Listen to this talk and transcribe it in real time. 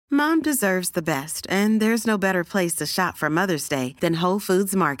Mom deserves the best, and there's no better place to shop for Mother's Day than Whole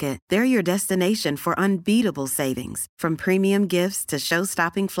Foods Market. They're your destination for unbeatable savings, from premium gifts to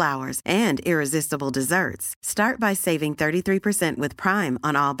show-stopping flowers and irresistible desserts. Start by saving 33% with Prime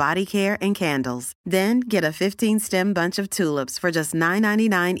on all body care and candles. Then get a 15-stem bunch of tulips for just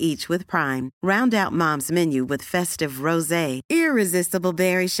 $9.99 each with Prime. Round out Mom's menu with festive rosé, irresistible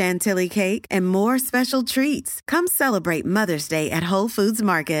berry chantilly cake, and more special treats. Come celebrate Mother's Day at Whole Foods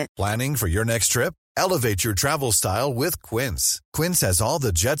Market. Planning for your next trip? Elevate your travel style with Quince. Quince has all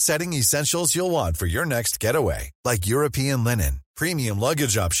the jet-setting essentials you'll want for your next getaway, like European linen, premium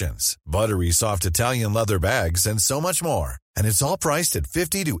luggage options, buttery soft Italian leather bags, and so much more. And it's all priced at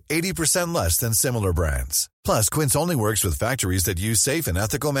 50 to 80% less than similar brands. Plus, Quince only works with factories that use safe and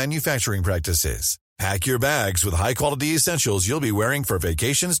ethical manufacturing practices. Pack your bags with high-quality essentials you'll be wearing for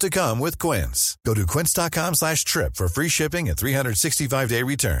vacations to come with Quince. Go to quince.com/trip for free shipping and 365-day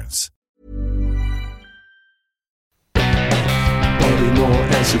returns. Bobby Moore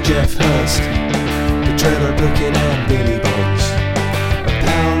and Sir Geoff Hurst, the Trevor Brooking and Billy Bonds,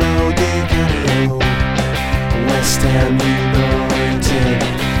 Paolo Di Canio, West Ham United.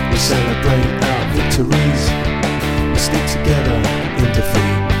 We celebrate our victories, we stick together in defeat.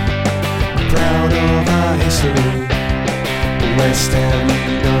 Proud of our history, West Ham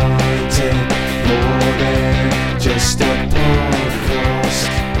United, more than just a podcast,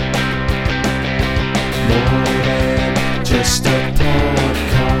 more than just a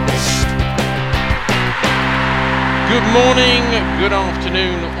podcast. Good morning, good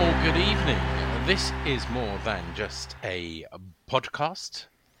afternoon, or good evening. This is more than just a podcast.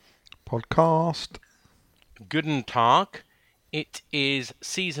 Guten Tag. It is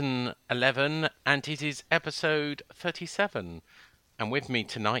season 11 and it is episode 37. And with me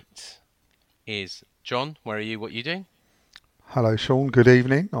tonight is John. Where are you? What are you doing? Hello, Sean. Good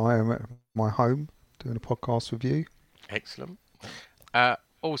evening. I am at my home doing a podcast with you. Excellent.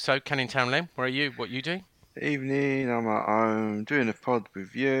 Also, Canning Town Lane. Where are you? What are you doing? Evening. I'm at home doing a pod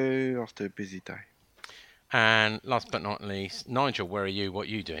with you after a busy day. And last but not least, Nigel. Where are you? What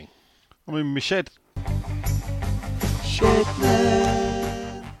are you doing? I'm in my shed.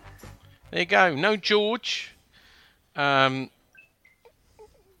 There you go. No George. He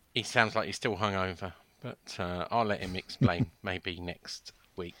sounds like he's still hungover, but I'll let him explain maybe next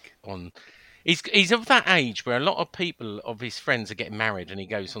week. He's of that age where a lot of people of his friends are getting married, and he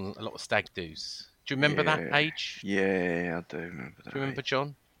goes on a lot of stag do's. Do you remember that age? Yeah, I do remember that. Do you remember,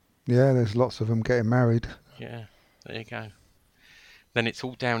 John? Yeah, there's lots of them getting married. Yeah, there you go. Then it's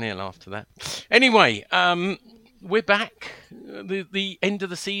all downhill after that. Anyway, we're back. The end of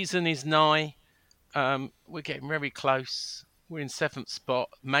the season is nigh. We're getting very close. We're in 7th spot.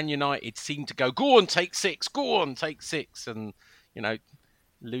 Man United seem to go on, take 6. Go on, take 6. And,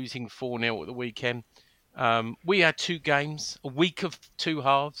 losing 4-0 at the weekend. We had 2 games, a week of 2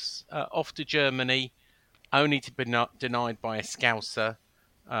 halves, off to Germany, only to be denied by a Scouser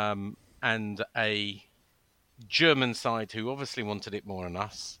and a German side who obviously wanted it more than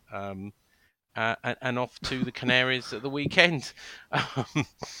us. And off to the Canaries at the weekend.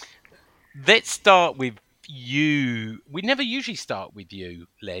 Let's start with you. We never usually start with you,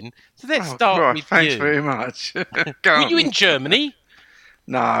 Len. So let's start with thanks you. Thanks very much. Were you in Germany?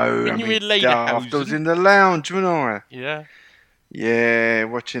 No. When you were in Lederhausen? I was in the lounge, wasn't I? Yeah. Yeah,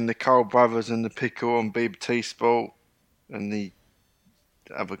 watching the Cole Brothers and the Pickle on BT Sport and the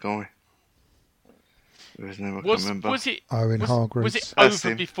other guy. Whose name I can't remember. Was it Owen Hargreaves. Was it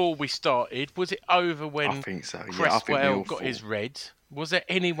over before we started? Was it over when I think so. Yeah, Cresswell got his red? Was there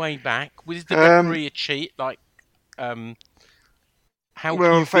any way back? Was the referee a cheat? Like, how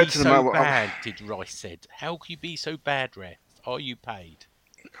can you be so bad? Did Rice said? How can you be so bad, ref? Are you paid?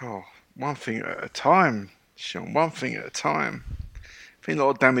 Oh, one thing at a time, Sean. One thing at a time. I think a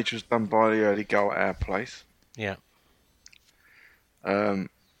lot of damage was done by the early goal at our place. Yeah.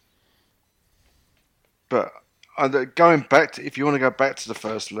 But going back to, if you want to go back to the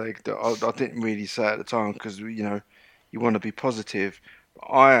first leg, that I didn't really say at the time because you want to be positive.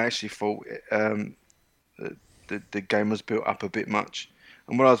 I actually thought the game was built up a bit much,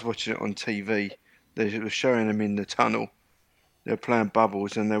 and when I was watching it on TV, they were showing them in the tunnel. They were playing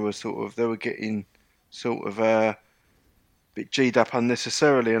bubbles, and they were getting a bit G'd up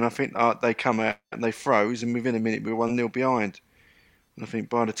unnecessarily. And I think they come out and they froze, and within a minute we were 1-0 behind. And I think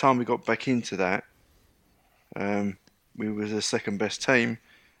by the time we got back into that, we were the second best team,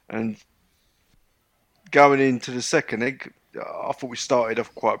 and going into the second leg, I thought we started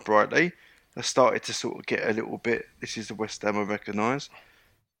off quite brightly. I started to sort of get a little bit. This is the West Ham I recognise.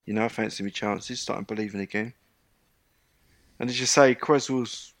 I fancy my chances, starting believing again. And as you say,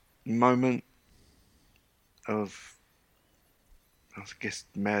 Cresswell's moment of, I guess,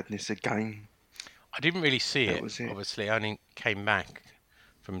 madness again. I didn't really see That it. was it. Obviously, I only came back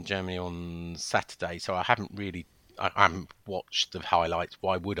from Germany on Saturday, so I haven't really. I haven't watched the highlights.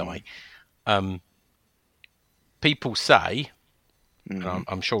 Why would I? People say, and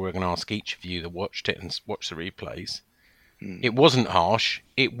I'm sure we're going to ask each of you that watched it and watched the replays. It wasn't harsh.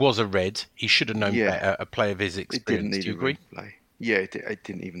 It was a red. He should have known better. A player of his It didn't experience. need Do you a agree? replay. Yeah, it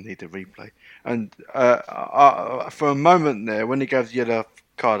didn't even need a replay. And for a moment there, when he gave the yellow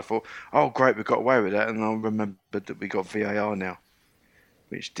card, I thought, oh, great, we got away with that. And I remembered that we got VAR now,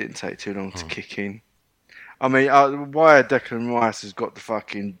 which didn't take too long to kick in. I mean, why Declan Rice has got the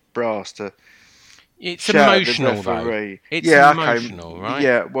fucking brass to It's shout at the emotional, though. referee. It's yeah, emotional, okay. right?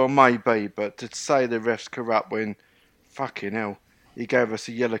 Yeah, well, maybe, but to say the ref's corrupt when, fucking hell, he gave us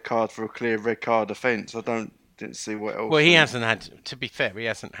a yellow card for a clear red card offence. I didn't see what else. Well, he hasn't had, to be fair, he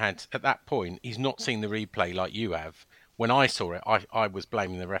hasn't had, at that point, he's not seen the replay like you have. When I saw it, I was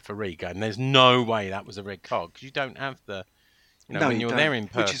blaming the referee, going, there's no way that was a red card, because you don't have the, No, when you you're don't. there in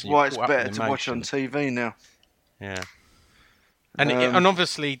person, Which is why it's you're caught up better in to watch on emotion. TV now. Yeah. And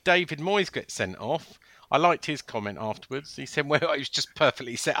obviously, David Moyes gets sent off. I liked his comment afterwards. He said, well, it was just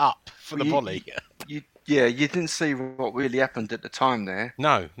perfectly set up for the volley. You didn't see what really happened at the time there.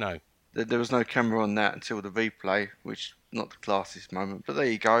 No. There was no camera on that until the replay, which not the classiest moment. But there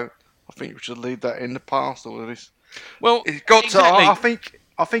you go. I think we should leave that in the past. All of this. Well, It got exactly. to.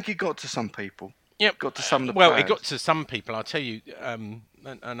 I think it got to some people. Yep. Got to some of the Well, players. it got to some people. I'll tell you, and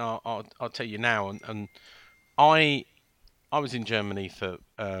I'll tell you now. And I was in Germany for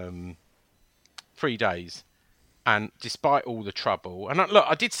 3 days, and despite all the trouble, and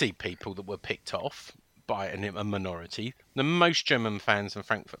I did see people that were picked off by a minority. The most German fans and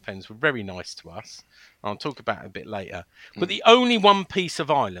Frankfurt fans were very nice to us. I'll talk about it a bit later. But the only one piece of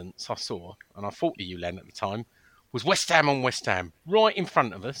violence I saw, and I thought to you, Len, at the time, was West Ham on West Ham, right in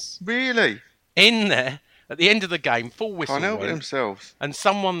front of us. Really? In there, at the end of the game, full whistle Can't help it went, themselves. and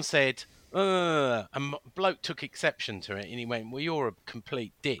someone said, and bloke took exception to it, and he went, well, you're a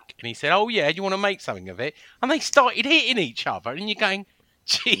complete dick. And he said, oh, yeah, do you want to make something of it? And they started hitting each other, and you're going,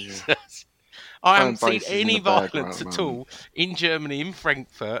 Jesus. Yeah. I haven't seen any violence at all in Germany, in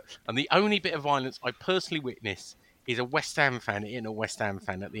Frankfurt, and the only bit of violence I personally witnessed is a West Ham fan hitting a West Ham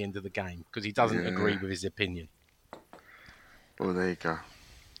fan at the end of the game, because he doesn't agree with his opinion. Well, there you go.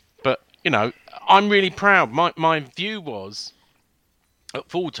 But, I'm really proud. My view was, at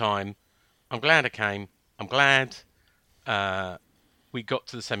full time, I'm glad I came. I'm glad we got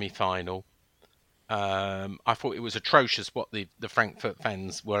to the semi-final. I thought it was atrocious what the Frankfurt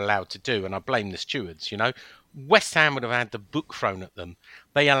fans were allowed to do, and I blame the stewards, West Ham would have had the book thrown at them.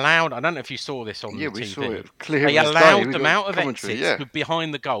 They allowed, I don't know if you saw this on the TV. We saw it clear. They allowed them out of exits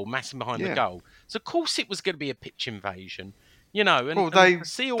behind the goal, massive behind the goal. So, of course, it was going to be a pitch invasion, and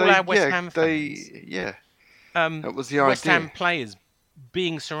see all our West Ham fans. That was the idea. West Ham players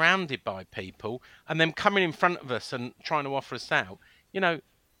being surrounded by people and them coming in front of us and trying to offer us out.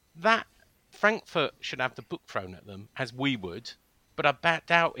 That Frankfurt should have the book thrown at them, as we would, but I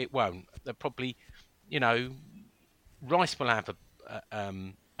doubt it won't. They'll probably, Rice will have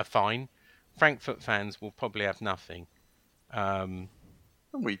a fine. Frankfurt fans will probably have nothing.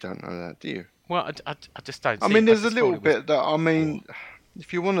 We don't know that, do you? Well, I just don't. I mean, there's a little bit that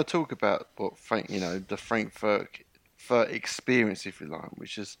if you want to talk about what the Frankfurt experience, if you like,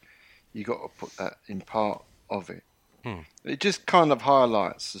 which is you got to put that in part of it. It just kind of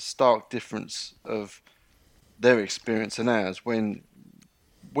highlights the stark difference of their experience and ours when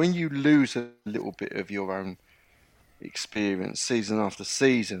you lose a little bit of your own experience season after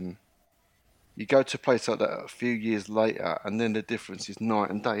season. You go to a place like that a few years later, and then the difference is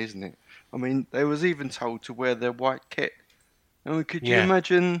night and day, isn't it? I mean, they was even told to wear their white kit. I mean, could you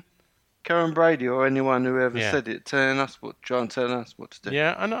imagine Karen Brady or anyone who ever said it trying to tell us what to do?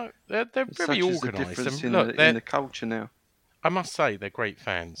 Yeah, I know. They're very organised. In the culture now. I must say, they're great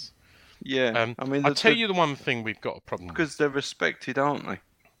fans. Yeah. I mean, I'll tell you the one thing we've got a problem with. Because they're respected, aren't they?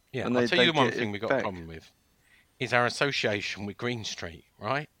 Yeah, I'll tell you the one thing we've got a problem with is our association with Green Street,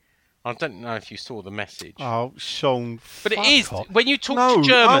 right? I don't know if you saw the message. Oh, Sean, but it is off. When you talk to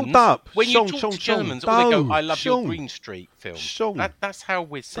Germans. Hold up. When Sean, you talk Sean, to Germans, Sean, all they go, no, "I love Sean, your Green Street film." Sean, that's how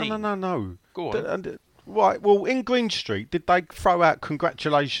we're seen. No. Go on. Right. Well, in Green Street, did they throw out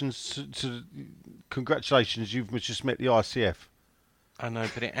congratulations? Congratulations, you've just met the ICF. I know,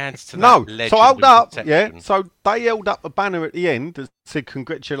 but it adds to that No, so hold up, perception. yeah. So they held up a banner at the end that said,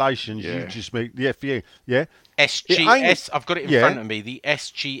 "Congratulations, you just meet the FU." Yeah. SGS. I've got it in front of me. The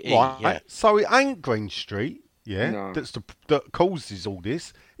SGE. Right. Yeah. So it ain't Green Street. Yeah. No. That causes all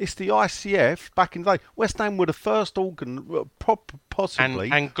this. It's the ICF back in the day. West Ham were the first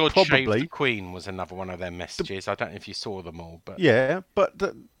possibly. And God probably, Save the Queen was another one of their messages. I don't know if you saw them all, but yeah, but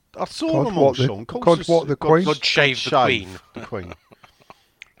I saw God, them all, what, the- Sean. God, what, the Queen? God Shave the Queen. The Queen.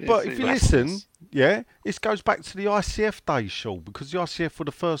 But if you listen, yeah, this goes back to the ICF days, Sean, because the ICF were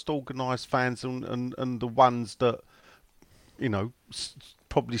the first organised fans and the ones that, you know,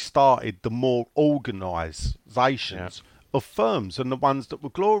 probably started the more organisations of firms and the ones that were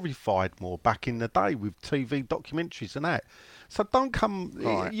glorified more back in the day with TV documentaries and that. So don't come.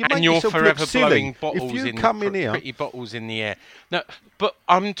 Right. You make and you're yourself forever look silly. blowing bottles If you in come in here, pretty bottles in the air. No, but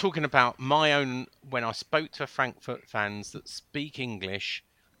I'm talking about my own. When I spoke to Frankfurt fans that speak English,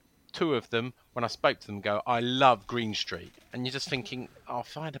 2 of them, when I spoke to them, go, "I love Green Street," and you're just thinking, "Oh,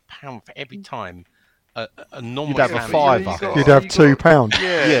 if I had £1 for every time a normal You'd have a family- fiver. You'd have £2.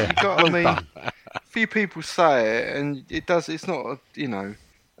 Yeah, Yeah. you got. I mean, a few people say it, and it does. It's not, an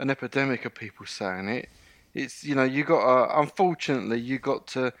epidemic of people saying it. It's, you got. Unfortunately, you got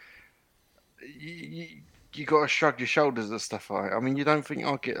to. You got to shrug your shoulders at stuff like that. I mean, you don't think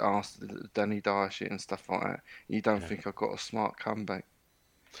I get asked Danny Dyer shit and stuff like that. You don't think I've got a smart comeback.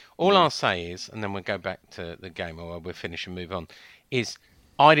 All I'll say is, and then we'll go back to the game, or we'll finish and move on, is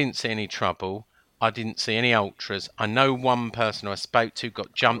I didn't see any trouble. I didn't see any ultras. I know one person I spoke to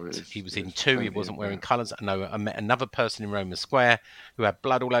got jumped. He was in 2. He wasn't wearing colours. I met another person in Roma Square who had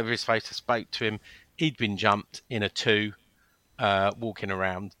blood all over his face. I spoke to him. He'd been jumped in a 2, walking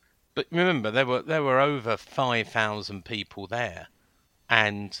around. But remember, there were over 5,000 people there,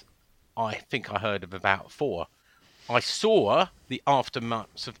 and I think I heard of about 4. I saw the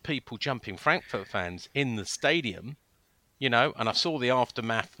aftermaths of people jumping, Frankfurt fans, in the stadium, and I saw the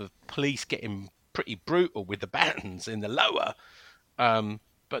aftermath of police getting pretty brutal with the batons in the lower,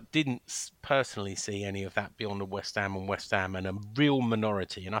 but didn't personally see any of that beyond the West Ham and a real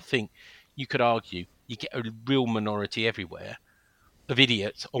minority. And I think you could argue you get a real minority everywhere of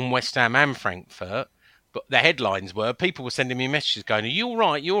idiots on West Ham and Frankfurt, but the headlines were, people were sending me messages going, "Are you all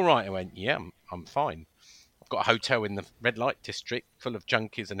right? You all right?" I went, "Yeah, I'm fine. I've got a hotel in the red light district full of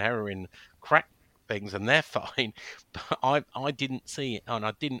junkies and heroin crack things, and they're fine." But I didn't see it, and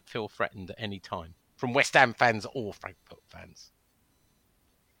I didn't feel threatened at any time from West Ham fans or Frankfurt fans.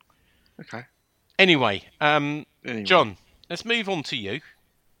 Okay. Anyway, John, let's move on to you.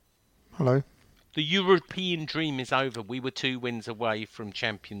 Hello. The European dream is over. We were 2 wins away from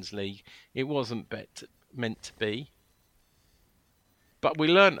Champions League. It wasn't meant to be. But we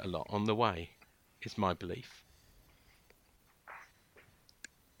learnt a lot on the way, is my belief.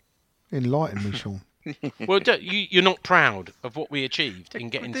 Enlighten me, Sean. Well, you're not proud of what we achieved in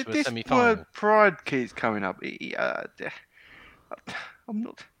getting to a This semi-final. word pride keeps coming up. I'm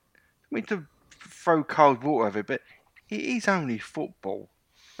not. I mean to throw cold water over it, but it is only football.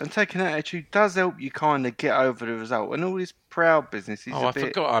 And taking that attitude does help you kind of get over the result. And all this proud business is I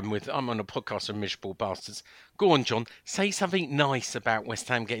forgot I'm on a podcast of miserable bastards. Go on, John. Say something nice about West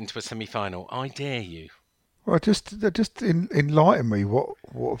Ham getting to a semi-final. I dare you. Well, just enlighten me. What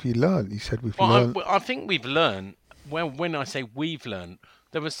have you learned? You said we've learned. I think we've learned. Well, when I say we've learned,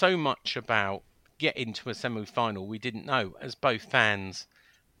 there was so much about getting to a semi-final we didn't know as both fans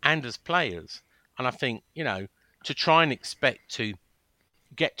and as players. And I think, to try and expect to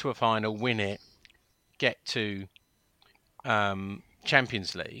get to a final, win it, get to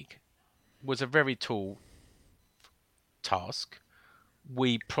Champions League was a very tall task.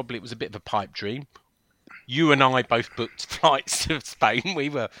 It was a bit of a pipe dream. You and I both booked flights to Spain. We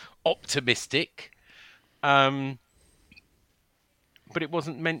were optimistic. But it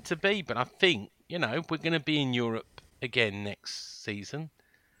wasn't meant to be. But I think, we're going to be in Europe again next season.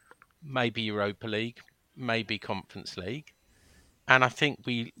 Maybe Europa League, maybe Conference League. And I think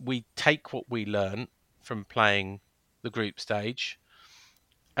we take what we learn from playing the group stage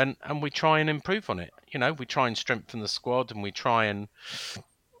and we try and improve on it. We try and strengthen the squad and we try and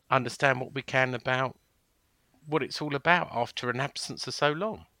understand what we can about what it's all about after an absence of so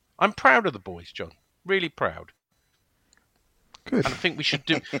long. I'm proud of the boys, John. Really proud. Good. And I think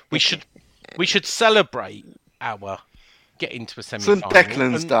we should celebrate our getting to a semi-final. St.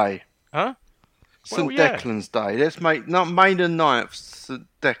 Declan's Day. Huh? St. Declan's Day. Let's make not May the 9th, St.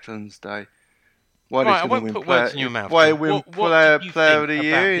 Declan's Day. Right, I won't put words in your mouth. Why win player of the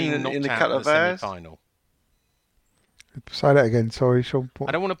year in a couple of hours? Say that again. Sorry, Sean.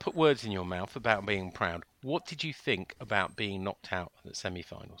 I don't want to put words in your mouth about being proud. What did you think about being knocked out at the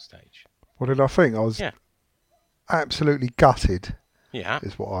semi-final stage? What did I think? I was absolutely gutted. Yeah,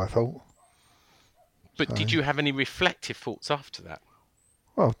 is what I thought. But did you have any reflective thoughts after that?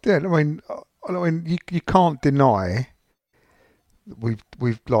 Well, yeah. I mean, you can't deny we've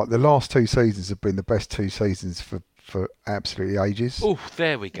like the last 2 seasons have been the best 2 seasons for absolutely ages. Oh,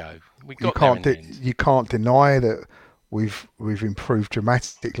 there we go. We got there in the end. You can't deny that we've improved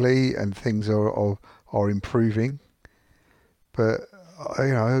dramatically and things are improving. But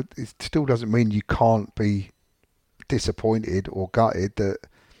it still doesn't mean you can't be disappointed or gutted that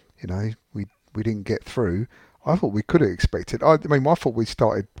we didn't get through. I thought we could have expected. I thought we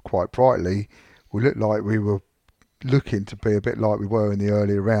started quite brightly. We looked like we were looking to be a bit like we were in the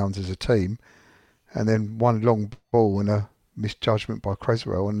earlier rounds as a team, and then one long ball and a misjudgment by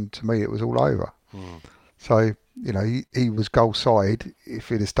Creswell, and to me it was all over. So he was goal side. If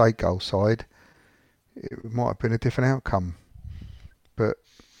he'd have stayed goal side, it might have been a different outcome. But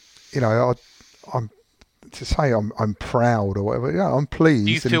I'm to say I'm proud or whatever. I'm pleased.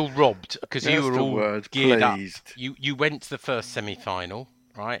 Do you feel robbed because you were all geared pleased. up? You went to the first semi-final,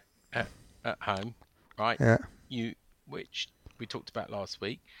 right, at home, right? Yeah. Which we talked about last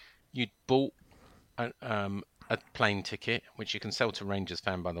week. You'd bought a plane ticket, which you can sell to Rangers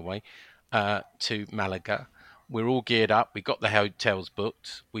fan, by the way, to Malaga. We're all geared up. We got the hotels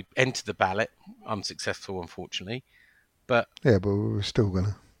booked. We entered the ballot, unsuccessful, unfortunately. But we were still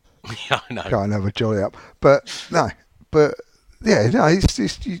gonna. Yeah, I know. Go and have a jolly up, it's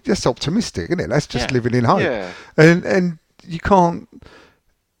just optimistic, isn't it? That's just living in hope. Yeah. And you can't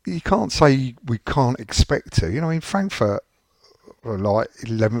say we can't expect to. Frankfurt were like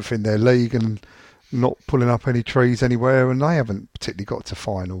 11th in their league and not pulling up any trees anywhere, and they haven't particularly got to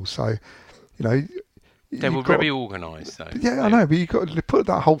finals. So, they were very organised, though. Yeah, I know, but you've got to put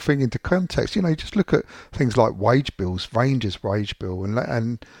that whole thing into context. Just look at things like wage bills, Rangers' wage bill,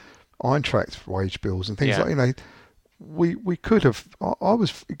 and Eintracht's wage bills, and things like. We could have. I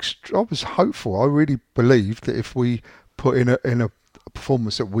was hopeful. I really believed that if we put in a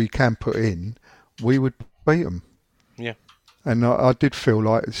performance that we can put in, we would beat them. Yeah. And I did feel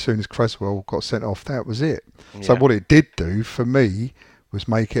like as soon as Creswell got sent off, that was it. Yeah. So what it did do for me was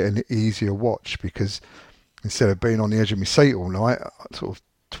make it an easier watch, because instead of being on the edge of my seat all night, sort of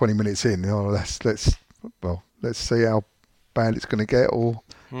 20 minutes in, let's see how bad it's going to get or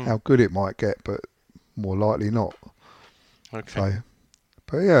how good it might get, but more likely not. Okay. So,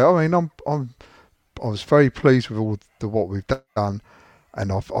 but yeah, I was very pleased with all what we've done,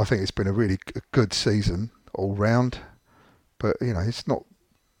 and I think it's been a really good season all round. But it's not.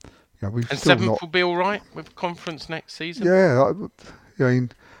 We've and still 7th not. will be all right with conference next season. Yeah,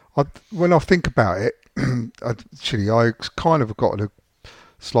 when I think about it, actually, I kind of got a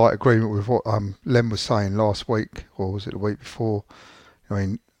slight agreement with what Len was saying last week, or was it the week before?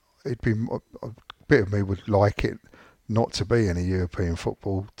 It'd be a bit of me would like it not to be any European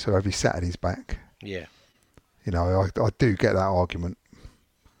football, to have his Saturdays back. Yeah. I do get that argument,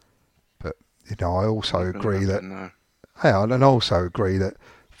 but I also agree that. Yeah, and I also agree that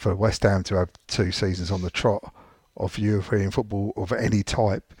for West Ham to have 2 seasons on the trot of European football of any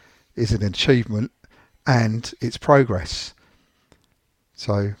type is an achievement, and it's progress.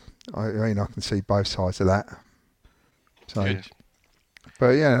 So I can see both sides of that. So, good.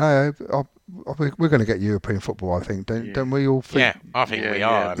 But we're going to get European football, I think. Don't we all think? Yeah, I think we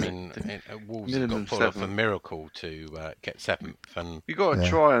are. Yeah. Wolves have got to pull off a miracle to get 7th, and we've got to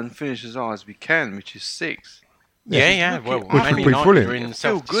try and finish as high as we can, which is 6th. Yeah. Well, which would be brilliant. I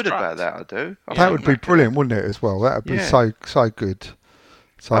feel good about that. I do. That would be brilliant, wouldn't it? As well, that would be so good.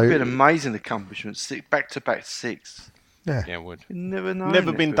 So that'd be an amazing accomplishment. 6 back-to-back 6. Yeah, it would.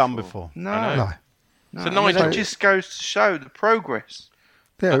 Never been done before. No. So Nigel, it just goes to show the progress.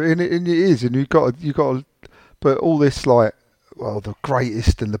 Yeah, and it is, and you got to, but all this the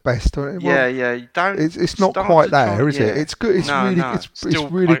greatest and the best. You don't. It's not quite there, is it? It's good. It's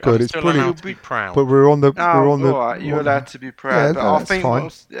really good. It's brilliant. Be proud. But we're on the. All right, you're allowed to be proud. Yeah, but that's fine.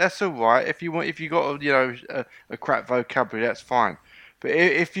 That's all right. If you got a crap vocabulary, that's fine. But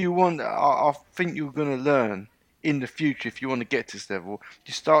if you want, I think you're going to learn in the future. If you want to get to this level,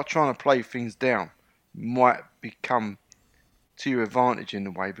 you start trying to play things down. Might become to your advantage in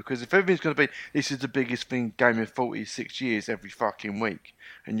a way, because if everything's going to be, this is the biggest game in 46 years every fucking week,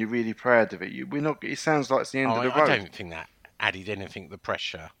 and you're really proud of it, we're not. It sounds like it's the end of the road. I don't think that added anything. The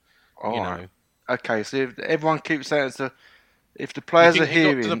pressure, Right. Okay, so if everyone keeps saying if the players are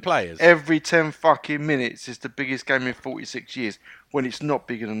hearing the players? Every 10 fucking minutes is the biggest game in 46 years, when it's not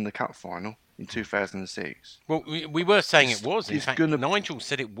bigger than the cup final in 2006. Well, we were saying it was. In fact, Nigel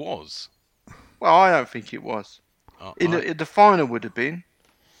said it was. Well, I don't think it was. In the final would have been,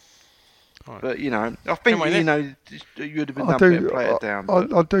 but I think you would have been better to play it down.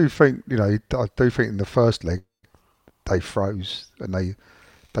 I do think in the first leg they froze and they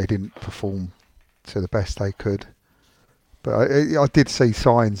didn't perform to the best they could. But I did see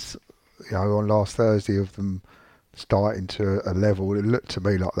signs, on last Thursday of them starting to a level. It looked to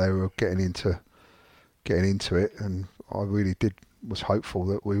me like they were getting into it, and I really was hopeful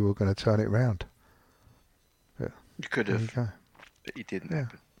that we were going to turn it round. Yeah, you could have, but you didn't. Yeah,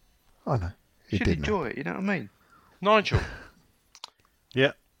 I know. You should enjoy it. You know what I mean, Nigel?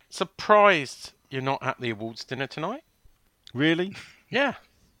 Yeah. Surprised you're not at the awards dinner tonight? Really? Yeah.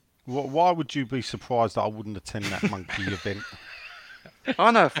 Why would you be surprised that I wouldn't attend that monkey event?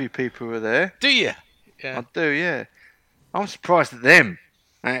 I know a few people who are there. Do you? Yeah. I do, yeah. I'm surprised at them,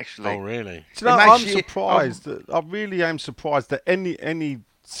 actually. Oh, really? So no, I'm surprised. I really am surprised that any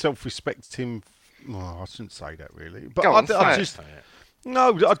self-respecting. Well, I shouldn't say that really, but I just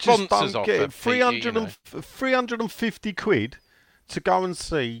don't get it. 350 quid to go and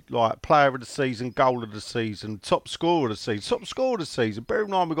see like player of the season, goal of the season, top scorer of the season. Bear in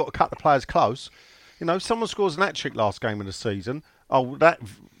mind we've got a couple of players close. Someone scores an hat-trick last game of the season. Oh, that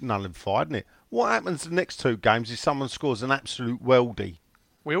nullified, isn't it? What happens the next two games is someone scores an absolute worldie.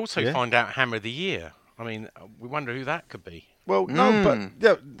 We also find out Hammer of the Year. I mean, we wonder who that could be. Well, no,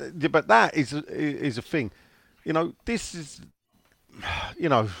 but that is a thing. This is.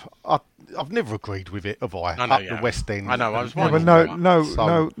 I've never agreed with it, have I? The West End. I know. I was wondering.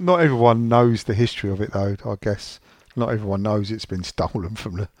 No. Not everyone knows the history of it, though. I guess not everyone knows it's been stolen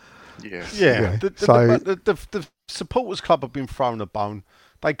from the. Yes. Yeah. The supporters club have been thrown a bone.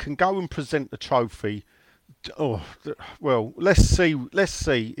 They can go and present the trophy. Oh, well, let's see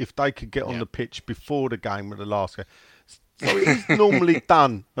if they could get on the pitch before the game of the last game. So it is normally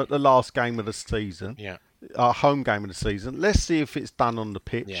done at the last game of the season. Yeah. Our home game of the season. Let's see if it's done on the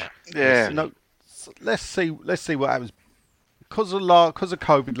pitch. Yeah. Let's see what happens. Because of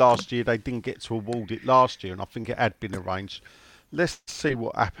COVID last year, they didn't get to award it last year, and I think it had been arranged. Let's see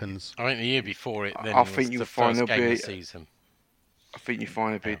what happens. I think the year before it, then I was think you'll the find first there'll game be of the season. I think you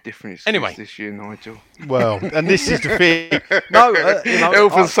find a bit different anyway this year, Nigel. Well, and this is the thing. No,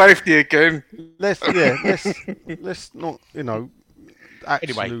 health and safety again. Let's not,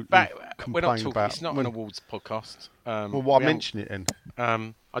 Anyway, we're not talking. It's not an awards podcast. Well, why mention it then?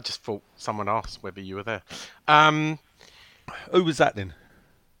 I just thought someone asked whether you were there. Who was that then?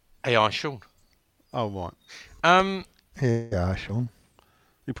 AI Sean. Oh right. Yeah, Sean.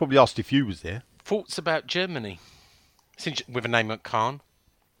 He probably asked if you was there. Thoughts about Germany? Since with a name like Khan.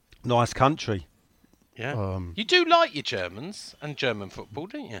 Nice country. Yeah. You do like your Germans and German football,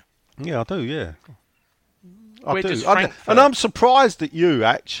 don't you? Yeah, I do. Yeah. Where does and I'm surprised at you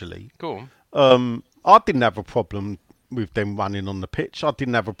actually. Go on. I didn't have a problem with them running on the pitch. I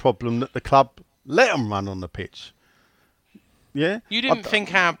didn't have a problem that the club let them run on the pitch. Yeah. You didn't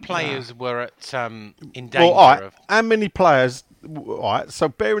think our players were at in danger of? How many players? All right. So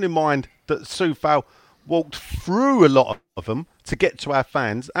bearing in mind that Soufal walked through a lot of them to get to our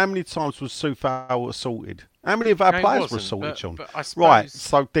fans. How many times was Soufal assaulted? How many of our players were assaulted, John? Right.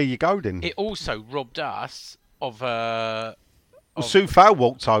 So there you go then. It also robbed us of Soufal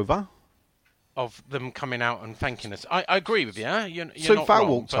walked over. Of them coming out and thanking us. I agree with you. You're Soufal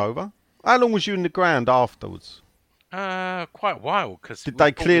walked over. How long was you in the ground afterwards? Quite a while. Did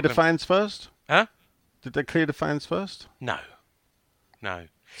they clear the fans first? Huh? Did they clear the fans first? No.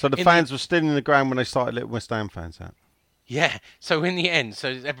 So the fans were still in the ground when they started letting West Ham fans out? Yeah. So in the end,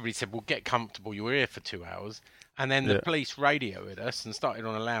 everybody said, well, get comfortable. You were here for 2 hours. And then the police radioed us and started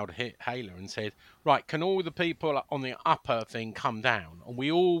on a loud hailer and said, right, can all the people on the upper thing come down? And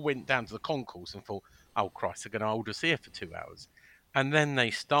we all went down to the concourse and thought, oh, Christ, they're going to hold us here for 2 hours. And then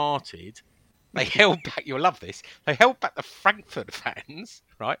they held back, you'll love this, they held back the Frankfurt fans,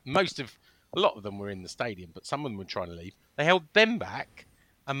 right? A lot of them were in the stadium, but some of them were trying to leave. They held them back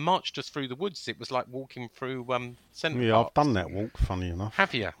and marched us through the woods. It was like walking through Central Yeah, Park. I've done that walk, funny enough.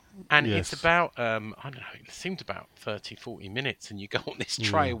 Have you? And yes. It's about, I don't know, it seemed about 30, 40 minutes, and you go on this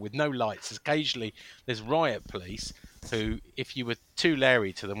trail with no lights. Occasionally, there's riot police who, if you were too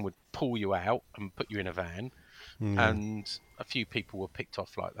leery to them, would pull you out and put you in a van. And a few people were picked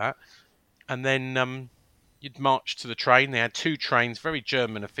off like that. And then you'd march to the train. They had 2 trains, very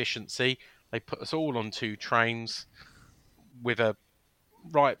German efficiency. They put us all on 2 trains with a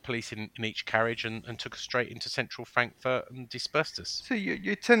riot police in each carriage and took us straight into central Frankfurt and dispersed us. So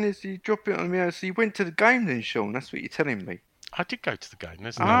you're telling us you dropped it on me. So you went to the game then, Sean? That's what you're telling me? I did go to the game.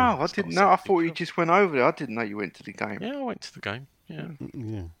 I didn't know. I thought you just went over there. I didn't know you went to the game. Yeah, I went to the game. Yeah.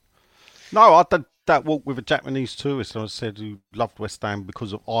 No, I did that walk with a Japanese tourist, and I said who loved West Ham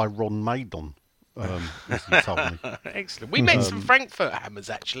because of Iron Maidon. As he told me. Excellent. We met some Frankfurt Hammers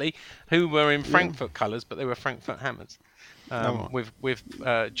actually, who were in Frankfurt colours, but they were Frankfurt Hammers.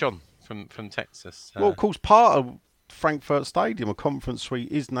 With John from Texas. Well, of course, part Frankfurt Stadium. A conference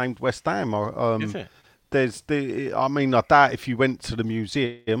suite is named West Ham. Is it? I doubt if you went to the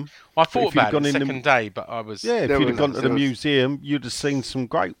museum. I thought about it the second day, but I was... Yeah, if you'd have gone to the museum, you'd have seen some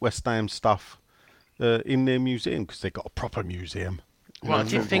great West Ham stuff in their museum, because they've got a proper museum. Well, I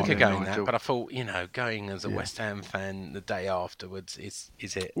did think of going there, but I thought, going as a West Ham fan the day afterwards, is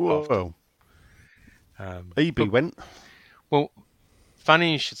it? Well, EB went. Well,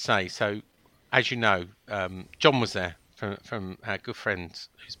 funny you should say. So, as you know, John was there from our good friend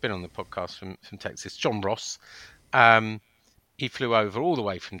who's been on the podcast from Texas, John Ross. He flew over all the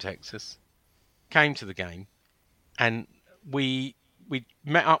way from Texas, came to the game, and we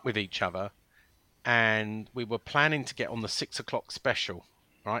met up with each other, and we were planning to get on the 6 o'clock special,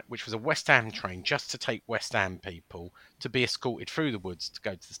 right, which was a West Ham train just to take West Ham people to be escorted through the woods to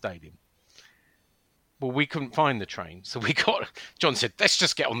go to the stadium. Well, we couldn't find the train, so John said, let's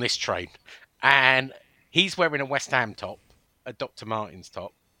just get on this train. And he's wearing a West Ham top, a Dr. Martens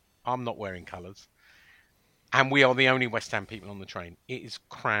top. I'm not wearing colours. And we are the only West Ham people on the train. It is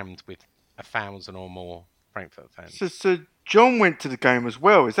crammed with 1,000 or more Frankfurt fans. So John went to the game as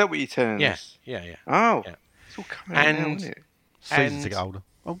well. Is that what you're telling us? Yeah. Oh, yeah. It's all coming out now, isn't it? Seasons to get older.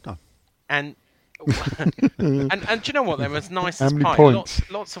 Oh, no. And do you know what? There was nice as pie.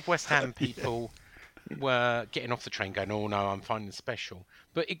 Lots of West Ham people were getting off the train going, oh, no, I'm finding it special.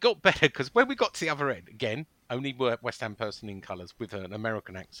 But it got better, because when we got to the other end, again, only West Ham person in colours with an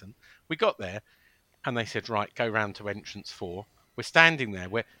American accent, we got there, and they said, right, go round to entrance 4. We're standing there.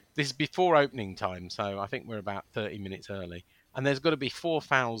 This is before opening time, so I think we're about 30 minutes early. And there's got to be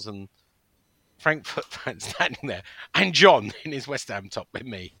 4,000 Frankfurt fans standing there. And John in his West Ham top with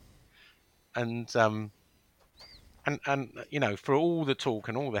me. And for all the talk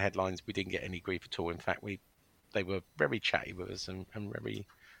and all the headlines, we didn't get any grief at all. In fact, they were very chatty with us and very,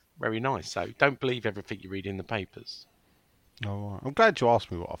 very nice. So don't believe everything you read in the papers. Oh, I'm glad you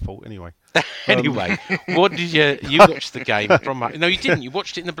asked me what I thought. Anyway, what did you watched the game from? No, you didn't. You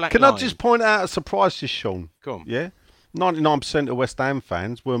watched it in the black. Can line. I just point out a surprise to Sean? Go on. Yeah, 99% of West Ham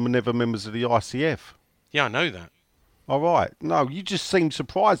fans were never members of the ICF. Yeah, I know that. All right. No, you just seemed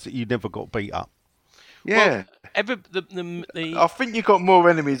surprised that you never got beat up. Yeah. Well, I think you got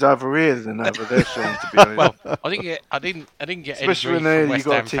more enemies over here than over there, Sean. To be honest. Well, I didn't get especially any when grief from you West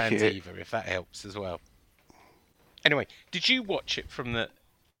got Ham a ticket fans either, if that helps as well. Anyway, did you watch it from the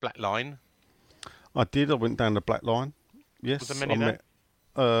Black Line? I did. I went down the Black Line. Yes, was there many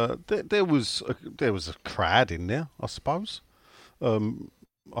there? There was a crowd in there, I suppose.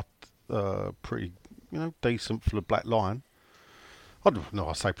 Pretty, decent for the Black Line. I don't know.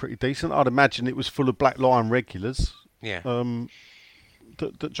 I say pretty decent. I'd imagine it was full of Black Line regulars. Yeah.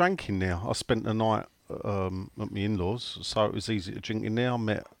 That drank in there. I spent the night at my in-laws, so it was easy to drink in there. I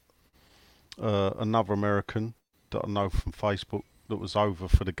met another American that I know from Facebook that was over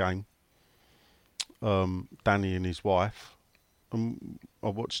for the game. Danny and his wife. I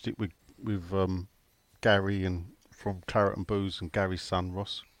watched it with Gary and from Claret and Booze and Gary's son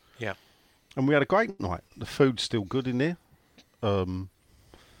Ross. Yeah. And we had a great night. The food's still good in there.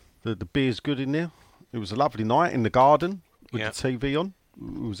 The beer's good in there. It was a lovely night in the garden with the TV on.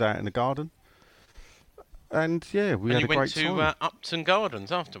 We was out in the garden. And yeah, we had a great time. You went to Upton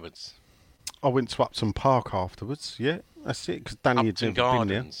Gardens afterwards? I went to Upton Park afterwards, yeah. That's it, because Danny had never been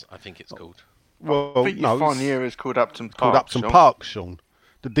there. I think it's called. Well, I think you find the area is called Upton Park. Called Upton Park, Sean.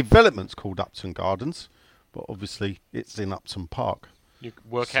 The development's called Upton Gardens, but obviously it's in Upton Park. You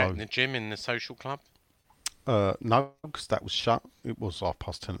work out in the gym in the social club? No, because that was shut. It was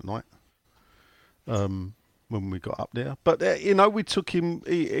 10:30 at night when we got up there. But, we took him...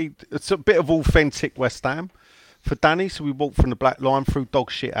 it's a bit of authentic West Ham for Danny, so we walked from the Black Line through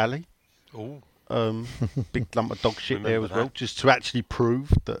Dog Shit Alley. Oh. Big lump of dog shit there as well, just to actually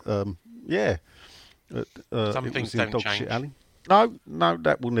prove that, some things don't change. Shit Alley. No,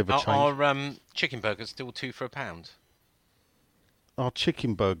 that will never change. Are chicken burgers still £2 for £1? Our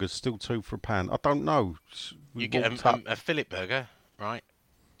chicken burgers still £2 for £1. I don't know. You get a fillet burger, right?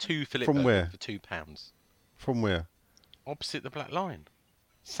 2 fillet from burgers where? for £2. From where? Opposite the Black Line.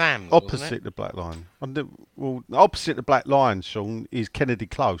 Sam's. Opposite the Black Line. Opposite the Black Line, Sean, is Kennedy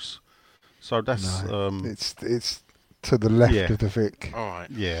Close. So that's it's to the left of the Vic. All right.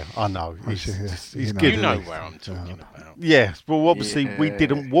 Yeah, I know. He's good. You know where I'm talking about. Yes. Well, obviously we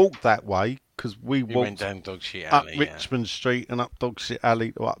didn't walk that way because we went down Dog Shit Alley, up Richmond Street and up Dog Shit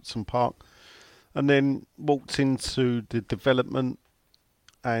Alley to Upton Park, and then walked into the development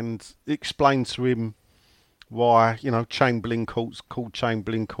and explained to him why Chamberlain Court's called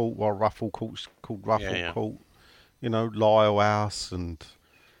Chamberlain Court, while Ruffle Court's called Ruffle Court. Lyle House and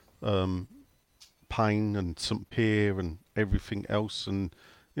Payne and St Pierre and everything else, and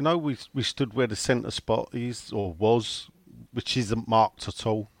you know we stood where the centre spot is or was, which isn't marked at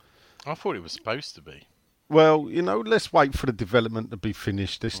all. I thought it was supposed to be. Well, you know, let's wait for the development to be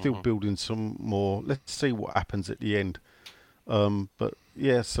finished. They're still building some more. Let's see what happens at the end. But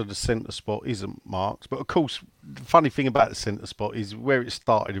yeah, so the centre spot isn't marked. But of course, the funny thing about the centre spot is where it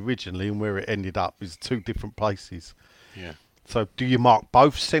started originally and where it ended up is two different places. Yeah. So do you mark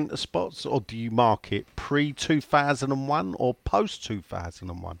both centre spots, or do you mark it pre-2001 or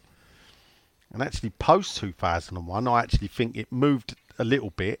post-2001? And actually post-2001, I actually think it moved a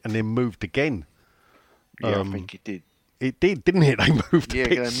little bit and then moved again. Yeah, I think it did. It did, didn't it? They moved Yeah, a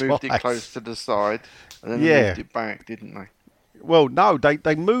bit they moved it sides. close to the side, and then they moved it back, didn't they? Well, no,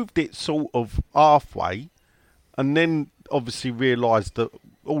 they moved it sort of halfway, and then obviously realised that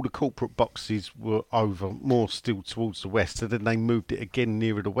all the corporate boxes were over more still towards the west, so then they moved it again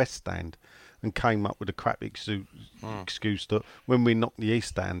nearer the west stand and came up with a crap excuse that when we knock the east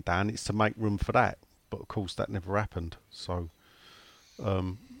stand down, it's to make room for that. But of course, that never happened. So,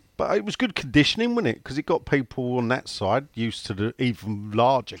 but it was good conditioning, wasn't it? Because it got people on that side used to the even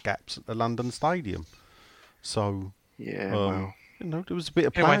larger gaps at the London Stadium. So, yeah, well, you know, there was a bit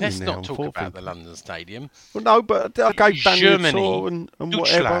of Anyway, planning let's there. not talk about the London Stadium. Well, no, but I gave Daniel a tour and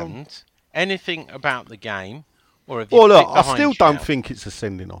whatever. Deutschland, anything about the game? Or have you Well, look, picked I behind still you don't now? think it's a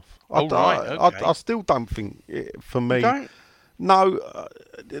sending off. Oh, right, okay. I still don't think, for me. you don't? No,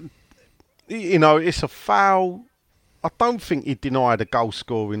 you know, it's a foul. I don't think he denied a goal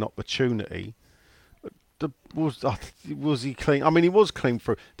scoring opportunity. Was he clean? I mean, he was clean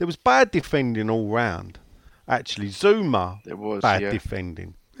through. There was bad defending all round. Actually, Zuma, There was, bad yeah.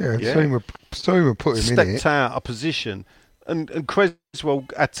 defending. Yeah, Zuma put him in Stepped it. out of position, and Creswell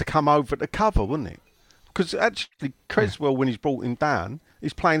had to come over to cover, wasn't it? Because actually, Creswell, when he's brought him down,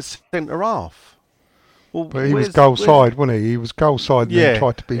 he's playing centre half. Well, But he was goal side, wasn't he? He was goal side and then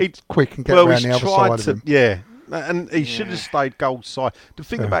tried to be quick and get around the other side of him. Yeah, and he should have stayed goal side. The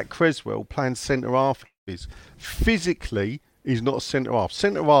thing about Creswell playing centre half is physically he's not a centre half.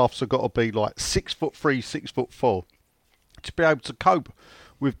 Centre halves have got to be like 6'3", 6'4", to be able to cope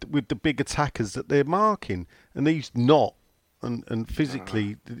with the big attackers that they're marking, and he's not. And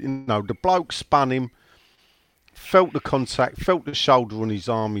physically, you know, the bloke spun him. Felt the contact, felt the shoulder on his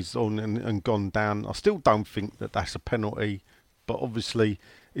arm, he's on and gone down. I still don't think that that's a penalty, but obviously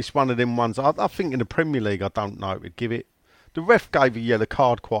it's one of them ones. I think in the Premier League, I don't know if it'd give it. The ref gave a yellow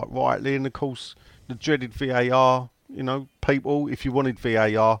card quite rightly, and of course the dreaded VAR. You know, people, if you wanted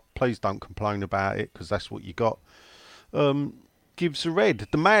VAR, please don't complain about it because that's what you got. Gives a red.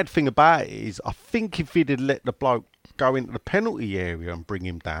 The mad thing about it is, I think if he'd have let the bloke go into the penalty area and bring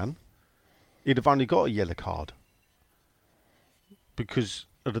him down, he'd have only got a yellow card. Because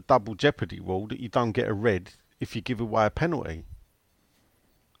of the double jeopardy rule that you don't get a red if you give away a penalty.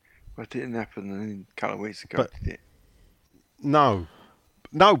 Well, it didn't happen a couple of weeks ago, did it? No,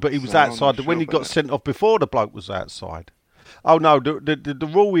 but he was So I'm outside. not When sure he about got that. sent off before, the bloke was outside. Oh no,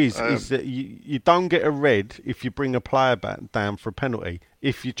 the rule is that you don't get a red if you bring a player back down for a penalty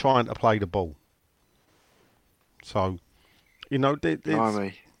if you're trying to play the ball. So, you know,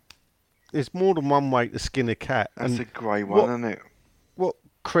 there's more than one way to skin a cat. That's and a grey one, isn't it? What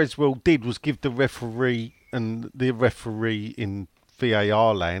Creswell did was give the referee and the referee in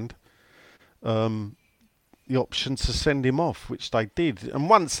VAR land the option to send him off, which they did. And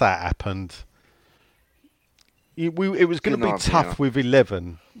once that happened, it was going to be tough with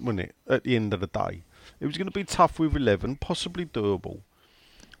 11, wasn't it? At the end of the day, it was going to be tough with 11, possibly doable.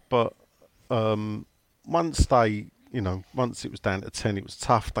 But once it was down to 10, it was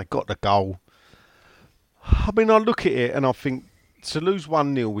tough. They got the goal. I mean, I look at it and I think, to lose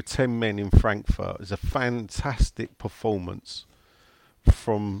 1-0 with 10 men in Frankfurt is a fantastic performance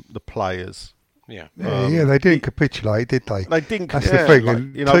from the players. Yeah. Yeah, they didn't capitulate, did they? They didn't. That's the thing.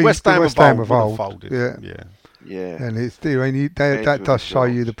 Like, you know, West Ham have old. folded. Yeah. Yeah. And that does show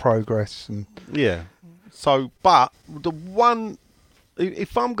you the progress. And Yeah. So, but the one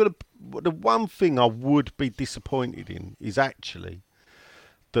thing I would be disappointed in is actually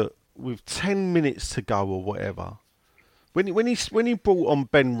that with 10 minutes to go or whatever, when he brought on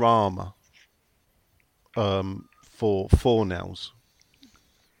Ben Rama for Fornells,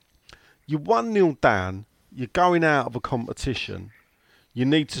 you're 1-0 down, you're going out of a competition, you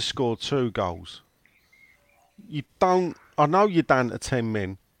need to score 2 goals. I know you're down to 10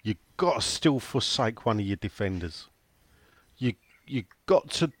 men, you've got to still forsake one of your defenders. You got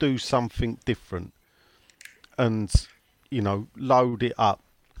to do something different and, you know, load it up.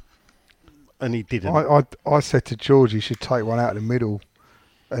 And he didn't. I said to George he should take one out of the middle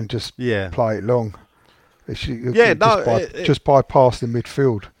and just Yeah. play it long. Yeah, just bypass the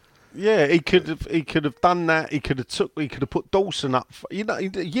midfield. Yeah, he could have done that. He could have put Dawson up.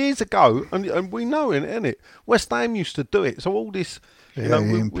 Years ago, and we know it, innit? West Ham used to do it. So all this, we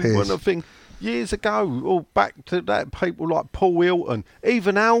want to think years ago, all back to that. People like Paul Hilton,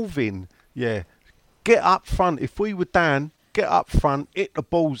 even Alvin. Yeah, get up front. If we were down, get up front, hit the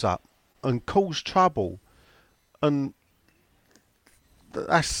balls up, and cause trouble. And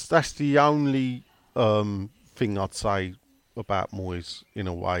that's the only thing I'd say about Moyes, in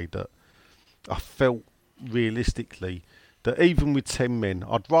a way, that I felt realistically that even with 10 men,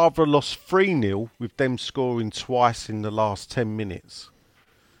 I'd rather have lost 3-0 with them scoring twice in the last 10 minutes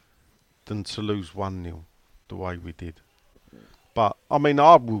than to lose 1-0 the way we did. But I mean,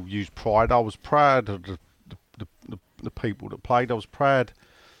 I will use pride. I was proud of the people that played. I was proud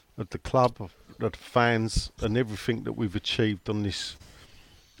of the club, of the fans, and everything that we've achieved on this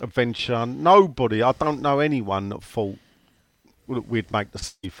adventure. I don't know anyone that thought that we'd make the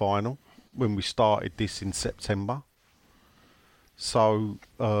semi-final when we started this in September. So,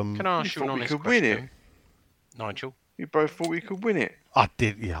 can I ask you an honest question? Win it? Nigel? You both thought we could win it? I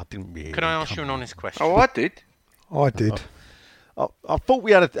did, yeah, I didn't really. Can I ask you an honest question? Oh, I did. I thought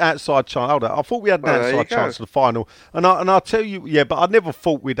we had an outside chance. Hold on. I thought we had an outside chance of the final, and I'll tell you, yeah, but I never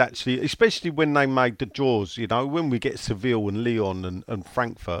thought we'd actually, especially when they made the draws. When we get Seville and Lyon and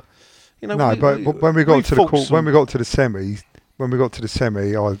Frankfurt. When we got to the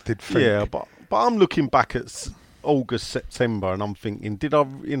semi, I did think. Yeah, but I'm looking back at August, September, and I'm thinking, I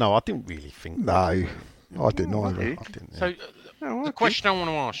didn't really think. No, I didn't either. So the question I want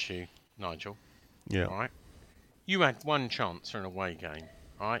to ask you, Nigel. Yeah. All right. You had one chance for an away game,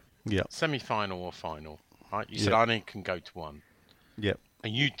 right? Yeah. Semi-final or final, right? You said I only can go to one. Yeah.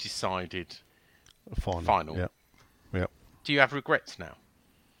 And you decided final. Yeah. Yeah. Do you have regrets now?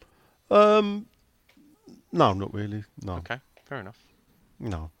 No, not really. No. Okay, fair enough.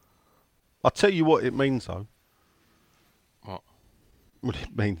 No. I'll tell you what it means, though. What? Well,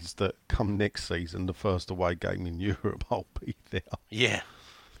 it means that come next season, the first away game in Europe, I'll be there. Yeah.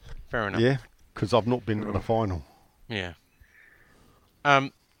 Fair enough. Yeah, because I've not been to the final. Yeah.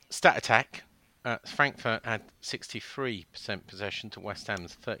 Stat attack. Frankfurt had 63% possession to West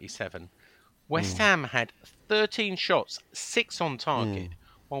Ham's 37. West Ham had 13 shots, 6 on target,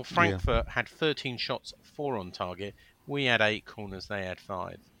 while Frankfurt had 13 shots, 4 on target. We had 8 corners, they had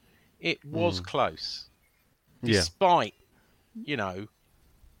 5. It was close. Despite,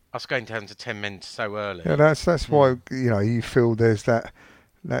 us going down to 10 men so early. Yeah, that's why, you feel there's that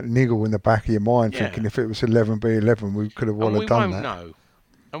niggle in the back of your mind, thinking if it was 11-11, we could have done that.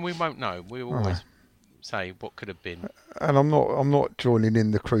 And we won't know. We will always say what could have been. And I'm not joining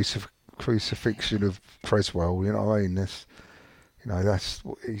in the crucifixion of Creswell. You know what I mean? That's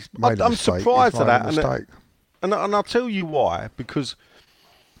he's made a mistake. I'm surprised at that. Mistake. And I'll tell you why. Because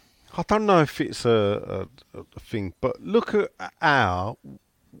I don't know if it's a thing, but look at how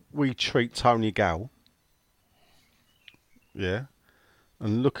we treat Tony Gale. Yeah.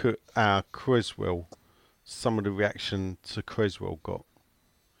 And look at how Creswell, some of the reaction to Creswell got.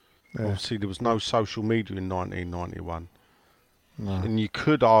 Yeah. Obviously, there was no social media in 1991. No. And you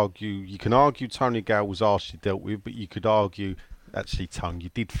can argue Tony Gale was harshly dealt with, but you could argue, actually, Tony,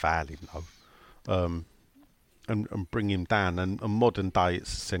 you did foul him, though. And bring him down. And modern day, it's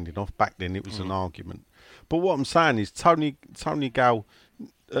sending off. Back then, it was an argument. But what I'm saying is, Tony Gale,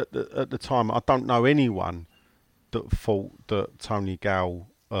 at the time, I don't know anyone that thought that Tony Gale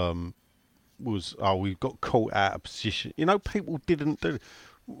we got caught out of position. People didn't do it.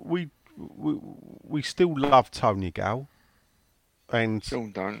 We still love Tony Gale, and still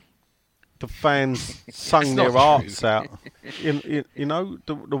don't. The fans sung their hearts out. The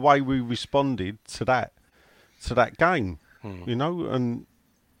way we responded to that game. And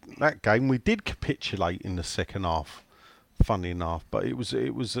that game we did capitulate in the second half. Funny enough, but it was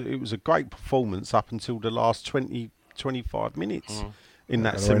a great performance up until the last 20-25 minutes in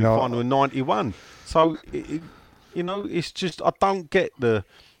that semi-final in 91. So it's just I don't get the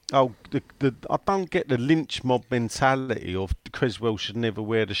lynch mob mentality of Creswell should never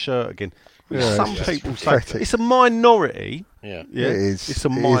wear the shirt again. Yeah, some people say it's a minority. Yeah, it is. It's a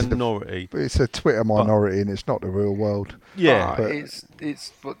minority. But it's a Twitter minority, and it's not the real world. Yeah,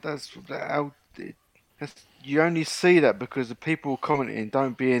 you only see that because the people commenting,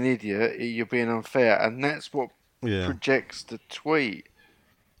 "Don't be an idiot, you're being unfair," and that's what projects the tweet.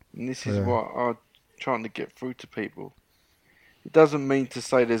 And this is what I'm trying to get through to people. It doesn't mean to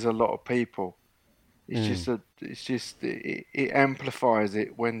say there's a lot of people. It's just it amplifies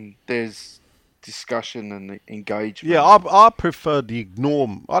it when there's discussion and the engagement. Yeah, I prefer the ignore,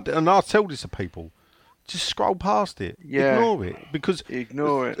 and I tell this to people. Just scroll past it. Yeah. Ignore it. Because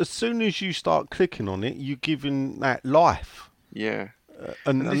as soon as you start clicking on it, you're giving that life. Yeah.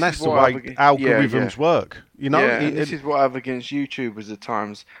 And that's the way algorithms work. You know? Yeah, and this is what I have against YouTubers at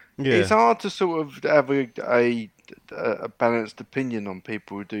times. Yeah. It's hard to sort of have a balanced opinion on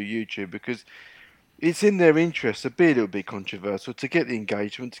people who do YouTube because it's in their interest to be a little bit controversial, to get the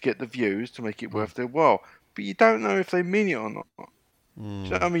engagement, to get the views, to make it worth their while. But you don't know if they mean it or not. Do you know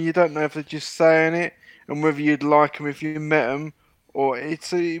what I mean? You don't know if they're just saying it and whether you'd like them if you met them, or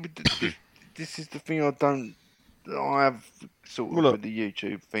this is the thing I have sort of with the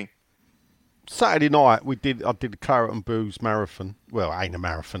YouTube thing. Saturday night I did the Claret and Booze marathon. Well, it ain't a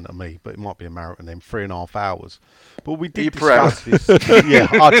marathon to me, but it might be a marathon in 3.5 hours. But we did discuss this. Yeah,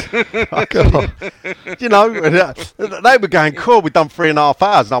 you know, they were going, cool, we've done 3.5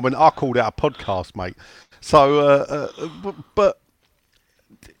 hours. And I went, I called it a podcast, mate. So, but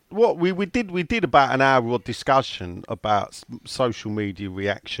what we did about an hour of discussion about social media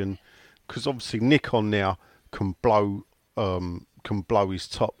reaction, because obviously Nick on now can blow his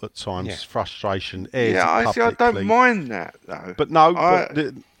top at times. Yeah. Frustration. I don't mind that though. But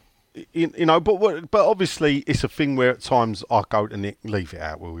but obviously it's a thing where at times I go to Nick, leave it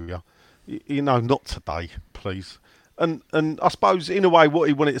out, will you? You know, not today, please. And I suppose in a way what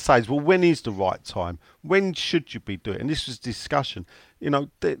he wanted to say is, well, when is the right time? When should you be doing it? And this was discussion. You know,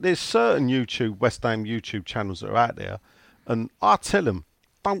 there's certain West Ham YouTube channels that are out there, and I tell them,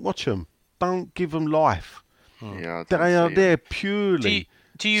 don't watch them. Don't give them life. Yeah, they are there purely.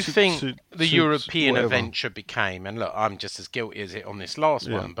 Do you think the European adventure became, and look, I'm just as guilty as it on this last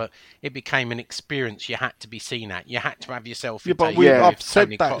one, but it became an experience you had to be seen at. You had to have yourself. Yeah, but I've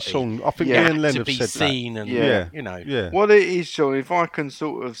said that, Sean. I think me and Len have said seen that. And, you know. Yeah. What it is, Sean, if I can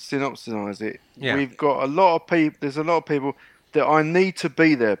sort of synopsise it, we've got a lot of people. There's a lot of people that I need to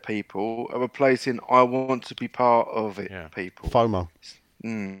be there. People are replacing I want to be part of it. Yeah. People.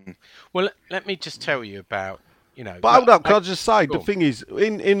 FOMO. Well, let me just tell you about. You know, but hold up, can I just say, the thing is,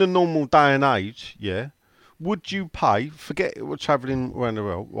 in a normal day and age, would you pay, forget we're travelling around the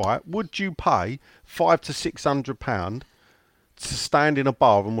world, right, would you pay £500 to £600 to stand in a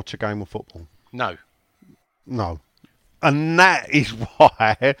bar and watch a game of football? No. And that is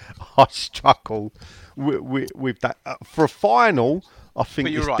why I struggle with that. For a final, I think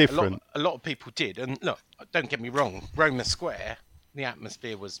it's right. Different. A lot of people did. And look, don't get me wrong, Roma Square, the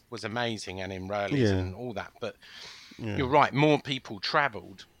atmosphere was amazing, and in Raleigh and all that. But you're right, more people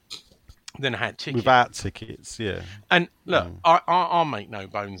travelled than had tickets. Without tickets, yeah. And look, I'll make no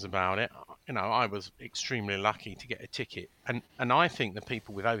bones about it. You know, I was extremely lucky to get a ticket. And I think the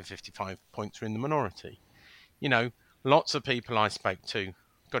people with over 55 points are in the minority. You know, lots of people I spoke to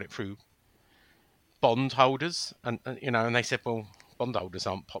got it through bond holders. And you know, and they said, well, bond holders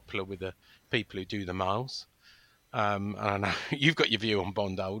aren't popular with the people who do the miles. And I know you've got your view on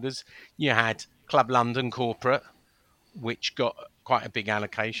bond holders. You had Club London Corporate, which got quite a big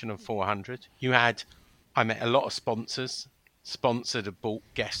allocation of 400. I met a lot of sponsors. Sponsored had bought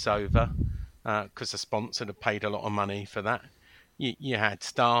guests over because the sponsor had paid a lot of money for that. You had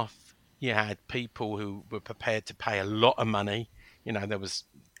staff. You had people who were prepared to pay a lot of money. You know, there was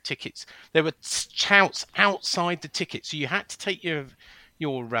tickets. There were touts outside the ticket, so you had to take your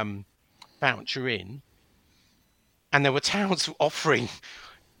voucher in. And there were towns offering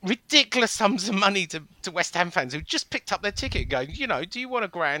ridiculous sums of money to West Ham fans who just picked up their ticket going, you know, do you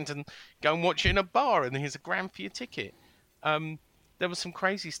want £1,000 and go and watch it in a bar and here's £1,000 for your ticket? There was some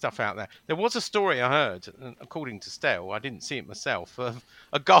crazy stuff out there. There was a story I heard, according to Stell, I didn't see it myself, of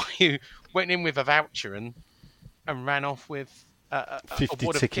a guy who went in with a voucher and ran off with 50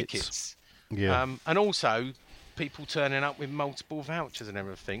 a tickets. Yeah. And also people turning up with multiple vouchers and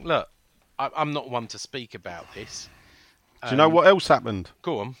everything. Look, I'm not one to speak about this. Do you know what else happened?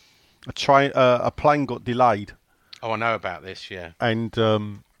 Go on. A plane got delayed. Oh, I know about this, yeah. And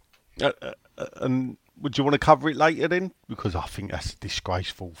would you want to cover it later then? Because I think that's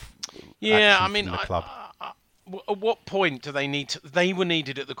disgraceful. Yeah, I mean, the club. At what point do they need to? They were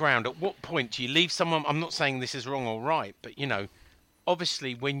needed at the ground. At what point do you leave someone? I'm not saying this is wrong or right, but you know,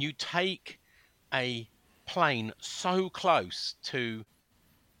 obviously, when you take a plane so close to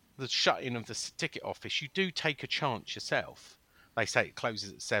the shut-in of the ticket office, you do take a chance yourself. They say it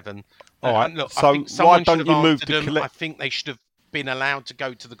closes at 7. All right. Look, so why don't you move to collect? I think they should have been allowed to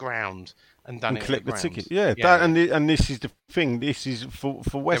go to the ground and done it. Collect the ticket. Yeah. And this is the thing. This is for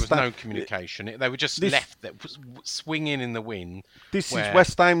West Ham. There was no communication. They were just left there, swinging in the wind. This is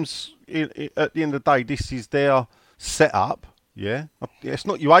West Ham's. At the end of the day, this is their setup. Yeah, it's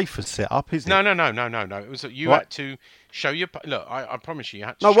not UEFA set up, is it? No. It was that you What? had to show your look. I promise you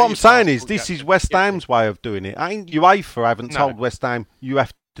had to. No, show what I'm your saying is passport, this you is had to West get Ham's way of doing it. Ain't UEFA haven't No. told West Ham you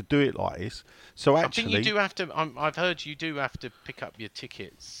have to do it like this. So I actually, think you do have to. I've heard you do have to pick up your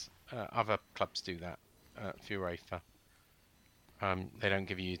tickets. Other clubs do that for UEFA. They don't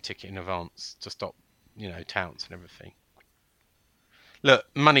give you your ticket in advance to stop, touts and everything. Look,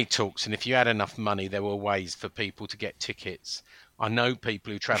 money talks, and if you had enough money, there were ways for people to get tickets. I know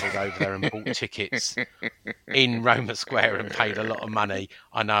people who travelled over there and bought tickets in Roma Square and paid a lot of money.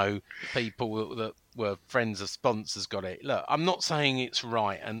 I know people that were friends of sponsors got it. Look, I'm not saying it's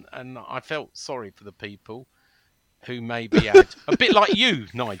right, and I felt sorry for the people who maybe had a bit like you,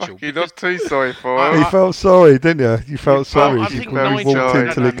 Nigel. You're not too sorry for I- him. You felt sorry, didn't you? You felt sorry. I You think couldn't Nigel- walk I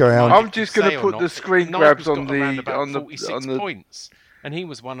into don't the ground. I'm just going Say to or put not, the screen Nigel's grabs on got around the about on the 46 on the. points, and he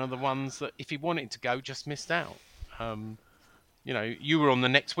was one of the ones that, if he wanted to go, just missed out. You were on the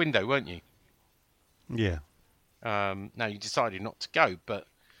next window, weren't you? yeah. Now you decided not to go, but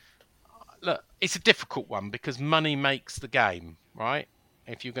look, it's a difficult one because money makes the game, right?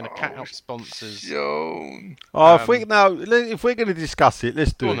 If you're going to cut out sponsors, Sean. Oh, if we're going to discuss it,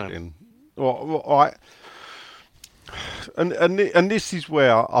 let's do Go it on then. All right. And this is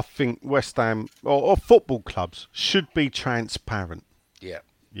where I think West Ham or football clubs should be transparent. yeah,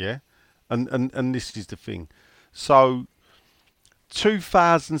 Yeah, and this is the thing. So,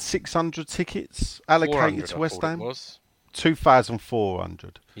 2,600 tickets allocated 400, to I West thought it Ham. was.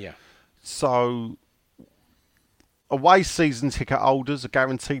 2,400. Yeah, So, away season ticket holders are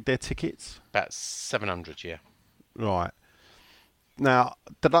guaranteed their tickets. about 700. Yeah, Right. Now,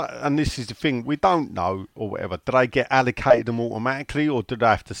 and this is the thing, we don't know or whatever. Do they get allocated them automatically, or do they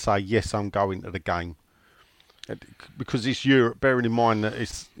have to say, yes, I'm going to the game? Because it's Europe, bearing in mind that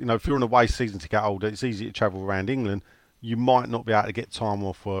it's, if you're an away season ticket holder, it's easy to travel around England. You might not be able to get time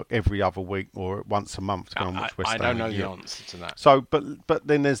off for every other week or once a month to go and watch West I Ham. don't know in the Europe. answer to that. So, but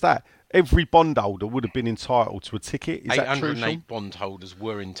then there's that. Every bondholder would have been entitled to a ticket. Is that true, 808 Sean? bondholders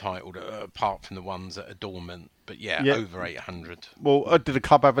were entitled, apart from the ones that are dormant. But yeah, Yeah. over 800. Well, did the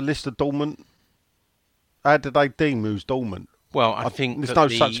club have a list of dormant? How did they deem who's dormant? Well, I think there's that no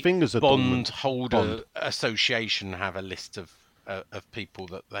the such thing as a dormant bondholder bond. association have a list of people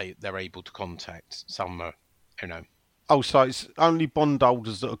that they're able to contact. Some are, Oh, so it's only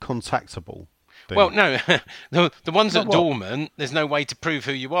bondholders that are contactable. Then? Well, no, the ones that No, are what? dormant, there's no way to prove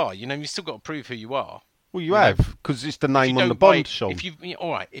who you are. You've still got to prove who you are. Well, you have, because it's the If name you on the don't buy- bond, Sean. If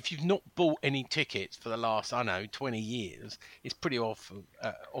you've not bought any tickets for the last, 20 years, it's pretty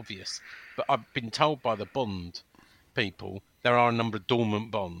obvious. But I've been told by the bond people there are a number of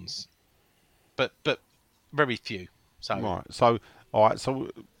dormant bonds, but very few. So Right, so, all right, so,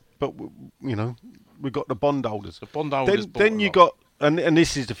 but, we've got the bondholders. the bondholders. Then you got, and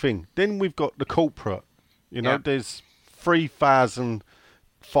this is the thing, then we've got the corporate. Yeah. There's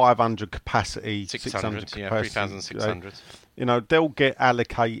 3,500 capacity, 600, capacity. 3,600. They'll get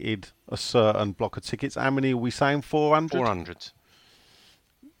allocated a certain block of tickets. How many are we saying? 400? 400.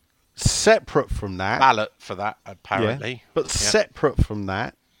 Separate from that. Ballot for that, apparently. But Yeah. separate from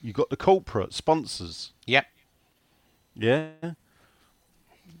that, you got the corporate sponsors. Yep. Yeah.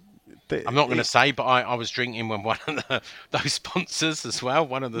 I'm not going to say, but I was drinking when one of those sponsors as well,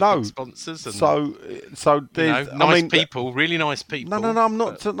 one of the No. big sponsors. And, So there's nice people, really nice people. No, I'm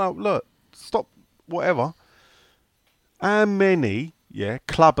not. No, look, stop. Whatever. How many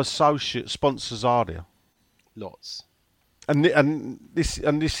club associate sponsors are there? Lots. And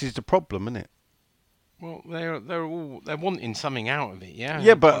this is the problem, isn't it? Well, they're wanting something out of it, yeah.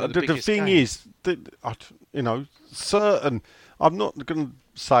 Yeah, One but of the biggest thing games. is that certain. I'm not going to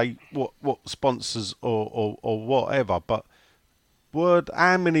say what sponsors or whatever, but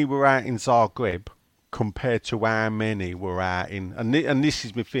how many were out in Zagreb compared to how many were out in, and this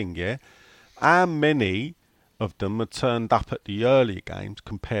is my thing, yeah. How many of them had turned up at the earlier games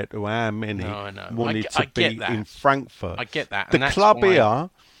compared to how many No, I know. wanted I to get be that. in Frankfurt? I get that. The and that's club why- here.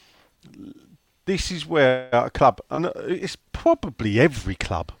 This is where a club, and it's probably every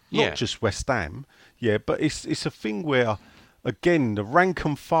club, not Yeah. just West Ham. Yeah, but it's a thing where, again, the rank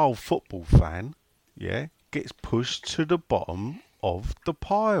and file football fan, gets pushed to the bottom of the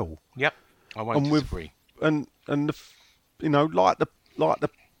pile. Yep, I won't And with- disagree. And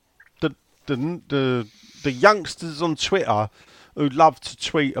the youngsters on Twitter who love to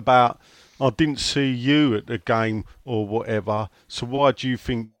tweet about, I didn't see you at the game or whatever, so why do you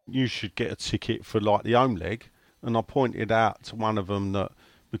think you should get a ticket for like the home leg? And I pointed out to one of them that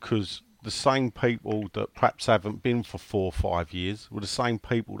because the same people that perhaps haven't been for 4 or 5 years were the same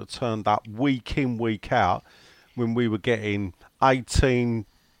people that turned up week in, week out when we were getting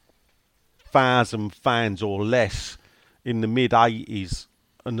 18,000 fans or less in the mid-80s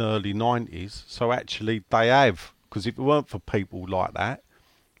and early 90s. So actually they have, because if it weren't for people like that,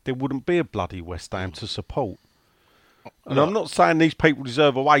 there wouldn't be a bloody West Ham to support. And I'm not saying these people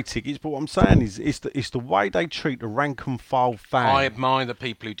deserve away tickets, but what I'm saying is it's the way they treat the rank and file fan. I admire the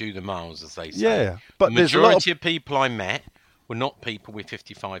people who do the miles, as they say. Yeah, but the majority of people I met were not people with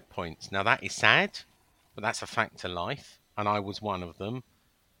 55 points. Now, that is sad, but that's a fact of life, and I was one of them.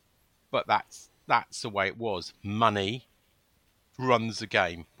 But that's the way it was. Money runs the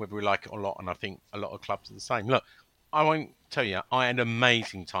game, whether we like it or not, and I think a lot of clubs are the same. Look, I won't tell you, I had an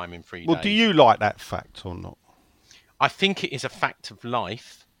amazing time in 3 days. Well, do you like that fact or not? I think it is a fact of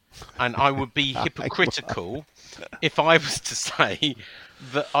life, and I would be hypocritical if I was to say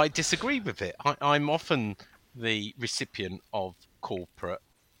that I disagree with it. I'm often the recipient of corporate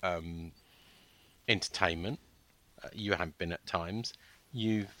entertainment. You have been at times.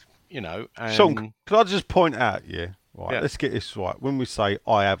 Sean, can I just point out, right, let's get this right. When we say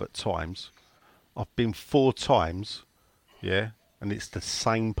I have at times, I've been 4 times, and it's the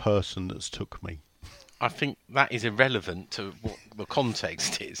same person that's took me. I think that is irrelevant to what the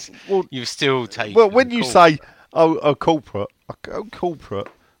context is. Well, you've still taken. Well, when you say a corporate, I go corporate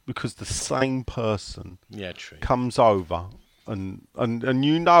because the same person comes over and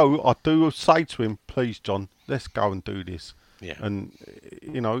I do say to him, please, John, let's go and do this. Yeah. And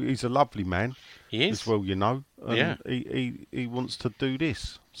he's a lovely man. He is as well, And he wants to do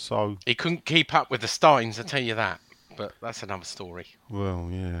this. So he couldn't keep up with the Steins, I tell you that. But that's another story. Well,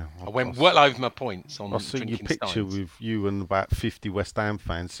 yeah. I went well over my points on I see your picture Steins. with you and about 50 West Ham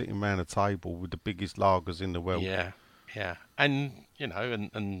fans sitting around a table with the biggest lagers in the world. Yeah. And,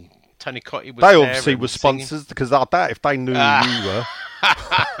 and Tony Cottee was They there obviously were sponsors, because I doubt if they knew who you were.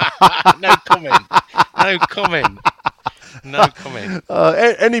 No comment. No comment.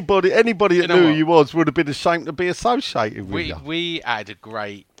 Anybody that knew who you was would have been ashamed to be associated with you. We had a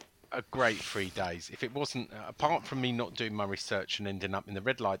great 3 days. If it wasn't, apart from me not doing my research and ending up in the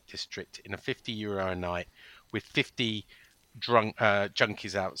red light district in a €50 a night with 50 drunk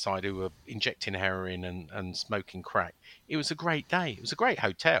junkies outside who were injecting heroin and smoking crack, it was a great day. It was a great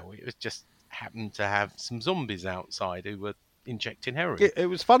hotel. It was just happened to have some zombies outside who were injecting heroin. It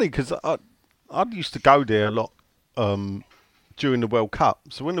was funny because I used to go there a lot during the World Cup.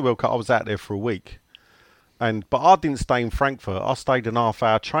 So when the World Cup, I was out there for a week. But I didn't stay in Frankfurt. I stayed an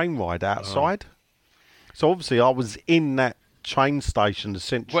half-hour train ride outside. So obviously I was in that train station, the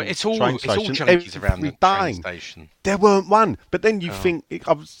central train station. It's all junkies around the train station. There weren't one. But then you think,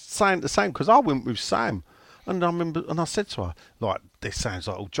 I was saying the same, because I went with Sam. And I remember, and I said to her, like, this sounds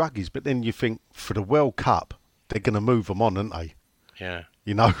like all druggies. But then you think, for the World Cup, they're going to move them on, aren't they? Yeah.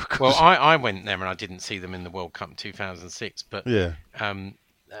 Well, I went there and I didn't see them in the World Cup in 2006. But yeah.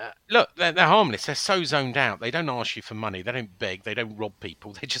 Look, they're harmless. They're so zoned out. They don't ask you for money. They don't beg. They don't rob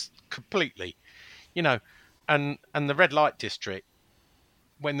people. They just completely, And the red light district,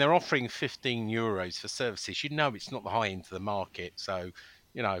 when they're offering €15 for services, it's not the high end of the market. So,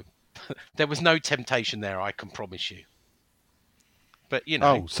 there was no temptation there. I can promise you. But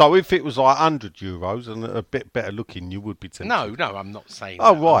Oh, so if it was like €100 and a bit better looking, you would be tempted. No, I'm not saying.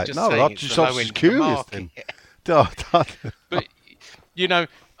 Oh, that. right. I'm just curious then. But.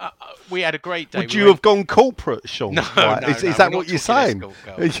 We had a great day. Would you have gone corporate, Sean? No, is that what you're saying?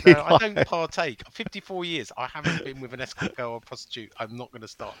 I don't partake. 54 years. I haven't been with an escort girl or a prostitute. I'm not going to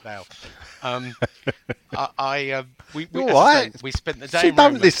start now. We spent the day.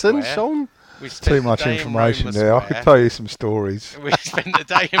 Don't listen, Sean. Too much information there. I could tell you some stories. We spent the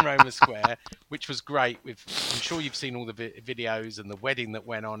day in Roma Square, which was great. I'm sure you've seen all the videos and the wedding that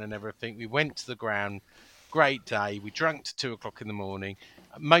went on and everything. We went to the ground. Great day. We drank to 2 o'clock in the morning.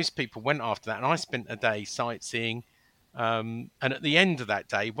 Most people went after that, and I spent a day sightseeing. And at the end of that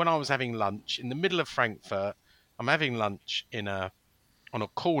day, when I was having lunch in the middle of Frankfurt, I'm having lunch on a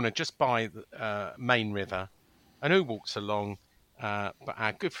corner just by the main river. And who walks along? But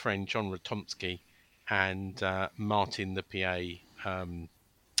our good friend John Ratomsky and Martin, the PA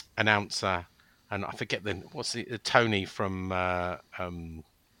announcer, and I forget Tony from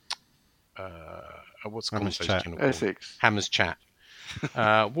what's the conversation called? Essex. Hammers Chat.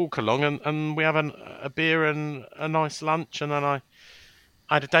 Walk along and we have a beer and a nice lunch, and then I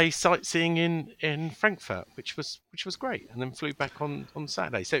had a day sightseeing in Frankfurt, which was great, and then flew back on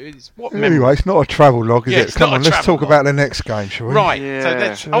Saturday. So it's anyway, it's not a travel log, is it? Come on, let's talk about the next game, shall we? Right.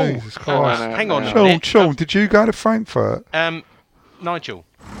 Yeah. So let's. Hang on. Sean, did you go to Frankfurt? Nigel.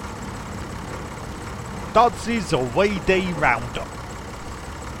 Dodds' away day roundup.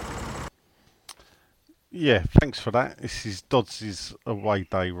 Yeah, thanks for that. This is Dodds' away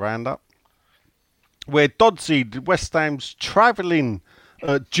day roundup, where Doddsy, West Ham's travelling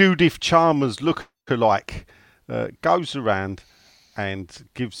Judith Chalmers lookalike, goes around and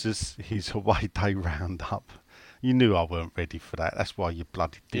gives us his away day roundup. You knew I weren't ready for that. That's why you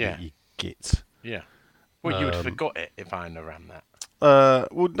bloody did it, you git. Yeah. Well, you would have forgot it if I hadn't ran that.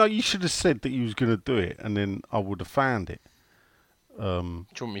 Well, no, you should have said that you was going to do it, and then I would have found it. Do you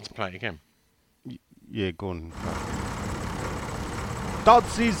want me to play it again? Yeah, go on.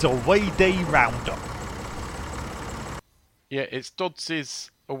 Dodds' away day roundup. Yeah, it's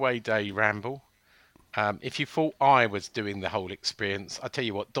Dodds' away day ramble. If you thought I was doing the whole experience, I tell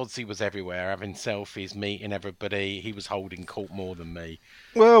you what, Doddsy was everywhere, having selfies, meeting everybody. He was holding court more than me.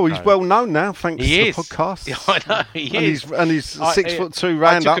 Well, he's well known now, thanks to the podcast. Yeah, I know, he is. And he's 6'2"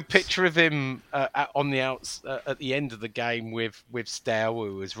 round I took a picture of him on the at the end of the game with Stell,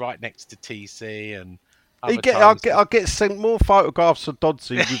 who was right next to TC, and I get sent more photographs of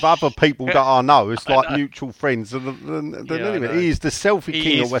Doddsy with other people that I know. It's like mutual friends. Anyway, he is the selfie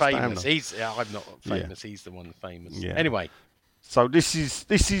king of West Ham. I'm not famous. He's the one famous. Yeah. Anyway, so this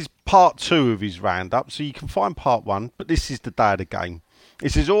is part 2 of his roundup. So you can find part 1, but this is the day of the game. He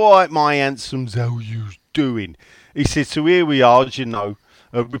says, "All right, my handsomes, how you doing?" He says, "So here we are, as you know,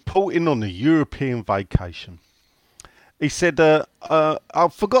 reporting on a European vacation." He said, I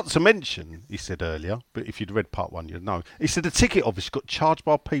forgot to mention, he said earlier, but if you'd read part 1, you'd know. He said the ticket office got charged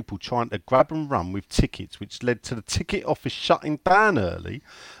by people trying to grab and run with tickets, which led to the ticket office shutting down early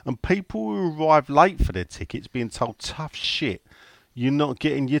and people who arrived late for their tickets being told, tough shit, you're not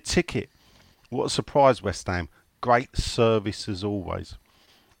getting your ticket. What a surprise, West Ham. Great service as always.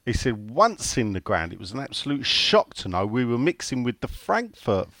 He said once in the ground, it was an absolute shock to know we were mixing with the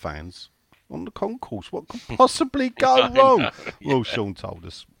Frankfurt fans on the concourse. What could possibly go wrong? Well, Sean told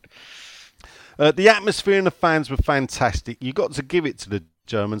us. The atmosphere and the fans were fantastic. You got to give it to the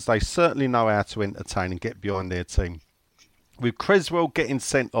Germans. They certainly know how to entertain and get behind their team. With Creswell getting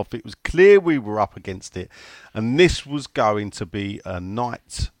sent off, it was clear we were up against it, and this was going to be a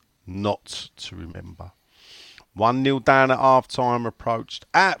night not to remember. 1-0 down at half-time, approached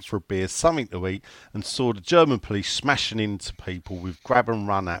out for a beer, something to eat, and saw the German police smashing into people with grab and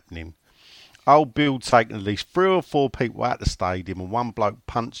run happening. Old Bill taking at least 3 or 4 people out the stadium, and one bloke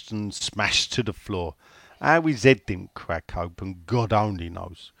punched and smashed to the floor. How his head didn't crack open, God only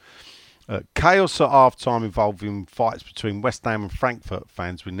knows. Chaos at half-time involving fights between West Ham and Frankfurt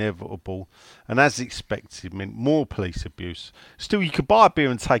fans were inevitable, and as expected meant more police abuse. Still, you could buy a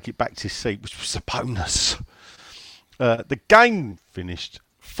beer and take it back to your seat, which was a bonus. The game finished.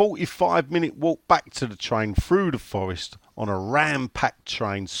 45-minute walk back to the train through the forest on a ram-packed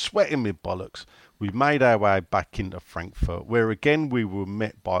train, sweating with bollocks. We made our way back into Frankfurt, where again we were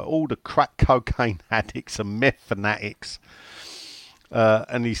met by all the crack cocaine addicts and meth fanatics.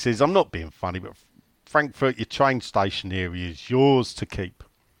 And he says, I'm not being funny, but Frankfurt, your train station area is yours to keep.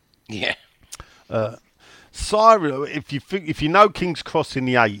 Yeah. Siren, if you know King's Cross in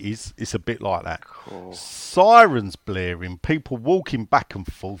the 80s, it's a bit like that. Cool. Sirens blaring, people walking back and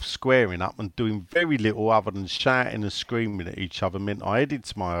forth, squaring up and doing very little other than shouting and screaming at each other meant I headed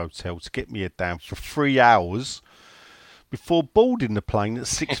to my hotel to get me head down for 3 hours before boarding the plane at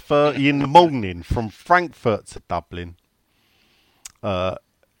 6:30 in the morning from Frankfurt to Dublin.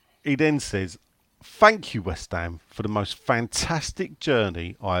 He then says, "Thank you, West Ham, for the most fantastic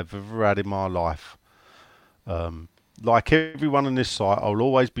journey I've ever had in my life. Like everyone on this site, I'll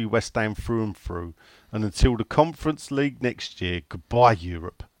always be West Ham through and through. And until the Conference League next year, goodbye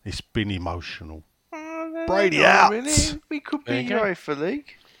Europe. It's been emotional." Brady out. Really? We could be UEFA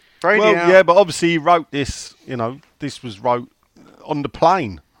League. Brady well, out. yeah, but obviously he wrote this. This was wrote on the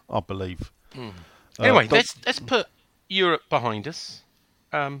plane, I believe. Anyway, let's put Europe behind us.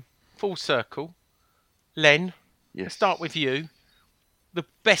 Full circle. Len, Yes. start with you. The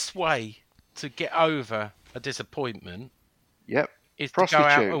best way to get over a disappointment is to go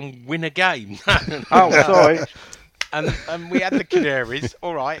out and win a game. Oh, sorry. And we had the Canaries.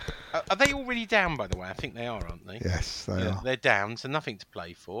 All right. Are they already down, by the way? I think they are, aren't they? Yes, they are. They're down, so nothing to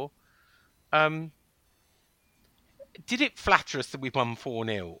play for. Did it flatter us that we won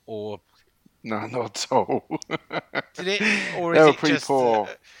 4-0? Or No, not at all. did it? Or They is were it pretty just, poor.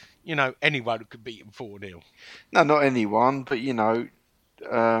 anyone could beat them 4-0? No, not anyone, but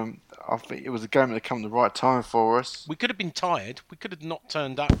I think it was a game that came at the right time for us. We could have been tired. We could have not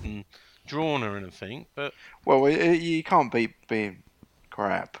turned up and drawn or anything, but... Well, you can't beat being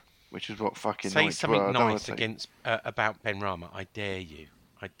crap, which is what fucking... Say Norwich something were, I don't nice think. about Ben Rama. I dare you.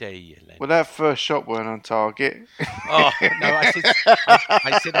 I dare you, Len. Well, that first shot weren't on target. Oh, no, I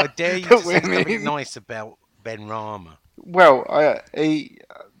said I dare you to say something nice about Ben Rama. Well, they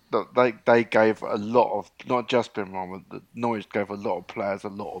gave a lot of, not just Ben Rama, the Norwich gave a lot of players a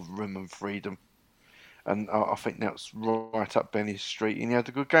lot of room and freedom. And I think that's right up Benny's street. And he had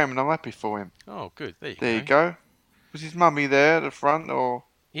a good game, and I'm happy for him. Oh, good. There you go. Was his mummy there at the front, or?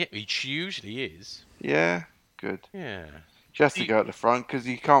 Yeah, she usually is. Yeah, good. Yeah. She has to go at the front because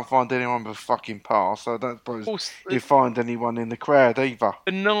you can't find anyone with a fucking pass. So I don't suppose you find anyone in the crowd either.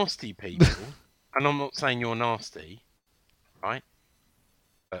 The nasty people, and I'm not saying you're nasty, right?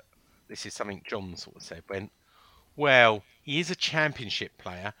 But this is something John sort of said. Well, he is a championship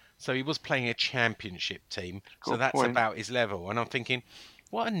player, so he was playing a championship team. So that's about his level. And I'm thinking,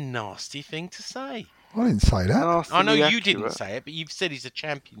 what a nasty thing to say. I didn't say that. I know you didn't say it, but you've said he's a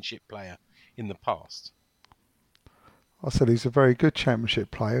championship player in the past. I said he's a very good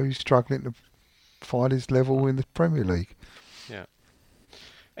championship player. He's struggling to find his level in the Premier League. Yeah.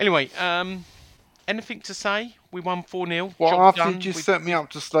 Anyway, anything to say? We won 4-0. Well, after you just set me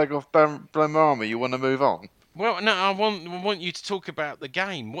up to slag off Blenheim, you want to move on? Well, no, I want you to talk about the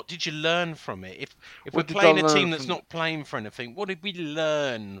game. What did you learn from it? If we're playing a team that's not playing for anything, what did we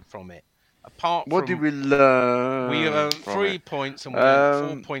learn from it? What did we learn? We earned 3 points and we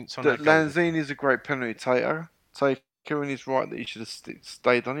earned 4 points on that. Lanzini's a great penalty taker. And he's right that he should have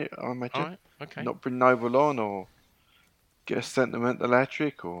stayed on it, I imagine. Right, okay. Not bring Noble on or get a sentimental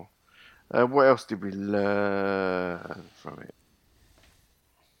hat-trick or... what else did we learn from it?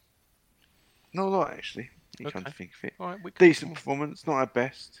 Not a lot, actually. You can't think of it. Right, decent performance, not our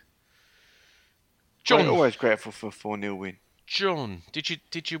best. John, we're always grateful for a 4-0 win. John,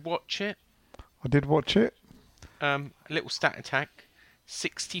 did you watch it? I did watch it. A little stat attack.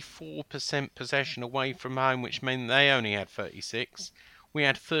 64% possession away from home, which meant they only had 36. We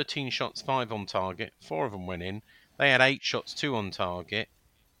had 13 shots, 5 on target. 4 of them went in. They had 8 shots, 2 on target.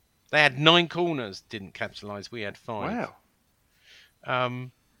 They had 9 corners, didn't capitalise. We had 5.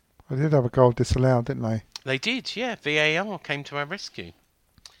 Wow. They did have a goal disallowed, didn't they? They did, yeah. VAR came to our rescue.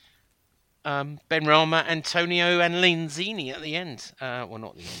 Ben Rama, Antonio and Lanzini at the end. Well,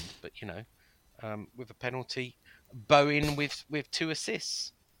 not the end, but, with a penalty. Bowen with 2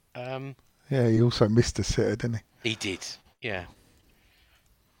 assists. Yeah, he also missed a sitter, didn't he? He did, yeah.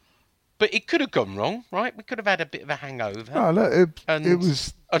 But it could have gone wrong, right? We could have had a bit of a hangover. No, look, it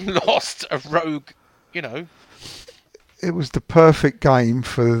was... And lost a rogue, It was the perfect game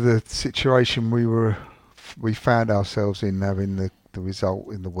for the situation we found ourselves in, having the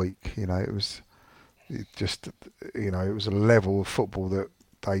result in the week. It was a level of football that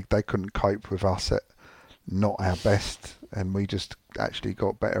they couldn't cope with us at not our best, and we just actually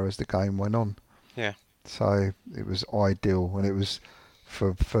got better as the game went on. Yeah. So it was ideal, and it was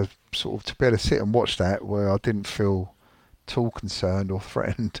for sort of to be able to sit and watch that where I didn't feel at all concerned or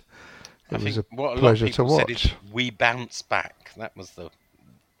threatened. It was a pleasure to watch. Said is we bounced back. That was the...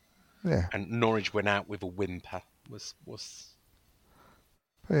 Yeah. And Norwich went out with a whimper.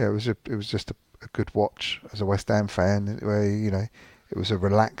 Yeah, it was just a good watch as a West Ham fan, where it was a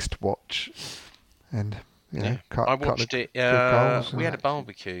relaxed watch, and I watched it. We had a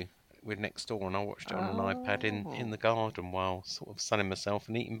barbecue with next door, and I watched it on an iPad in the garden while sort of sunning myself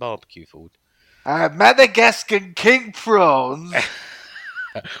and eating barbecue food. Madagascar king prawns.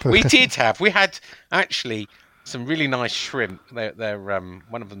 We had actually some really nice shrimp. They're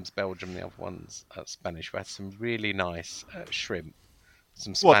one of them's Belgium, the other one's Spanish. We had some really nice shrimp.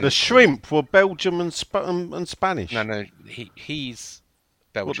 Some Spanish. What, the shrimp were Belgium and Spanish? No, he's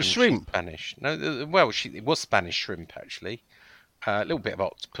Belgian. What, the shrimp? Spanish. No, it was Spanish shrimp actually. A little bit of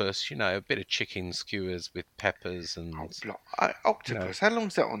octopus, a bit of chicken skewers with peppers and... octopus? How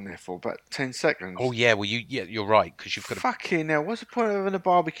long's that on there for? About 10 seconds? Oh, yeah, well, you're right, because you've got to... Fucking hell, what's the point of having a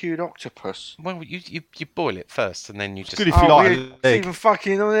barbecued octopus? Well, you boil it first, and then you just... It's good if you like it's even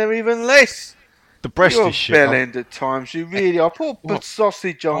fucking on there even less. The breast is shit. You're bell-end at times, you really are. Put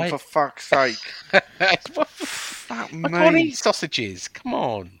sausage on, for fuck's sake. Fuck me. I can't eat sausages, come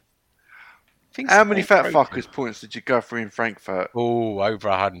on. How many fat fuckers points did you go for in Frankfurt? Oh, over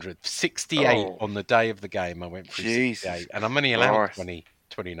 100. 68 on the day of the game. I went through 68. And I'm only allowed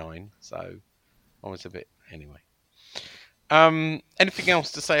 29, so I was a bit... Anyway. Anything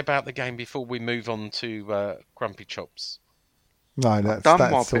else to say about the game before we move on to Grumpy Chops? No, that's all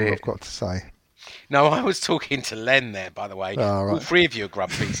I've got to say. No, I was talking to Len there, by the way. Oh, right. All 3 of you are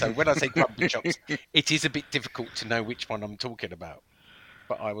grumpy, so when I say Grumpy Chops, it is a bit difficult to know which one I'm talking about.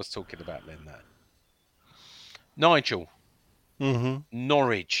 But I was talking about Len there. Nigel. Mm-hmm.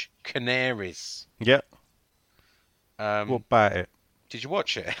 Norwich. Canaries. Yep. What about it? Did you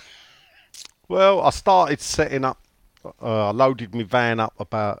watch it? Well, I started setting up. I loaded my van up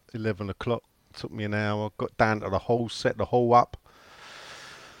about 11 o'clock. Took me an hour. Got down to the hall, set the hall up.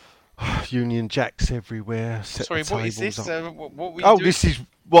 Union Jacks everywhere. Set Sorry, the what is tables this? up. What were you Oh, doing? this is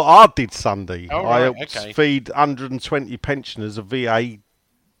what I did Sunday. Oh, I right, helped okay. feed 120 pensioners a VE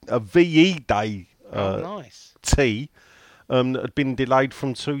Day Nice. tea that had been delayed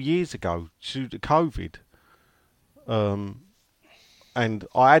from 2 years ago due to COVID. And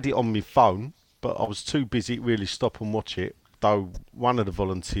I had it on my phone, but I was too busy to really stop and watch it, though one of the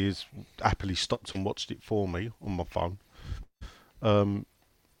volunteers happily stopped and watched it for me on my phone.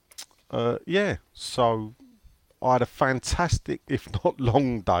 Yeah, so I had a fantastic, if not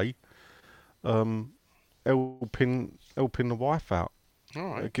long day, helping the wife out. All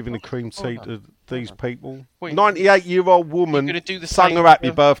right. Giving a cream tea to these people. Wait, 98-year-old woman gonna do the sung same her happy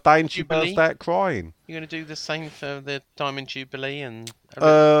for birthday and she Jubilee? burst out crying. You're going to do the same for the Diamond Jubilee and...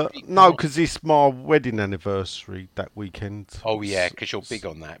 No, because it's my wedding anniversary that weekend. Oh, yeah, because you're big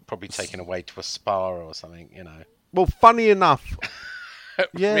on that. Probably taken away to a spa or something, you know. Well, funny enough,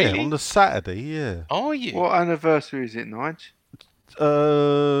 yeah, Really? on the Saturday, yeah. Are you? What anniversary is it, Nige?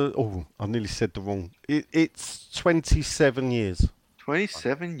 I nearly said the wrong. It's 27 years.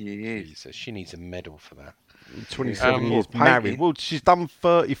 27 years. Jesus, she nees a medal for that. 27 years What, married. painting? Well, she's done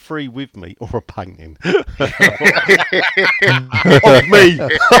 33 with me, or a painting. Of me.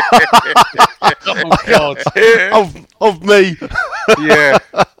 Oh, God. of me. Yeah.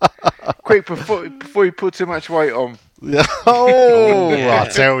 Quick, before you put too much weight on. Oh, yeah. I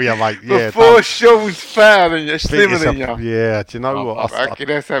tell you, mate. Yeah, Before Sean's fatter and you're think slimmer it's than you. yeah, do you know what? I reckon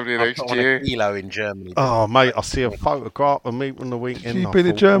that's happening I next put on year. a kilo in Germany. Oh, mate, I see a photograph of me on the weekend. Did you I been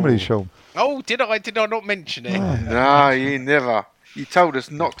to thought, Germany, oh. Sean? Oh, did I? Did I not mention it? No, you never. You told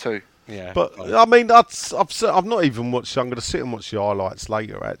us not to. Yeah. But I mean, I've not even watched. I'm going to sit and watch the highlights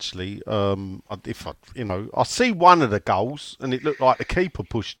later. Actually, I see one of the goals, and it looked like the keeper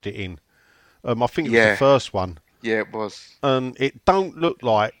pushed it in. I think it was Yeah. the first one, Yeah, it was. and it don't look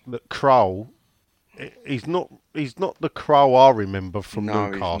like that Kroll. He's not the Kroll I remember from No,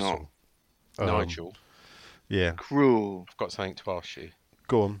 he's Newcastle. Nigel, Yeah, Cruel. I've got something to ask you.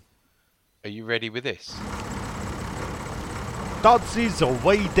 go on. Are you ready with this? Dodds'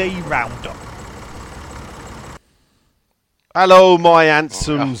 away day roundup. Hello, my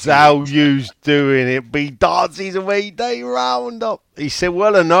handsomes. How you's doing? It be Dodds' away day roundup. He said,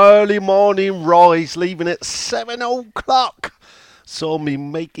 well, an early morning rise, leaving at 7 o'clock. Saw me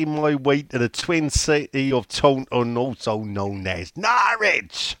making my way to the twin city of Taunton, also known as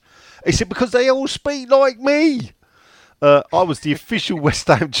Norwich. He said, because they all speak like me. I was the official West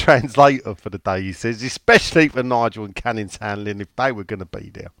Ham translator for the day, he says, especially for Nigel and Canning's handling if they were going to be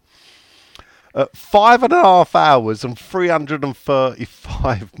there. 5.5 hours and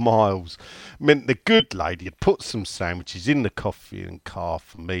 335 miles meant the good lady had put some sandwiches in the coffee and car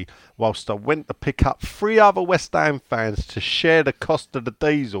for me whilst I went to pick up 3 other West Ham fans to share the cost of the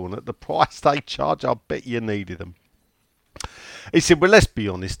diesel, and at the price they charge, I bet you needed them. He said, well, let's be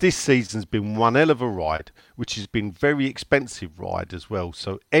honest, this season's been one hell of a ride, which has been very expensive ride as well,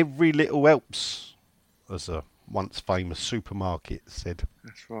 so every little helps, as a once famous supermarket said.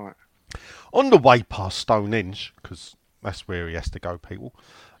 That's right. On the way past Stonehenge, because that's where he has to go, people,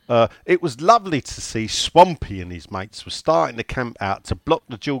 it was lovely to see Swampy and his mates were starting to camp out to block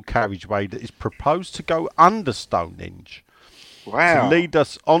the dual carriageway that is proposed to go under Stonehenge. Wow. To lead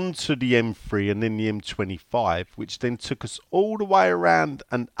us onto the M3 and then the M25, which then took us all the way around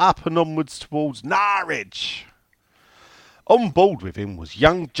and up and onwards towards Norwich. On board with him was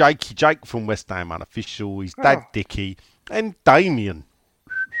young Jakey Jake from West Ham Unofficial, his dad Oh. Dickie, and Damien,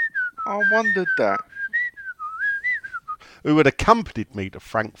 I wondered that. who had accompanied me to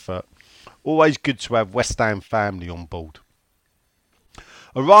Frankfurt. Always good to have West Ham family on board.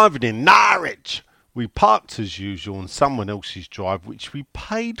 Arriving in Norwich, we parked as usual on someone else's drive, which we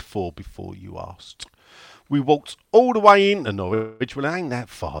paid for before you asked. We walked all the way into Norwich. Well, it ain't that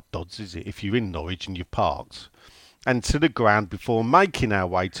far, Dodds, is it, if you're in Norwich and you've parked? And to the ground before making our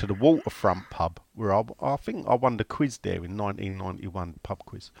way to the waterfront pub, where I think I won the quiz there in 1991, pub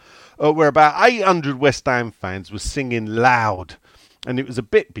quiz, where about 800 West Ham fans were singing loud. And it was a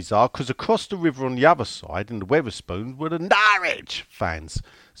bit bizarre because across the river on the other side in the Wetherspoons were the Norwich fans.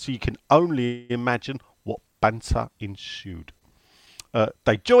 So you can only imagine what banter ensued.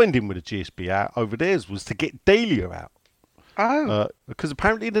 They joined in with the GSB out. Over theirs was to get Delia out. Oh. Because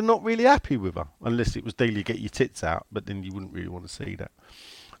apparently they're not really happy with her. Unless it was Delia get your tits out. But then you wouldn't really want to see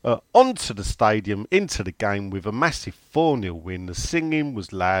that. Onto the stadium, into the game with a massive 4-0 win. The singing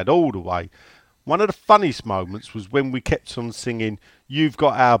was loud all the way. One of the funniest moments was when we kept on singing, "You've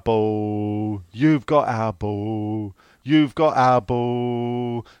got our ball, you've got our ball, you've got our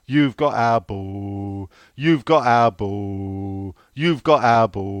ball, you've got our ball, you've got our ball, you've got our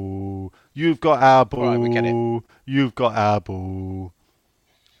ball, you've got our ball, Right, we get it. you've got our ball."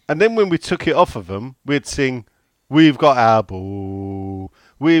 And then when we took it off of them, we'd sing, "We've got our ball,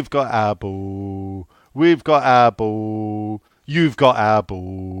 we've got our ball, we've got our ball, you've got our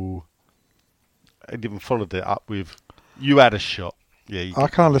ball." And even followed it up with, "You had a shot." Yeah, I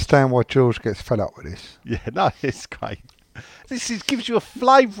can't understand why George gets fed up with this. yeah, no, it's great. Gives you a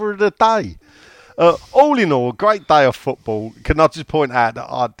flavour of the day. All in all, a great day of football. Can I just point out that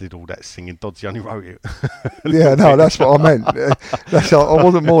I did all that singing? Doddsy only wrote it. Yeah, no, that's what I meant. I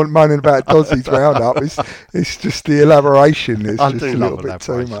wasn't more moaning about Dodsy's roundup. It's just the elaboration. It's I just do a love little bit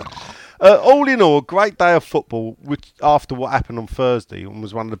too elaboration. much. All in all, a great day of football, which after what happened on Thursday, and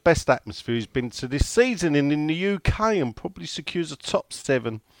was one of the best atmospheres been to this season in the UK, and probably secures a top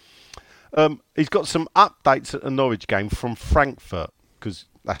 7. He's got some updates at the Norwich game from Frankfurt, because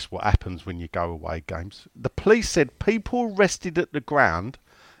that's what happens when you go away games. The police said people arrested at the ground,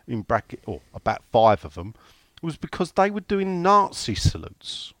 in bracket, or about 5 of them, was because they were doing Nazi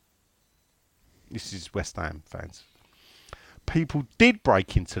salutes. This is West Ham fans. People did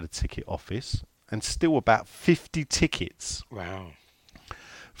break into the ticket office and steal about 50 tickets. Wow.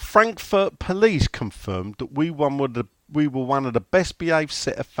 Frankfurt police confirmed that we were one of the best behaved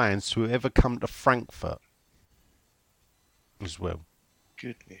set of fans to ever come to Frankfurt as well.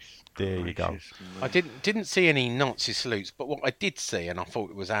 Goodness. There you go. gracious me. I didn't see any Nazi salutes, but what I did see, and I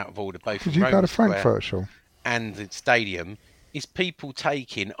thought it was out of order, both Did in you go Roman to Square Frankfurt, Sean? and the stadium, is people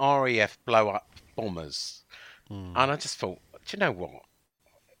taking RAF blow-up bombers. And I just thought, do you know what?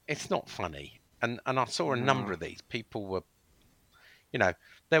 It's not funny. And I saw a number of these. People were,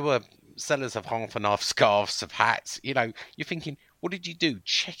 there were sellers of half and half scarves, of hats. You're thinking, what did you do?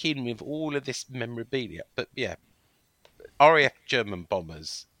 Check in with all of this memorabilia. But yeah, RAF German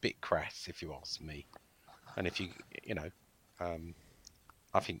bombers, bit crass, if you ask me. And if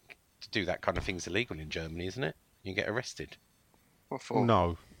I think to do that kind of thing is illegal in Germany, isn't it? You get arrested. What for?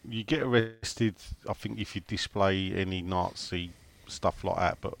 No, you get arrested, I think, if you display any Nazi stuff like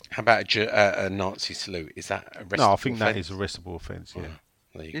that. But How about a Nazi salute? Is that arrestable? no, I think that offence? is a arrestable offence, yeah.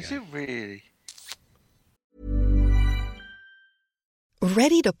 There you Is go. it really?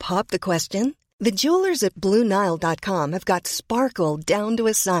 Ready to pop the question? The jewelers at BlueNile.com have got sparkle down to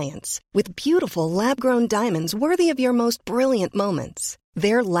a science with beautiful lab-grown diamonds worthy of your most brilliant moments.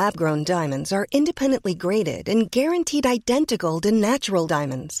 Their lab-grown diamonds are independently graded and guaranteed identical to natural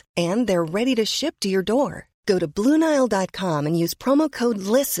diamonds, and they're ready to ship to your door. Go to BlueNile.com and use promo code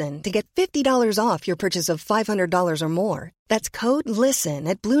LISTEN to get $50 off your purchase of $500 or more. That's code LISTEN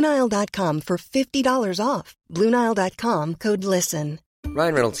at BlueNile.com for $50 off. BlueNile.com, code LISTEN.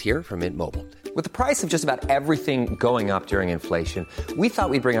 Ryan Reynolds here from Mint Mobile. With the price of just about everything going up during inflation, we thought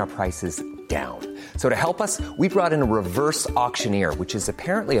we'd bring our prices down. So to help us, we brought in a reverse auctioneer, which is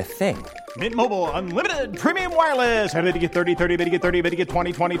apparently a thing. Mint Mobile Unlimited Premium Wireless. How to get 30, 30, bit to get 30, bit to get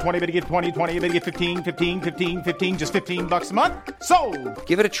 20, 20, 20, bit to get 20, 20, bit to get 15, 15, 15, 15, just $15 a month? Sold!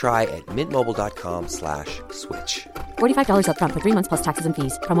 Give it a try at mintmobile.com/switch. $45 up front for 3 months plus taxes and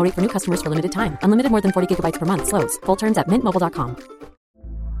fees. Promo rate for new customers for limited time. Unlimited more than 40 gigabytes per month. Slows full terms at mintmobile.com.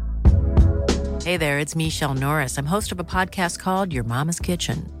 Hey there, it's Michelle Norris. I'm host of a podcast called Your Mama's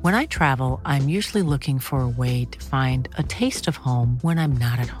Kitchen. When I travel, I'm usually looking for a way to find a taste of home when I'm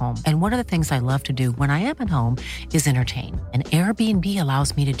not at home. And one of the things I love to do when I am at home is entertain. And Airbnb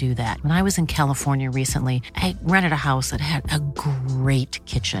allows me to do that. When I was in California recently, I rented a house that had a great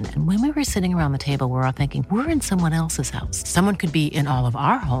kitchen. And when we were sitting around the table, we were all thinking, we're in someone else's house. Someone could be in all of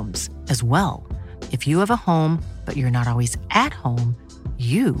our homes as well. If you have a home, but you're not always at home,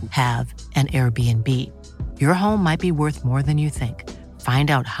 you have an Airbnb. Your home might be worth more than you think.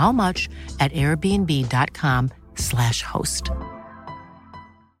 Find out how much at airbnb.com/host.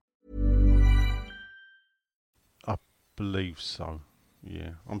 I believe so.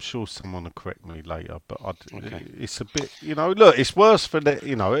 Yeah, I'm sure someone will correct me later, but it's a bit, look, it's worse for at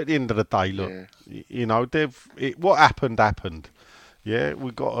the end of the day, look, what happened. Yeah,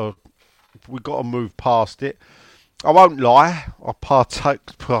 we got to move past it. I won't lie, I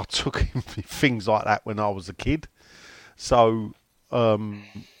partook in things like that when I was a kid. So, but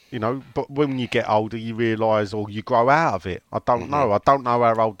when you get older, you realise, or you grow out of it. I don't know. I don't know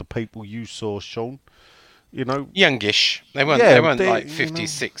how old the people you saw, Sean. Youngish. They weren't like 50s,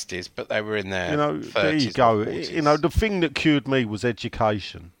 60s, but they were in their 30s. There you go. 40s. The thing that cured me was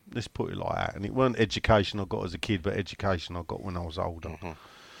education. Let's put it like that. And it weren't education I got as a kid, but education I got when I was older.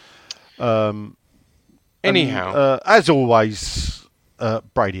 Anyhow. As always,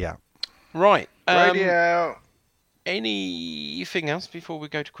 Brady out. Right. Brady out. Anything else before we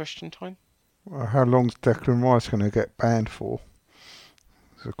go to question time? Well, how long's Declan Rice going to get banned for?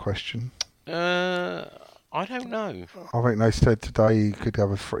 Is a question. I don't know. I think they said today he could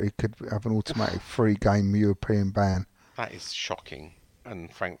have an automatic 3-game European ban. That is shocking,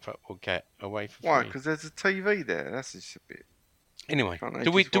 and Frankfurt will get away for free. Why? Because there's a TV there. That's just a bit. Anyway,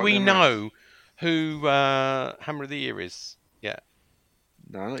 do we know who Hammer of the Year is? Yeah.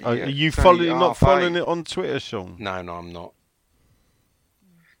 No, not Are yet. you It's only not half following eight. it on Twitter, Sean? No, I'm not.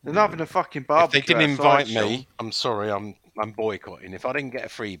 They're not having a fucking If barbecue. they didn't outside, invite me, Sean. I'm sorry, I'm boycotting. If I didn't get a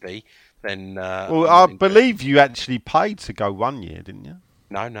freebie, then... Well, I believe you actually paid to go one year, didn't you?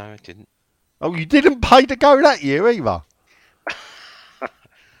 No, I didn't. Oh, you didn't pay to go that year either?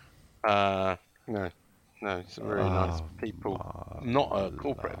 No, it's really nice people. Not a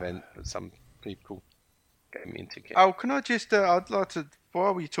corporate event, but some people gave me a ticket. Oh, can I just? I'd like to.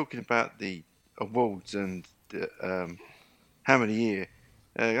 While we're talking about the awards and the Hammer of the Year,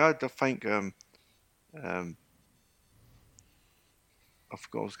 I'd thank. I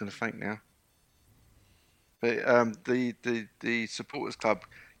forgot what I was going to thank now. But the supporters club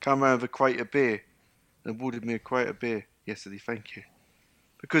came around with a crate of beer and awarded me a crate of beer yesterday. Thank you,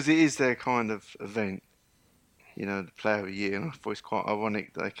 because it is their kind of event. You know, the Player of the Year, and I thought it's quite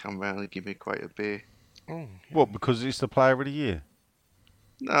ironic that they come round and give me a crate of beer. Oh. What? Because it's the Player of the Year?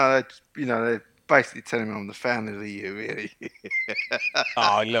 No, they're basically telling me I'm the fan of the year, really.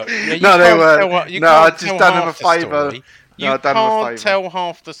 Oh, look. Yeah, No, they weren't. No, I just done them a favour. You can't tell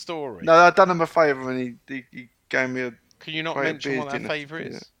half the story. No, I done them a favour and he gave me a. Can you not crate of mention beers, what that didn't favour he?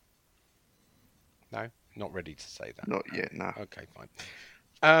 is? No, not ready to say that. Not yet, no. Okay,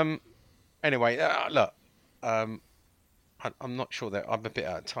 fine. Anyway, look, I'm not sure that I'm a bit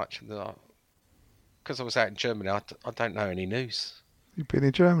out of touch because I was out in Germany. I don't know any news. You've been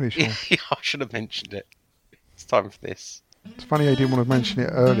in Germany, Sean? Yeah, I should have mentioned it. It's time for this. It's funny you didn't want to mention it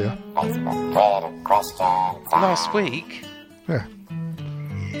earlier. Last week? Yeah.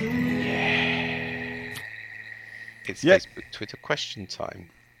 It's Facebook, Twitter question time,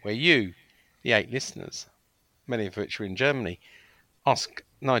 where you, the 8 listeners, many of which are in Germany, ask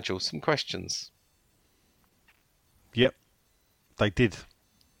Nigel some questions. Yep, they did.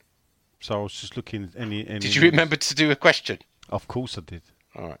 So I was just looking at any Did you remember to do a question? Of course I did.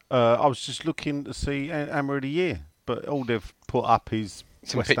 All right. I was just looking to see Hammer of the Year, but all they've put up is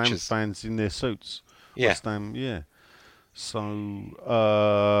Some West Ham pictures. fans in their suits. Yeah. West Ham, yeah. So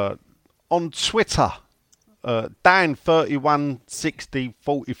on Twitter, Dan 3160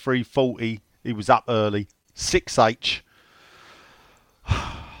 4340, he was up early. 6H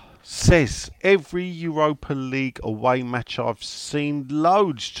says every Europa League away match I've seen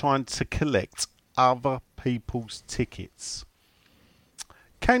loads trying to collect other people's tickets.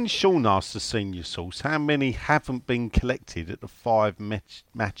 Can Sean ask the senior source how many haven't been collected at the 5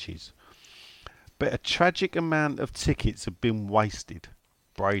 matches? But a tragic amount of tickets have been wasted.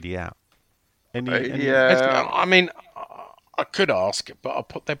 Brady out. Any Yeah. I mean, I could ask,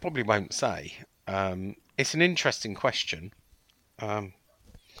 but they probably won't say. It's an interesting question. And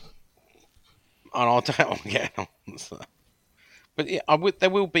I doubt I'll get an answer. But yeah, there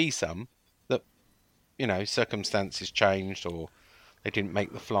will be some that, circumstances changed or they didn't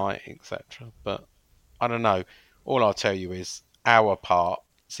make the flight, etc. But I don't know. All I'll tell you is our part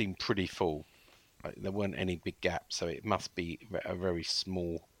seemed pretty full. Like, there weren't any big gaps, so it must be a very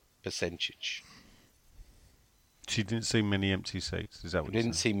small percentage. She didn't see many empty seats. Is that what We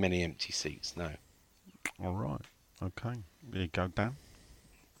didn't see many empty seats, no. All right. Okay. There you go, Dan.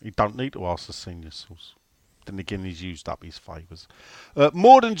 You don't need to ask the senior source. Then again, he's used up his favours.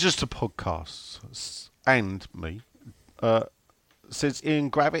 More than just a podcast and me. Says Ian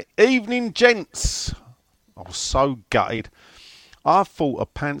Gravitt. Evening, gents. I was so gutted. I thought a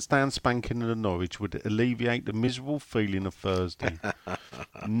pants down spanking in the Norwich would alleviate the miserable feeling of Thursday.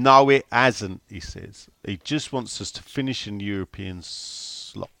 No, it hasn't, he says. He just wants us to finish in European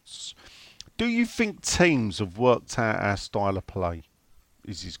slots. Do you think teams have worked out our style of play?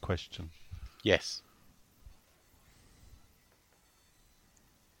 Is his question. Yes.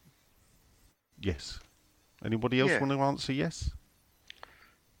 Yes. Anybody else want to answer yes?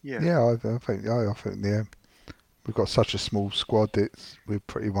 Yeah, I think we've got such a small squad that we're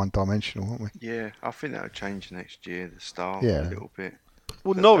pretty one-dimensional, aren't we? Yeah, I think that'll change next year, the style Yeah. a little bit.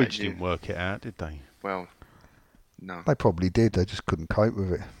 Well, But Norwich they didn't work it out, did they? Well, no. They probably did. They just couldn't cope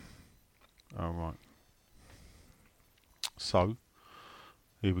with it. Oh, right. So,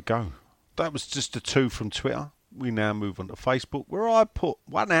 here we go. That was just a 2 from Twitter. we now move on to Facebook, where I put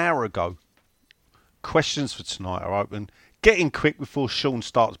 1 hour ago, questions for tonight are open. Get in quick before Sean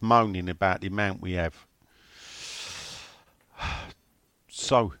starts moaning about the amount we have.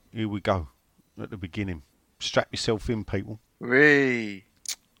 So, here we go. At the beginning. Strap yourself in, people.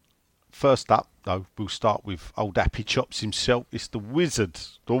 First up, though, we'll start with old Happy Chops himself. It's the wizard,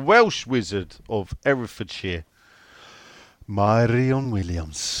 the Welsh wizard of Herefordshire. Marion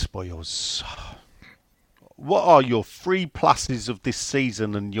Williams, boys. What are your 3 pluses of this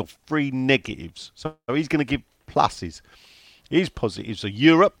season and your 3 negatives? So he's going to give pluses. His positives are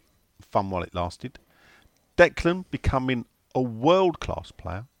Europe, fun while it lasted. Declan becoming a world-class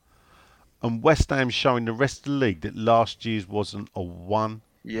player. And West Ham showing the rest of the league that last year's wasn't a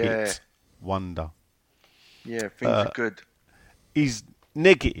one-hit wonder. Yeah, things are good. His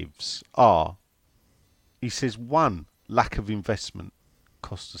negatives are, he says, 1, lack of investment,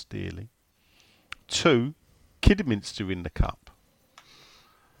 cost us dearly. 2, Kidderminster in the cup.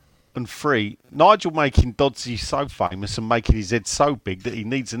 And 3, Nigel making Dodsey so famous and making his head so big that he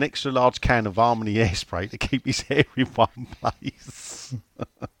needs an extra large can of Harmony hairspray to keep his hair in one place.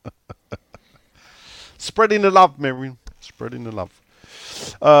 Spreading the love, Marion. Spreading the love.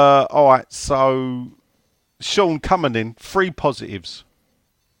 All right, so Sean, coming in, 3 positives.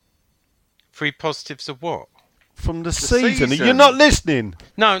 3 positives of what? From the season. Are you not listening?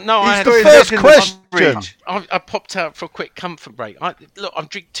 No, I had the first question. I popped out for a quick comfort break. Look, I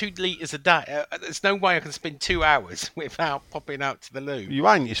drink 2 litres a day. There's no way I can spend 2 hours without popping out to the loo. You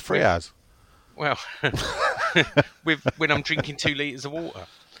ain't, it's 3 hours. Well, when I'm drinking 2 litres of water.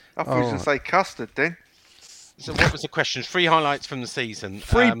 I thought you were going to say custard then. So what was the question? 3 highlights from the season.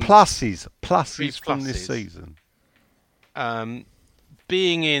 3 pluses. Pluses from this season.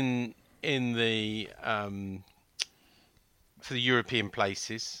 Being in the for the European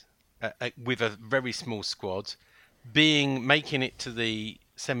places with a very small squad, making it to the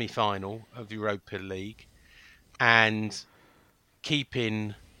semi-final of the Europa League, and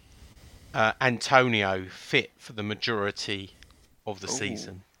keeping Antonio fit for the majority of the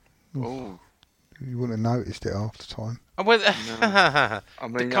season. Oh. You wouldn't have noticed it half the time. Well, no. I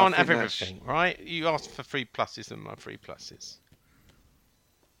mean, they can't have everything, right? You asked for 3 pluses and my 3 pluses.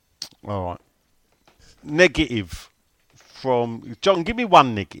 All right. Negative from John. Give me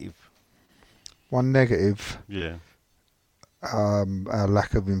 1 negative. 1 negative. Yeah. Our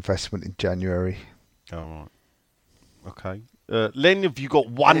lack of investment in January. All right. Okay. Len, have you got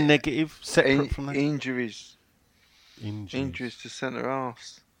 1 negative separate from that? Injuries to centre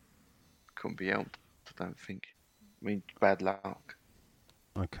halves. Couldn't be helped, I don't think. I mean, bad luck.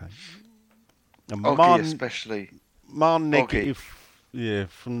 Okay. And Oggy especially. My negative,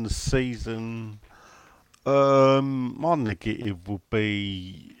 from the season. My negative will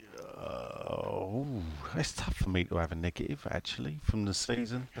be. It's tough for me to have a negative actually from the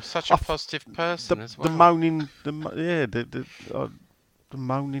season. You're such a positive person as well. The moaning, the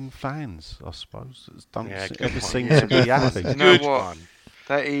moaning fans, I suppose, don't ever seem to be happy. You know what?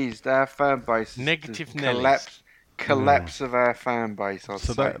 That is our fan base. Negative collapse of our fan base.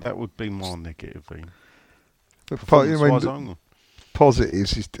 So that would be more negative.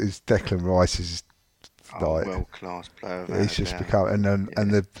 Positives is Declan Rice is like world class player. He's just become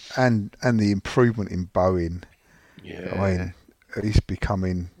and the improvement in Bowen. Yeah, I mean, he's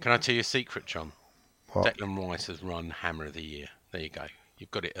becoming. Can I tell you a secret, John? What? Declan Rice has run Hammer of the Year. There you go.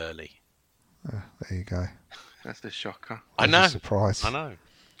 You've got it early. There you go. That's a shocker. I know. Surprise. I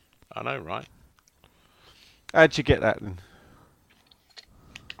know, right? How'd you get that then?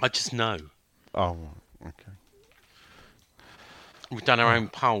 I just know. Oh, okay. We've done our own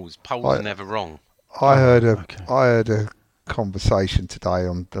polls. Polls are never wrong. I heard a conversation today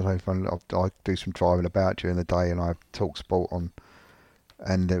on. I do some driving about during the day, and I have TalkSport on,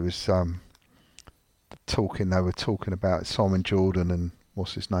 and there was talking. They were talking about Simon Jordan and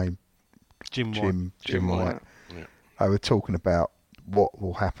what's his name, Jim White. Yeah. They were talking about what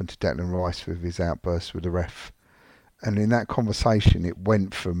will happen to Declan Rice with his outbursts with the ref, and in that conversation, it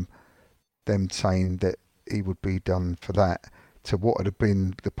went from them saying that he would be done for that to what would have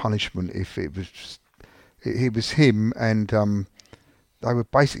been the punishment if it was him, and they were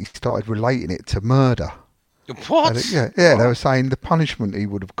basically started relating it to murder. What? They were saying the punishment he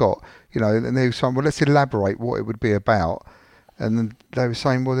would have got, and they were saying, well, let's elaborate what it would be about. And then they were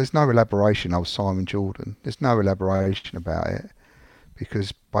saying, well, there's no elaboration, Simon Jordan. There's no elaboration about it,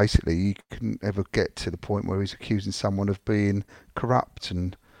 because basically you couldn't ever get to the point where he's accusing someone of being corrupt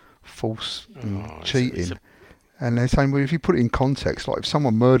and false and cheating. And they're saying, well, if you put it in context, like if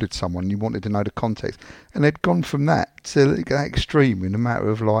someone murdered someone, you wanted to know the context, and they'd gone from that to that extreme in a matter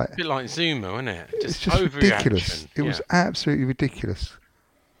of like... A bit like Zuma, isn't it? It's just ridiculous. It was absolutely ridiculous.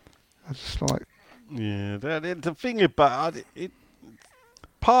 I was just like... Yeah, the thing about it,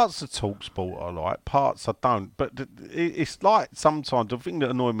 parts of TalkSport I like, parts I don't. But it's like sometimes the thing that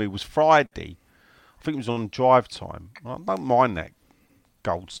annoyed me was Friday. I think it was on Drive Time. I don't mind that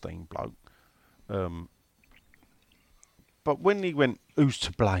Goldstein bloke. But when he went, who's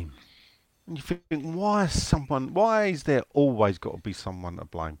to blame? And you think, why is there always got to be someone to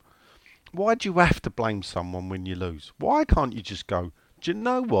blame? Why do you have to blame someone when you lose? Why can't you just go, do you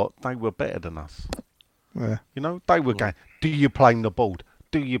know what? They were better than us. Yeah. You know, they were going, do you blame the board?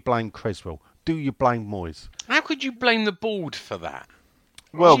 Do you blame Creswell? Do you blame Moyes? How could you blame the board for that?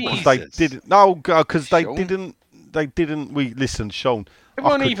 Well, because they didn't. No, because they didn't. They didn't. Listen, Sean. They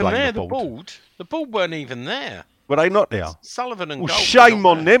weren't even there. The board weren't even there. Were they not there? Sullivan and well, Gold shame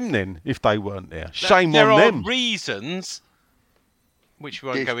on them then if they weren't there. Shame on them. There are reasons which we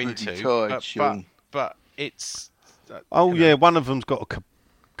won't go into, but it's. Yeah, one of them's got a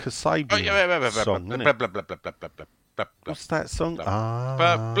Kasabian song. What's that song?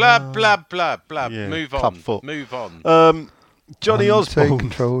 Blah blah blah blah. Yeah, Move on. Clubfoot. Move on. Johnny Osborne. Take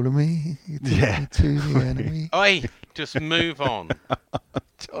control of me. Yeah. To the enemy. Oi, just move on.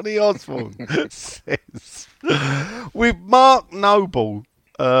 Johnny Osborne says, with Mark Noble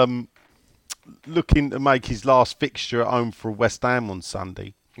looking to make his last fixture at home for West Ham on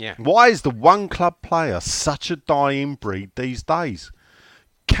Sunday. Yeah. Why is the one club player such a dying breed these days?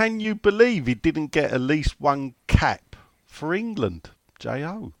 Can you believe he didn't get at least one cap for England,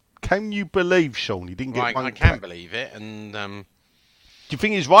 J.O.? Can you believe, Sean, he didn't get one cap? I can believe it. And do you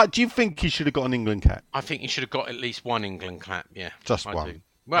think he's right? Do you think he should have got an England cap? I think he should have got at least one England cap, yeah. Just I one? do.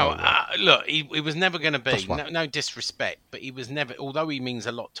 Well, look, he was never going to be, no disrespect, but he was never, although he means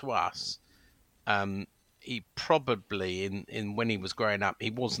a lot to us, he probably, in when he was growing up,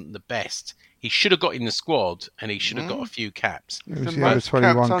 he wasn't the best. He should have got in the squad, and he should have got a few caps. He was the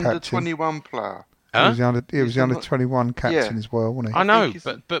under-21 captain. Under-21 player. Huh? He was the under-21 captain as well, wasn't he? I know,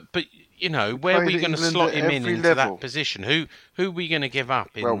 but you know, where are we going to slot him into that position? Who are we going to give up?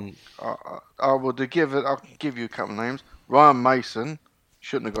 I'll give you a couple of names. Ryan Mason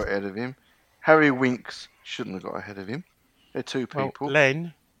shouldn't have got ahead of him. Harry Winks shouldn't have got ahead of him. They're two people. Well,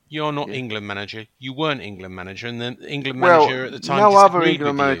 Len, you're not England manager. You weren't England manager, and the England manager at the time no other disagreed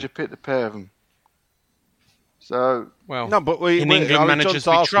England with manager picked the pair of them. So no, but England managers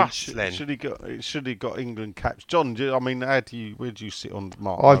we trust. Len, should he got England caps? John, I mean, where do you sit on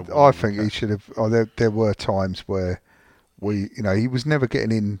Mark? I think he should have. There were times where he was never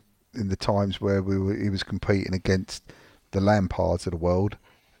getting in the times where he was competing against the Lampards of the world.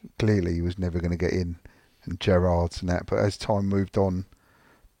 Clearly, he was never going to get in, and Gerrards and that. But as time moved on,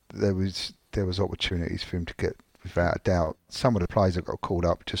 there was opportunities for him to get, without a doubt. Some of the players that got called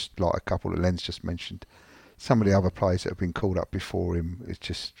up, just like a couple that Len's just mentioned. Some of the other players that have been called up before him,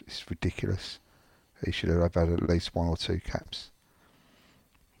 it's ridiculous. He should have had at least one or two caps.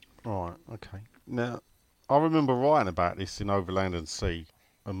 Right, okay. Now, I remember writing about this in Overland and Sea,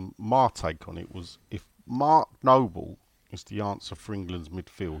 and my take on it was, if Mark Noble is the answer for England's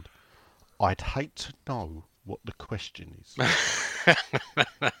midfield, I'd hate to know what the question is.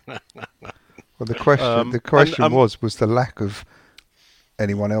 Well, the question was the lack of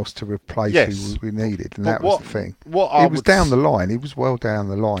anyone else to replace who we needed, and that was the thing. He was down the line. He was well down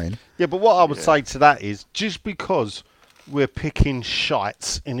the line. Yeah, but what I would say to that is, just because we're picking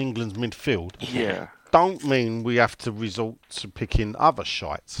shites in England's midfield, don't mean we have to resort to picking other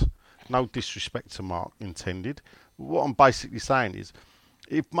shites. No disrespect to Mark intended. What I'm basically saying is,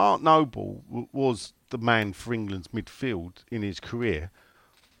 if Mark Noble was the man for England's midfield in his career,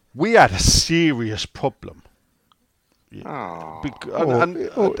 we had a serious problem. Or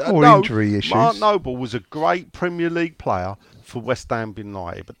injury issues. Mark Noble was a great Premier League player for West Ham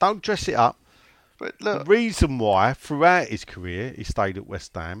United, but don't dress it up. But look, the reason why throughout his career he stayed at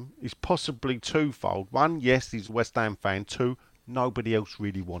West Ham is possibly twofold. One, yes, he's a West Ham fan. Two, nobody else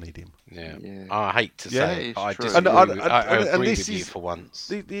really wanted him. Yeah. I hate to say it, but I agree with you for once.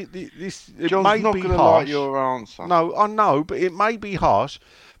 John's not going to like your answer. No, I know, but it may be harsh.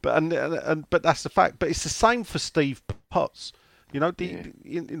 But that's the fact. But it's the same for Steve Potts. You know,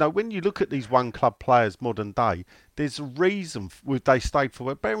 when you look at these one club players modern day, there's a reason they stayed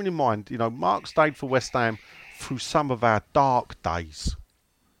for. Bearing in mind, Mark stayed for West Ham through some of our dark days.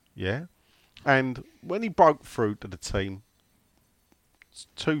 Yeah, and when he broke through to the team,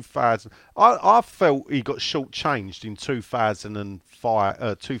 2000, I felt he got shortchanged in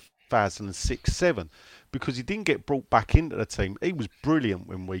 2005, 2006, 2007. because he didn't get brought back into the team. He was brilliant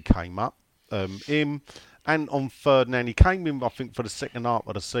when we came up. Him and on Ferdinand, he came in, I think, for the second half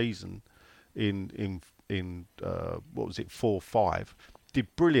of the season in what was it, 4-5.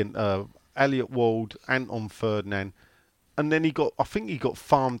 Did brilliant. Elliot Wald, Anton Ferdinand, and then he got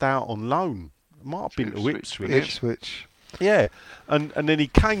farmed out on loan. It might have been to Ipswich. Yeah, and then he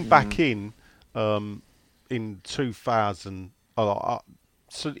came back in 2000.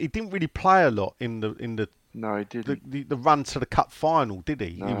 So he didn't really play a lot in the. No, he didn't. The run to the cup final, did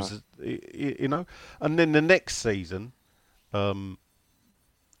he? No. He was, and then the next season,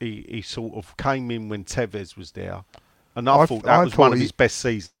 he sort of came in when Tevez was there, and I thought that was one of his best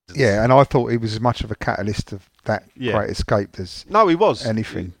seasons. Yeah, and I thought he was as much of a catalyst of that great escape as he was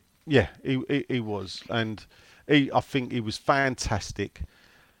anything. He was, and I think he was fantastic.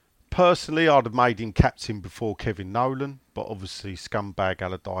 Personally, I'd have made him captain before Kevin Nolan, but obviously Scumbag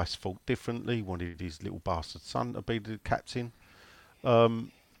Allardyce thought differently. He wanted his little bastard son to be the captain. I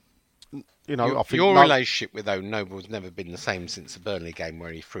think your relationship with O'Noble's never been the same since the Burnley game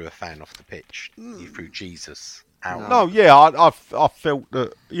where he threw a fan off the pitch. He threw Jesus out. No, I felt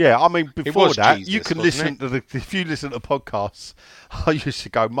that. Yeah, I mean, before that, Jesus, you can listen to if you listen to the podcasts, I used to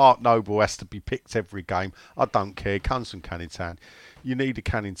go, Mark Noble has to be picked every game. I don't care. He comes from Canning Town. You need a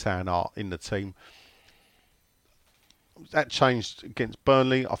Canning Town art in the team. That changed against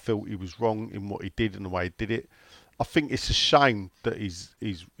Burnley. I felt he was wrong in what he did and the way he did it. I think it's a shame that he's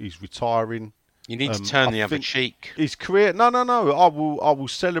retiring. You need to turn the other cheek. His career. No. I will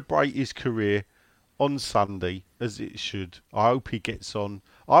celebrate his career on Sunday as it should. I hope he gets on.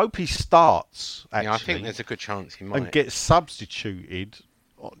 I hope he starts. Actually, I think there's a good chance he might. And gets substituted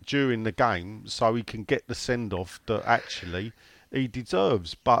during the game so he can get the send off that actually he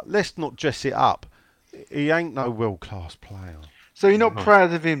deserves. But let's not dress it up. He ain't no world class player. So you're not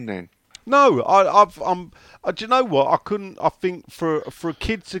proud of him then? No, do you know what? I think for a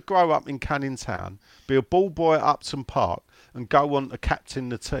kid to grow up in Canning Town, be a ball boy at Upton Park, and go on to captain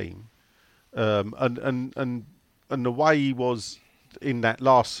the team, and the way he was in that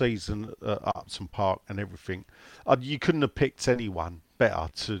last season at Upton Park and everything, you couldn't have picked anyone better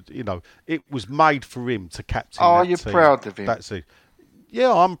to. It was made for him to captain. Oh, that you're team. proud of him. That's it.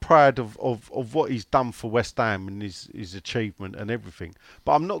 Yeah, I'm proud of what he's done for West Ham and his achievement and everything.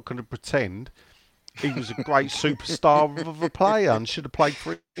 But I'm not going to pretend he was a great superstar of a player and should have played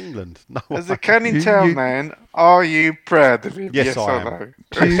for England. No, as a Canning Town man, are you proud of him? Yes, I am. No?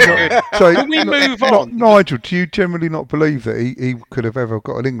 Can we move on? Nigel, do you generally not believe that he could have ever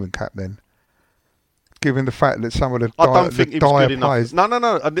got an England cap then? Given the fact that some of the I don't think he was good players... enough.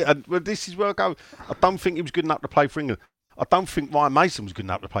 No. Well, this is where I go. I don't think he was good enough to play for England. I don't think Ryan Mason was good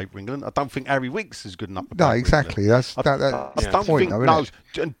enough to play for England. I don't think Harry Winks is good enough to play for exactly. England. I don't think though,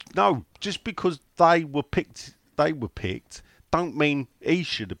 no. Just because they were picked, don't mean he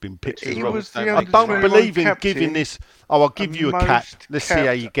should have been picked as well. I don't believe in giving this. Oh, I'll give you a cap. Let's see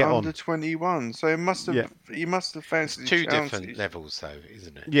how you get on. Under 21, so he must have fancied two different levels, though,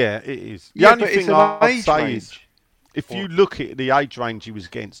 isn't it? Yeah, it is. The Yeah, only but it's thing an I'd age say range. is, if you look at the age range he was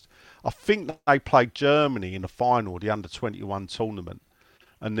against, I think they played Germany in the final, the under-21 tournament.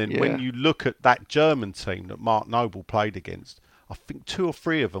 And then when you look at that German team that Mark Noble played against, I think 2 or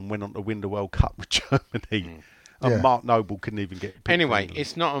 3 of them went on to win the World Cup with Germany. And Mark Noble couldn't even get picked. Anyway,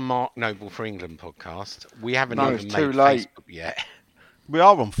 it's not a Mark Noble for England podcast. We haven't even it's made too late. Facebook yet. We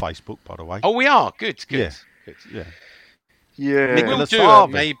are on Facebook, by the way. Oh, we are? Good. Yeah. Yeah. Nick will do it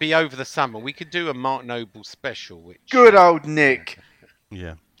maybe over the summer. We could do a Mark Noble special. Which Good old Nick.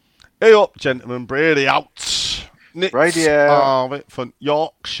 Yeah. Hey up, gentlemen. Brady out. Nick's Radio. from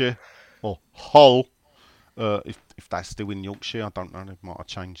Yorkshire. Or Hull. If that's still in Yorkshire, I don't know. They might have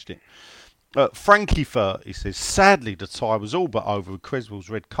changed it. Frankie 30 says, sadly the tie was all but over with Creswell's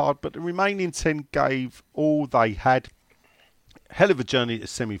red card, but the remaining 10 gave all they had. Hell of a journey to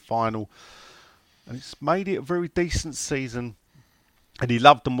semi-final. And it's made it a very decent season. And he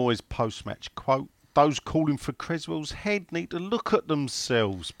loved the Moyes post-match quote. Those calling for Creswell's head need to look at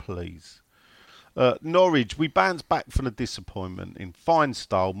themselves, please. Norwich, we bounce back from the disappointment in fine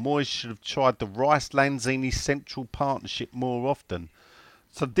style. Moyes should have tried the Rice-Lanzini central partnership more often.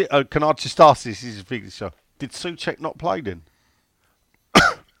 So can I just ask this? This is a big show. Did Souček not play then?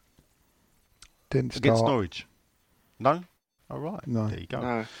 Didn't against start. Norwich? No? All right. No. There you go.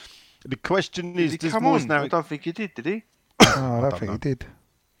 No. The question is, Did he does come Moyes on? now... I don't think he did he? No, I don't think he did.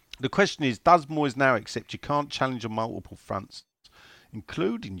 The question is, does Moyes now accept you can't challenge on multiple fronts,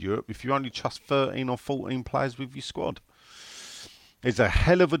 including Europe, if you only trust 13 or 14 players with your squad? There's a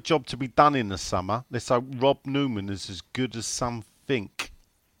hell of a job to be done in the summer. Let's hope Rob Newman is as good as some think.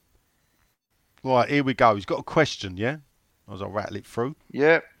 Right, here we go. He's got a question, yeah? As I rattle it through.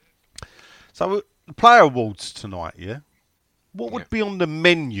 Yeah. So, the player awards tonight, yeah? What would be on the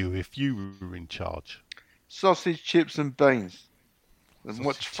menu if you were in charge? Sausage, chips and beans. And Sausage,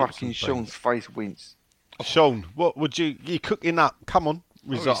 watch chips fucking and Sean's beans. face wince. Sean, what would you cooking up? Come on,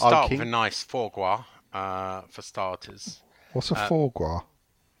 We risotto start king. with a nice foie gras for starters. What's a foie gras?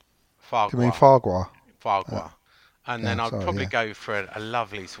 Foie Do you mean gras. foie gras? Foie gras. And then yeah, I'd sorry, probably yeah. go for a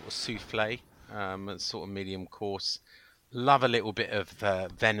lovely sort of souffle, a sort of medium course. Love a little bit of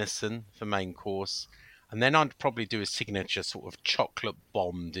venison for main course. And then I'd probably do a signature sort of chocolate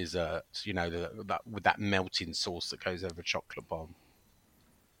bomb dessert, you know, with that melting sauce that goes over a chocolate bomb.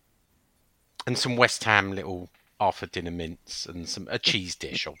 And some West Ham little after dinner mince and a cheese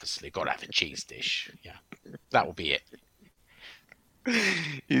dish, obviously. Got to have a cheese dish. Yeah, that will be it.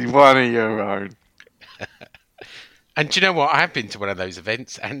 He's one of your own. And do you know what? I have been to one of those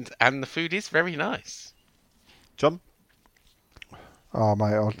events, and the food is very nice. John? Oh,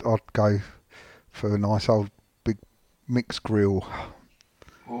 mate, I'd go for a nice old big mixed grill.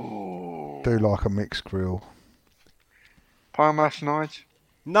 Ooh. Do like a mixed grill. Pie mash night?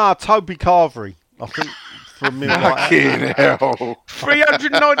 Nah, Toby Carvery. I think for a minute like Fucking hell.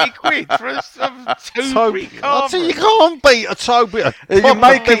 390 quid for a Toby I tell you, Carvery. can't beat a Toby. You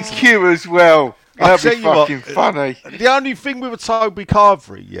make a queue as well. I'll That'd be tell you what, fucking funny. The only thing with a Toby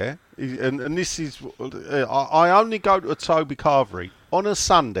Carvery, yeah, and this is, I only go to a Toby Carvery on a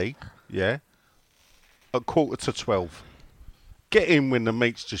Sunday, yeah, at 11:45. Get in when the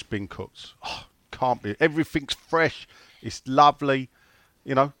meat's just been cooked. Oh, can't be. Everything's fresh. It's lovely.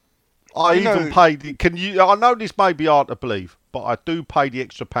 You know, I even paid. Can you? I know this may be hard to believe, but I do pay the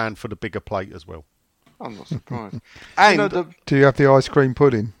extra £1 for the bigger plate as well. I'm not surprised. And Do you have the ice cream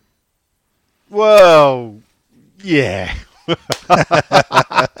pudding? well, yeah.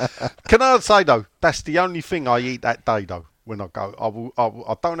 Can I say though, that's the only thing I eat that day though. When I go,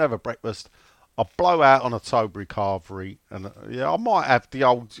 I don't have a breakfast. I blow out on a Toby Carvery, and I might have the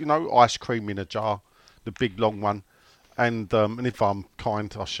old, ice cream in a jar, the big long one, and if I'm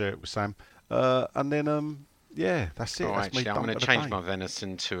kind, I'll share it with Sam. And then that's it. Oh, That's actually, me I'm done going for to the change day. my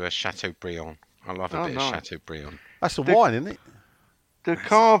venison to a Chateaubriand. I love a Oh, bit nice. of Chateaubriand. That's a wine, isn't it? The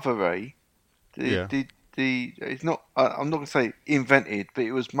Carvery, Yeah. it's not. I'm not going to say invented, but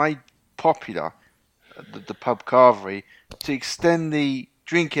it was made popular. The pub Carvery to extend the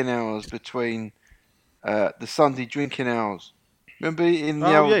drinking hours between the Sunday drinking hours. Remember in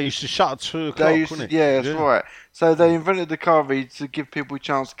the old, you used to shut at 2 o'clock, they used to, wouldn't it? yeah, that's right. So they invented the Carvery to give people a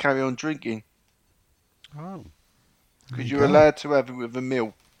chance to carry on drinking Oh. because you were allowed to have it with a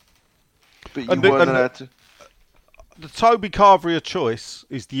meal, but you And the- weren't and the- allowed to. The Toby Carvery of choice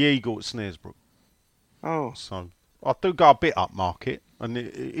is the Eagle at Snaresbrook. Oh, So I do go a bit upmarket, and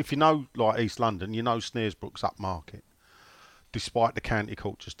if you know like East London, you know Snaresbrook's upmarket. Despite the county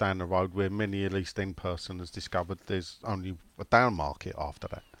court just down the road, where many a East End person has discovered there's only a down market after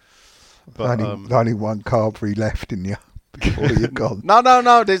that. But Only one Carvery left in you before you're gone.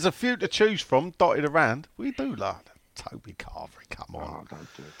 no, there's a few to choose from dotted around. We do like Toby Carvery. Come on. oh, don't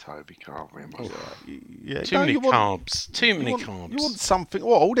do a Toby Carvery. Myself. Yeah, Too no, many you want- carbs. Too many carbs. You want something?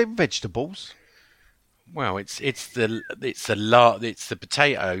 What? All them vegetables? Well, it's the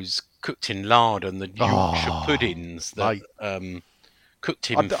potatoes cooked in lard and the Yorkshire puddings that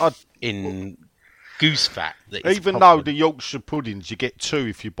cooked in goose fat. That is Even though popular. the Yorkshire puddings, you get 2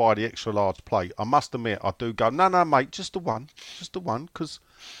 if you buy the extra large plate. I must admit, I do go, no, mate, just the one, because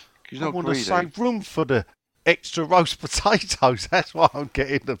You're I not want to greedy. save room for the extra roast potatoes. That's why I'm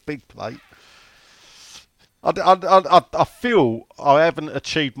getting the big plate. I feel I haven't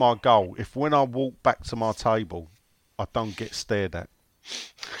achieved my goal if when I walk back to my table, I don't get stared at.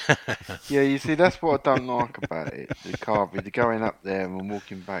 Yeah, you see, that's what I don't like about it. The Carvery, the going up there and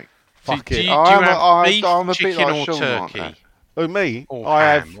walking back. Fuck do it. you I'm have beef, I'm a bit chicken like or Sean like turkey? that. Oh, me? Or I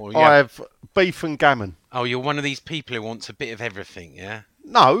ham, or I have beef and gammon. Oh, you're one of these people who wants a bit of everything, yeah?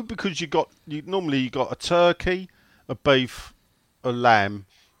 No, because normally you got a turkey, a beef, a lamb,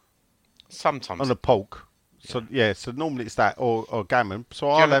 Sometimes. and a pork. So so normally it's that or gammon. So Do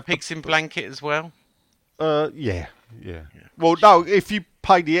you I'll have a have pigs in blanket as well? yeah. Well, no, if you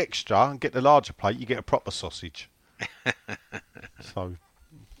pay the extra and get the larger plate, you get a proper sausage. So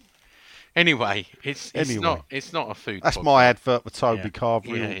Anyway, it's Anyway. not a food. that's podcast. my advert for Toby Yeah.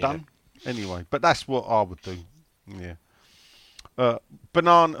 Carvery Yeah, all yeah. done. Anyway, but that's what I would do. Yeah.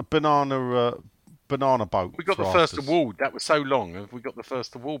 Banana boat. We got for the first afters. award. That was so long. Have we got the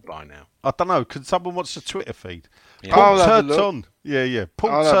first award by now? I don't know. Could someone watch the Twitter feed? Yeah. Paul I'll have a look. Turton. Yeah.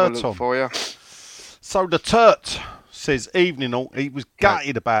 Paul I'll have a look Turton. for you. So the Turt says, evening all. He was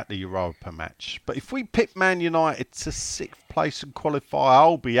gutted about the Europa match. But if we pick Man United to 6th place and qualify,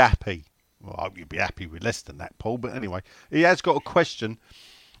 I'll be happy. Well, I hope you'll be happy with less than that, Paul. But anyway, he has got a question.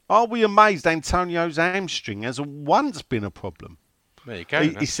 Are we amazed Antonio's hamstring has once been a problem? There you go.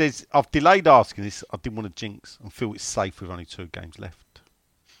 He says, I've delayed asking this. I didn't want to jinx and feel it's safe with only 2 games left.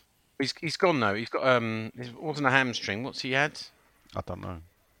 He's gone though. He's got it wasn't a hamstring. What's he had? I don't know.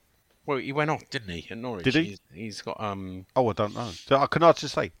 Well, he went off, didn't he, at Norwich? Did he? He's got Oh, I don't know. So, can I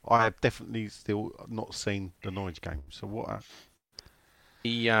just say I have definitely still not seen the Norwich game. So what?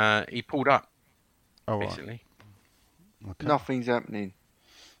 He pulled up. Oh, basically. Right. Okay. Nothing's happening.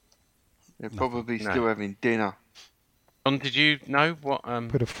 They're probably still having dinner. John, did you know what?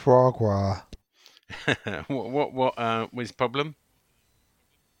 Bit of frog wire. what was his problem?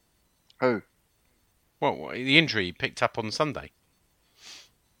 Who? What the injury he picked up on Sunday?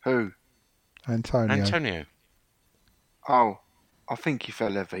 Who? Antonio. Oh, I think he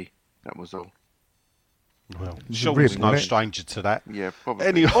fell heavy. That was all. Well, Sean's no stranger to that. Yeah, probably.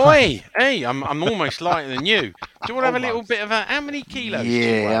 Anyway. Oi, hey, I'm almost lighter than you. Do you want to have a little bit of how many kilos? Yeah, do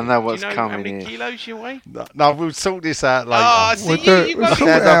you weigh? I know what's do you know coming How many here. kilos you weigh? No, we'll sort this out later. Oh, see, you got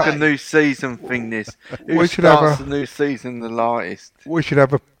Sounds like a new season thing. This. Who starts the new season the lightest? We should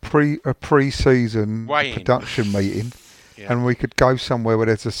have a pre-season Weighing. production meeting, and we could go somewhere where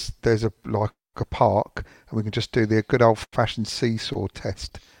there's a like a park, and we can just do the good old-fashioned seesaw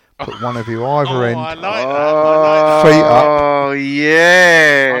test. Put one of you either end. I like that. Feet up. Oh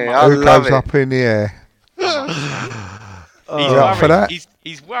yeah, Who goes up in the air? He's up for that? He's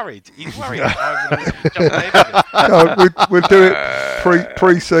worried. He's worried. No, we'll do it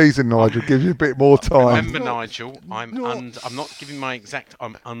pre-season, Nigel. Give you a bit more time. Remember, Nigel, I'm not giving my exact.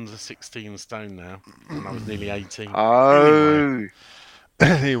 I'm under 16 stone now, and I was nearly 18. Oh.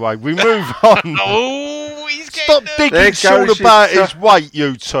 Anyway, we move on. Oh, he's Stop digging Sean about his weight,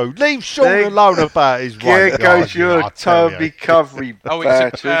 you two. Leave Sean alone about his weight. There goes your Toby Covey. Oh,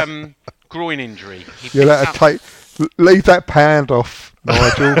 it's a groin injury. Leave that pound off,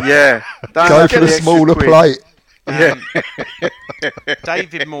 Nigel. Yeah. Go for the smaller plate. Yeah.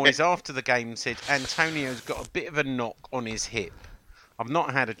 David Moyes, after the game, said Antonio's got a bit of a knock on his hip. I've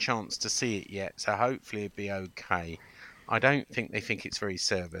not had a chance to see it yet, so hopefully it'll be okay. I don't think they think it's very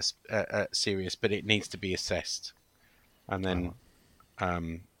serious, but it needs to be assessed. And then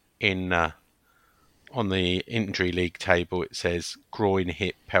on the injury league table, it says groin,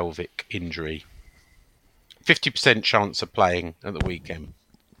 hip, pelvic injury. 50% chance of playing at the weekend.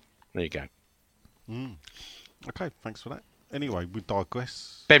 There you go. Okay, thanks for that. Anyway, we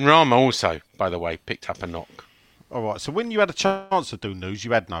digress. Benrahma also, by the way, picked up a knock. All right, so when you had a chance to do news,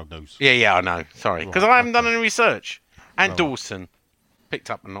 you had no news. Yeah, I know. Sorry, because I haven't done any research. And Dawson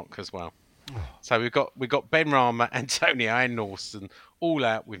picked up a knock as well. So we've got Benrahma, Antonio, and Dawson all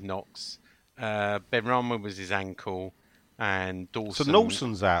out with knocks. Benrahma was his ankle, and Dawson. So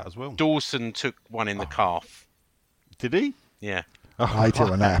Dawson's out as well. Dawson took one in the calf. Did he? Yeah. I hate it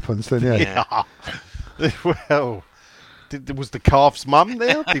when that happens, don't you? Yeah. Well, was the calf's mum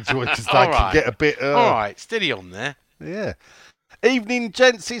there? Did you just get a bit? All right, steady on there. Yeah. Evening,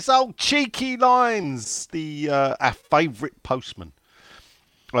 gents. It's old Cheeky Lines, our favourite postman.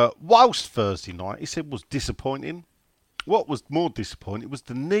 Whilst Thursday night, he said, was disappointing. What was more disappointing was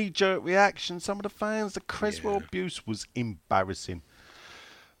the knee-jerk reaction. Some of the fans, the Creswell abuse was embarrassing.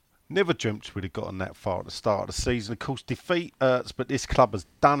 Never dreamt we'd have gotten that far at the start of the season. Of course, defeat hurts, but this club has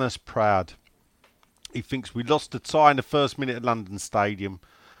done us proud. He thinks we lost the tie in the first minute at London Stadium.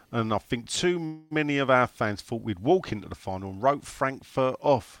 And I think too many of our fans thought we'd walk into the final and wrote Frankfurt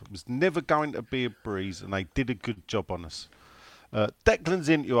off. It was never going to be a breeze, and they did a good job on us. Declan's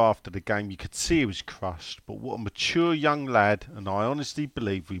interview after the game, you could see he was crushed, but what a mature young lad, and I honestly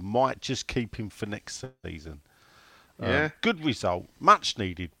believe we might just keep him for next season. Good result, much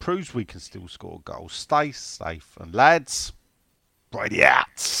needed, proves we can still score goals. Stay safe, and lads, Brady out.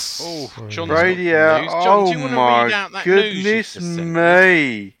 Oh, John's Brady got out. news. John, do you Oh want to my read out that goodness news you just sent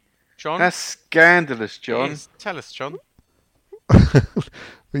me. John? That's scandalous, John. Yes. Tell us, John.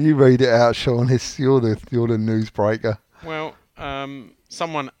 Will you read it out, Sean? You're the newsbreaker. Well,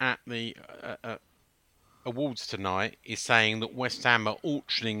 someone at the awards tonight is saying that West Ham are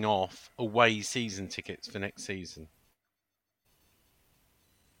auctioning off away season tickets for next season.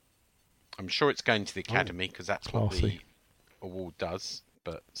 I'm sure it's going to the academy because that's what the award does,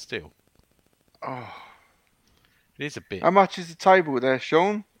 but still. Oh. It is a bit. How much is the table there,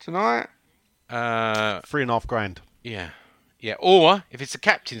 Sean, tonight? $3.5 grand. Yeah. Yeah. Or if it's a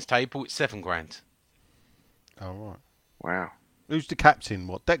captain's table, it's $7,000. Oh, right. Wow. Who's the captain?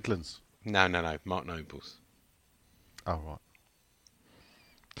 What, Declan's? No. Mark Nobles. Oh, right.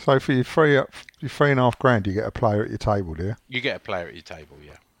 So for your $3,500, you get a player at your table, do you? You get a player at your table,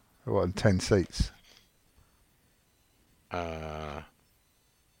 yeah. What, and 10 seats? And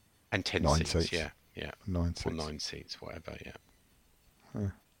 10 9 seats, seats. yeah. 9 seats. Or 9 seats, whatever, yeah.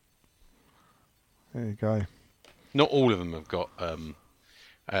 There you go. Not all of them have got.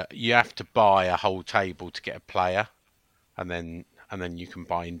 You have to buy a whole table to get a player, and then you can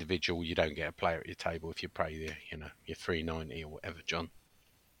buy individual. You don't get a player at your table if you pay your $390 or whatever, John.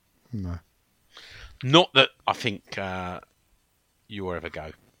 No. Not that I think you will ever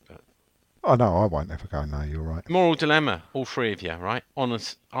go. But Oh no, I won't ever go. No, you're right. moral dilemma, all three of you, right?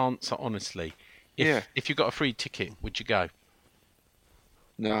 Answer honestly. If you got a free ticket, would you go?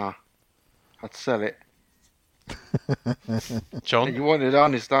 Nah. I'd sell it. John? You wanted an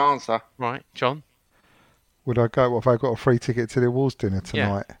honest answer. Right, John? Would I go? What if I got a free ticket to the awards dinner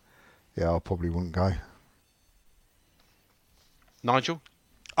tonight? Yeah, I probably wouldn't go. Nigel?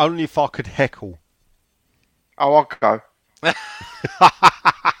 Only if I could heckle. Oh, I'll go.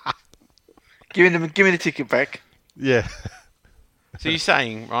 Give me the ticket back. Yeah. So you're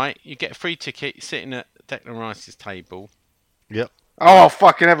saying, right, you get a free ticket, you're sitting at Declan Rice's table. Yep. Oh, I'll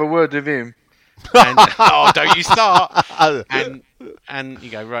fucking have a word with him. And, don't you start. And you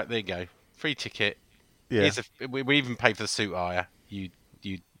go, right, there you go. Free ticket. Yeah. We even pay for the suit hire. You'd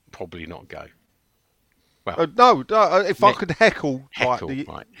probably not go. Well, no, if I could heckle. right.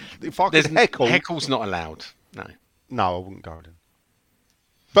 If I could heckle. Heckle's not allowed. No. No, I wouldn't go then.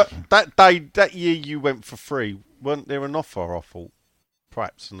 But that year you went for free, weren't there an offer, I thought?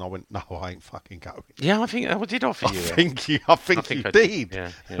 Perhaps, and I went, no, I ain't fucking going. Yeah, I think I did offer you. I think you did.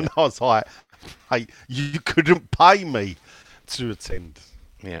 Yeah. And I was like, hey, you couldn't pay me to attend.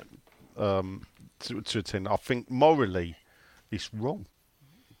 Yeah. To attend. I think morally it's wrong.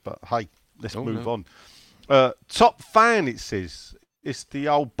 But hey, let's move on. Top fan, it says. It's the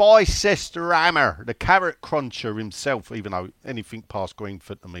old Bicester Hammer, the carrot cruncher himself, even though anything past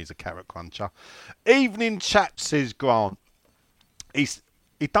Greenfoot to me is a carrot cruncher. Evening chat, says Grant. He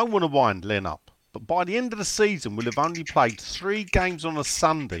don't want to wind Len up, but by the end of the season, we'll have only played 3 games on a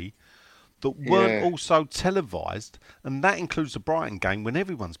Sunday that weren't also televised, and that includes the Brighton game when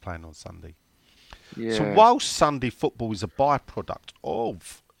everyone's playing on Sunday. Yeah. So whilst Sunday football is a byproduct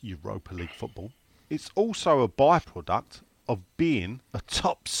of Europa League football, it's also a byproduct of being a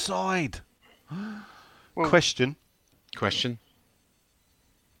top side. Well, Question.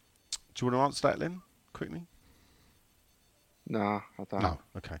 Do you want to answer that, Len, quickly? No, I don't. No,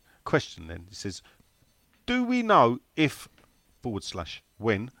 okay. Question then. It says, do we know if /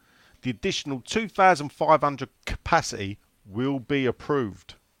 when the additional 2,500 capacity will be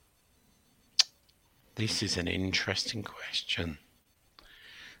approved? This is an interesting question.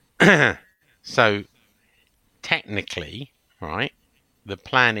 So, technically, right, the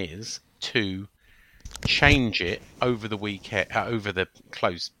plan is to change it over the weekend, over the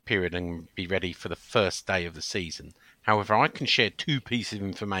closed period, and be ready for the first day of the season. However, I can share 2 pieces of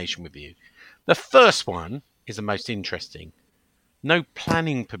information with you. The first one is the most interesting. No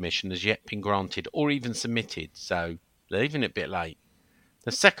planning permission has yet been granted or even submitted, so they're leaving it a bit late.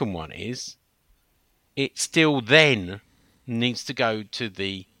 The second one is it still then needs to go to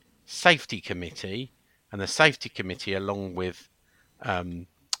the safety committee, and the safety committee, along with the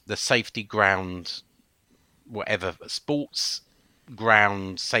safety ground, whatever, sports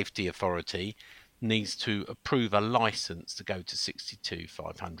ground safety authority, needs to approve a license to go to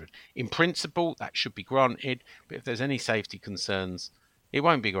 62,500. In principle, that should be granted, but if there's any safety concerns, it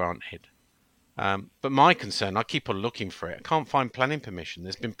won't be granted. But my concern, I keep on looking for it. I can't find planning permission.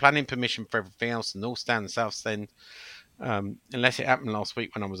 There's been planning permission for everything else, the North Stand, the South Stand, unless it happened last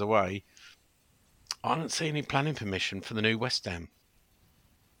week when I was away. I don't see any planning permission for the new West Ham.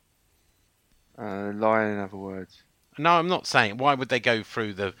 Lying, in other words. No, I'm not saying. Why would they go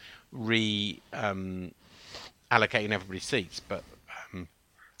through the allocating everybody's seats? But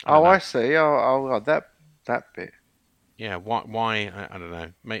I see. Oh, that bit. Yeah. Why? I don't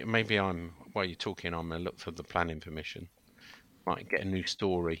know. Maybe while you're talking, I'm gonna look for the planning permission. Might get a new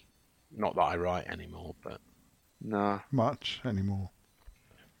story. Not that I write anymore, but no much anymore.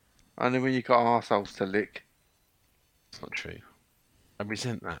 Only when you got arseholes to lick. It's not true. I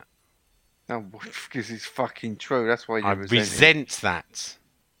resent that. No, because it's fucking true. That's why you resent that.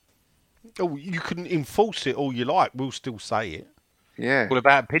 Oh, you can enforce it all you like. We'll still say it. Yeah. All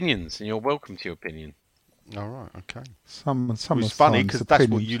about opinions, and you're welcome to your opinion. All right. Okay. It's funny because that's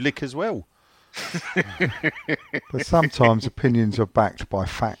what you lick as well. But sometimes opinions are backed by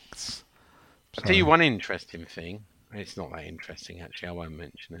facts. I'll tell you one interesting thing. It's not that interesting, actually. I won't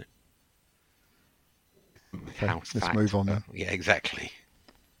mention it. Okay, house let's fact, move on but- then. Yeah, exactly.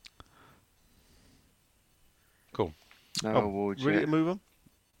 Cool. No Oh, awards ready yet. to move on?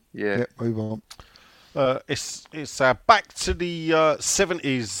 Yeah. Yep, move on. It's back to the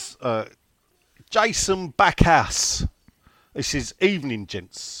 70s. Jason Backhouse. He says, evening,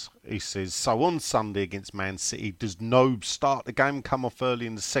 gents. He says, so on Sunday against Man City, does Nobe start the game, come off early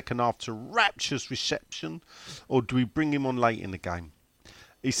in the second half to rapturous reception, or do we bring him on late in the game?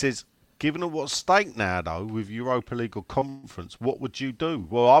 He says, given at what's at stake now, though, with Europa League or Conference, what would you do?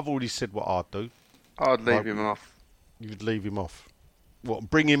 Well, I've already said what I'd do. I'd leave him off. You'd leave him off.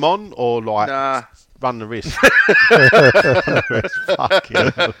 What, bring him on, or like Nah. run the risk?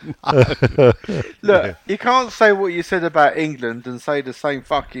 Look, you can't say what you said about England and say the same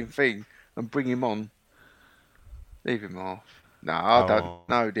fucking thing and bring him on. Leave him off. No, I don't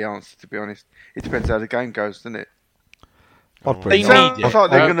know the answer, to be honest. It depends how the game goes, doesn't it? I'd It bring him on. sounds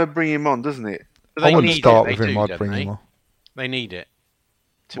like they're going to bring him on, doesn't it? I wouldn't start with him. I'd bring him on. They need it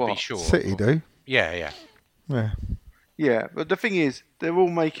to be sure. City do. Yeah. Yeah. Yeah, but the thing is, they're all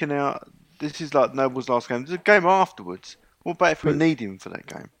making out. This is like Noble's last game. There's a game afterwards. What about if we need him for that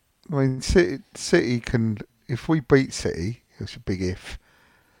game? I mean, City can. If we beat City, it's a big if.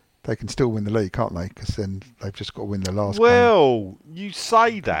 They can still win the league, can't they? Because then they've just got to win the last game. Well, you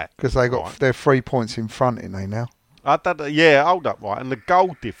say that. Because they got they're 3 points in front, ain't they now? Yeah, hold up, right. And the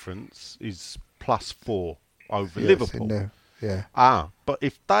goal difference is +4 over Yes, Liverpool. in there, yeah. But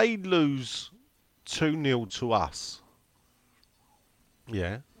if they lose 2-0 to us,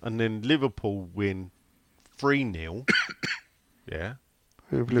 yeah, and then Liverpool win 3-0, yeah,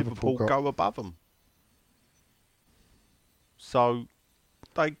 Who have Liverpool Liverpool got? go above them. So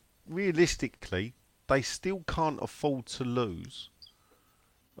they realistically, they still can't afford to lose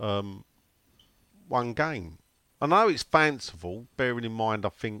one game. I know it's fanciful, bearing in mind I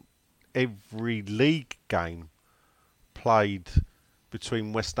think every league game played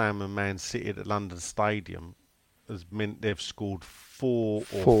between West Ham and Man City at the London Stadium has meant they've scored 4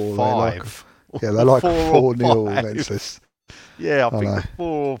 or 5. They like 4 or 4-0 5. against us. Yeah, I I think know.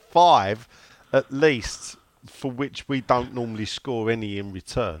 4 or 5 at least, for which we don't normally score any in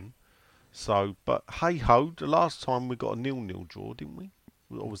return. So, but hey ho, the last time we got a 0-0 draw, didn't we?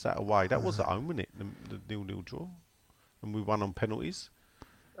 Or was that away? That was at home, wasn't it? The 0-0 draw, and we won on penalties.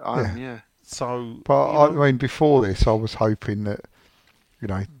 Yeah. So, But I mean, before this, I was hoping that,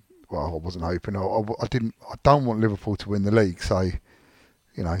 well, I wasn't hoping. I didn't. I don't want Liverpool to win the league. So,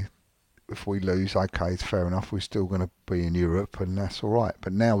 if we lose, okay, it's fair enough. We're still going to be in Europe, and that's all right.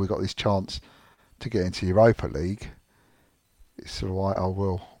 But now we've got this chance to get into Europa League. It's sort of like, oh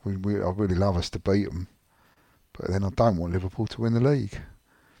well, I'd really love us to beat them, but then I don't want Liverpool to win the league.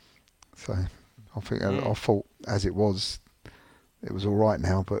 So, I think I thought as it was all right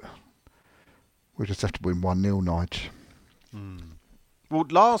now, but we just have to win 1-0, Nige. Well,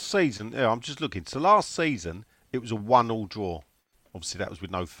 last season, I'm just looking. So last season, it was a 1-1 draw. Obviously, that was with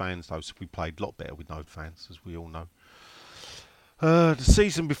no fans, though, so we played a lot better with no fans, as we all know. The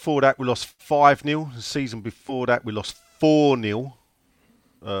season before that, we lost 5-0. The season before that, we lost 4-0.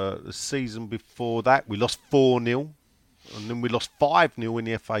 The season before that, we lost 4-0. And then we lost 5-0 in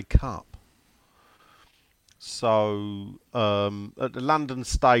the FA Cup. So, at the London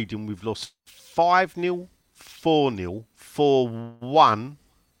Stadium, we've lost 5-0, 4-0, 4-1,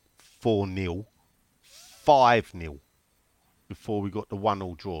 4-0, 5-0 before we got the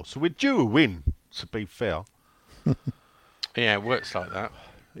 1-1 draw. So we're due a win, to be fair. Yeah, it works like that.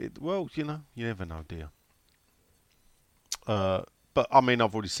 Well, you never know, dear. But, I mean,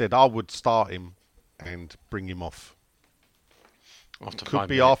 I've already said I would start him and bring him off. After Could 5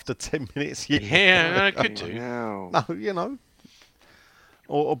 be minutes. after 10 minutes. Yeah, it could do. No,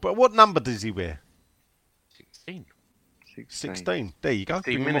 but what number does he wear? 16. 16. There you go.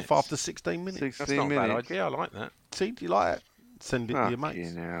 16 Bring him minutes. off after 16 minutes. That's not a bad idea. I like that. See, do you like it? Send it to your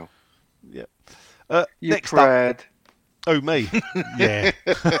mates. Now. Yep. You next Brad. up. Oh, me? Yeah.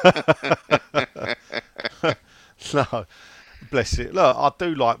 No. Bless it. Look, I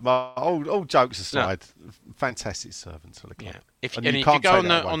do like my... All jokes aside, fantastic servant to the club. Yeah. If And you you go can't take on,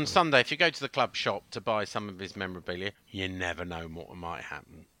 that away on from Sunday, if you go to the club shop to buy some of his memorabilia, you never know what might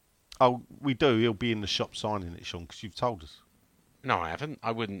happen. Oh, we do. He'll be in the shop signing it, Sean, because you've told us. No, I haven't.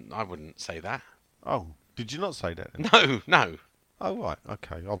 I wouldn't say that. Oh, did you not say that then? No. Oh, right.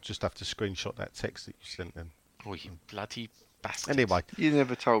 Okay. I'll just have to screenshot that text that you sent then. Oh, you bloody bastard. Anyway. You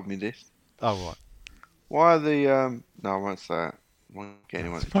never told me this. Oh, right. Why are the... No, I won't say that. I won't get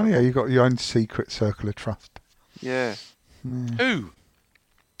anyone. It's funny how you got your own secret circle of trust. Yeah. Who?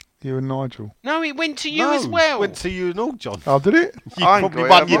 You and Nigel. No, it went to you as well. It went to you and all, John. Oh, did it? You probably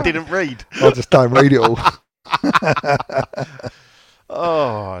one you didn't read. I just don't read it all.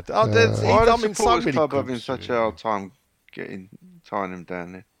 Why I'm in the so supporters many club having groups, such a hard time tying them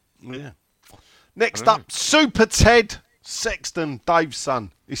down there? Yeah. Next up, Super Ted Sexton, Dave's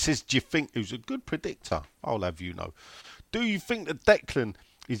son. He says, do you think, who's a good predictor, I'll have you know, do you think that Declan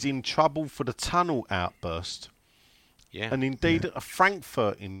is in trouble for the tunnel outburst? Yeah. And indeed, are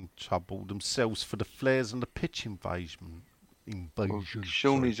Frankfurt in trouble themselves for the flares and the pitch invasion?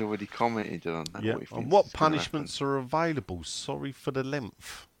 Shawnee's already commented on that. Yeah. And what punishments are available? Sorry for the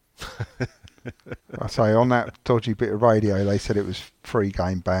length. I say, on that dodgy bit of radio, they said it was free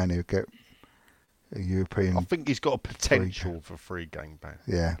game ban. He'll get a European. I think he's got a potential for free game ban.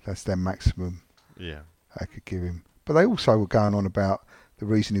 Yeah, that's their maximum. Yeah. They could give him. But they also were going on about the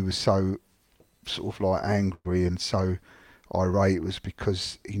reason he was so sort of like angry and so irate was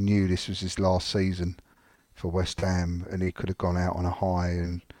because he knew this was his last season for West Ham and he could have gone out on a high,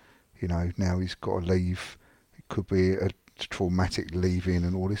 and you know, now he's got to leave. It could be a traumatic leaving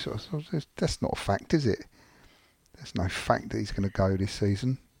and all this sort of stuff. That's not a fact, is it? There's no fact that he's going to go this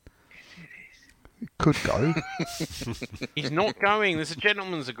season. He could go. He's not going. There's a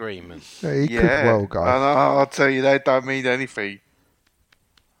gentleman's agreement. Yeah, he could well go. And I'll tell you, they don't mean anything.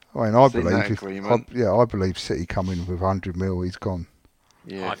 I mean, I believe City come in with 100 mil, he's gone.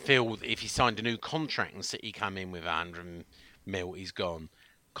 Yeah. I feel if he signed a new contract and City come in with 100 mil, he's gone.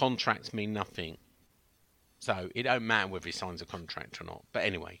 Contracts mean nothing. So it don't matter whether he signs a contract or not. But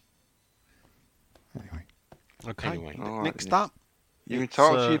anyway. Okay. Anyway. Next up. You're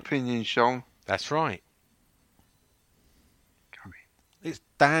entitled to your opinion, Sean. That's right. It's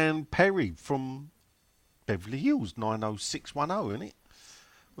Dan Perry from Beverly Hills, 90610, isn't it?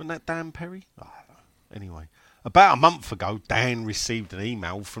 Wasn't that Dan Perry? Oh, anyway, about a month ago, Dan received an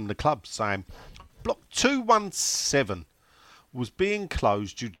email from the club saying Block 217 was being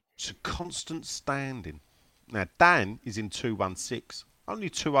closed due to constant standing. Now, Dan is in 216, only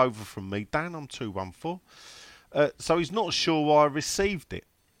 2 over from me. Dan, I'm 214. So he's not sure why I received it.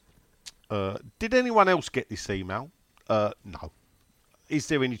 Did anyone else get this email? No. Is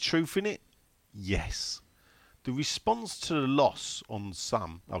there any truth in it? Yes. The response to the loss on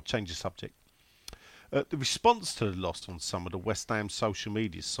some... I'll change the subject. The response to the loss on some of the West Ham social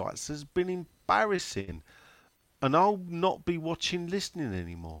media sites has been embarrassing, and I'll not be watching listening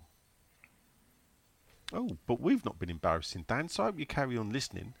anymore. Oh, but we've not been embarrassing, Dan, so I hope you carry on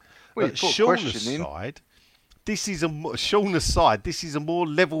listening. Sean aside, this is a more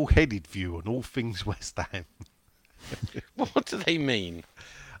level-headed view on all things West Ham. What do they mean?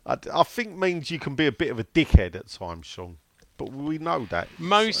 I think means you can be a bit of a dickhead at times, Sean. But we know that.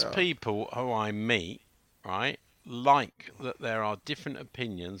 Most people who I meet, right, like that there are different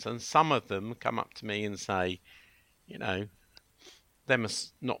opinions, and some of them come up to me and say, you know, them are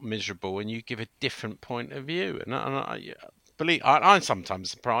not miserable, and you give a different point of view. And I'm sometimes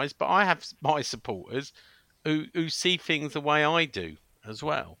surprised, but I have my supporters who see things the way I do as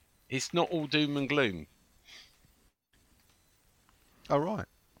well. It's not all doom and gloom. All right.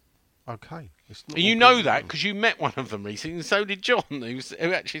 Okay. You know that because you met one of them recently, and so did John, who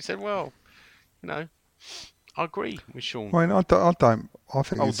actually said, well, you know, I agree with Sean. I mean, I don't. I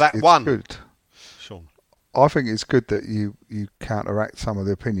think it's good. Sean. I think it's good that you counteract some of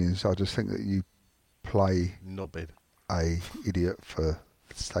the opinions. I just think that you play a idiot for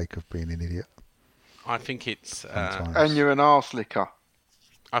the sake of being an idiot. I think it's... and you're an arse licker.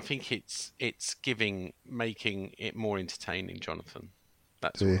 I think it's making it more entertaining, Jonathan.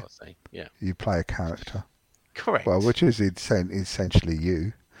 That's what I say. Yeah. You play a character. Correct. Well, which is essentially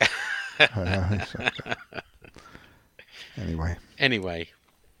you. Anyway.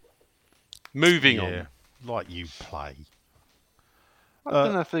 Moving on. Like you play. I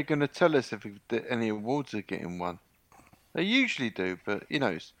don't know if they're going to tell us if any awards are getting won. They usually do, but, you know,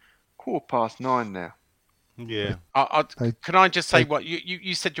 it's 9:15 now. Yeah. Can I just say what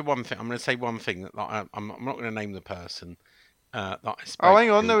you said? Your one thing. I'm going to say one thing that I'm not going to name the person. That I spoke hang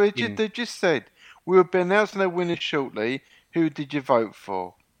on. No, they just said we'll be announcing their winners shortly. Who did you vote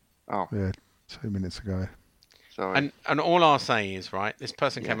for? Oh, yeah, 2 minutes ago. Sorry. And all I'll say is, right, this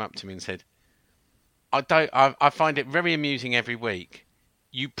person came up to me and said, I find it very amusing every week.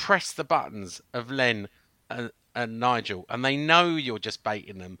 You press the buttons of Len and Nigel, and they know you're just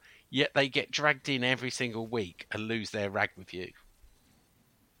baiting them. Yet they get dragged in every single week and lose their rag with you.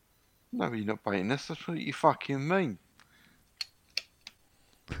 No, you're not baiting us. That's what you fucking mean.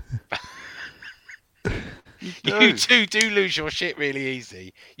 You two do lose your shit really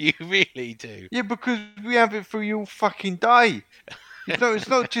easy. You really do. Yeah, because we have it for you all fucking day. No, it's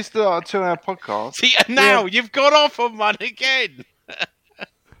not just a 2-hour podcast. See, and now you've got off on one again.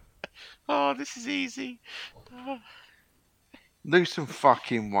 Oh, this is easy. Lose some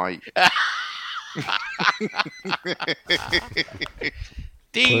fucking weight.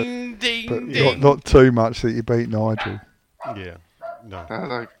 Ding, ding. Not too much that you beat Nigel. Yeah. No.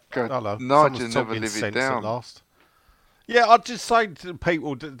 Hello. Hello. Nigel Someone's never talking live it sense down. At last. Yeah, I'd just say to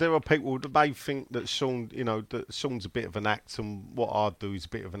people, there are people that they think that Sean, that Sean's a bit of an act, and what I do is a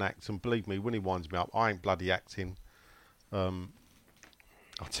bit of an act. And believe me, when he winds me up, I ain't bloody acting. I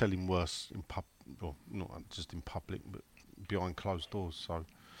tell him worse in or not just in public, but behind closed doors. So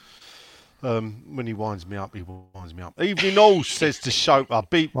when he winds me up, he winds me up. Evening all says to Shoka,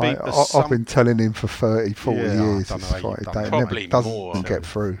 beat the sun. I've been telling him for 30, 40 years. Probably more. Doesn't get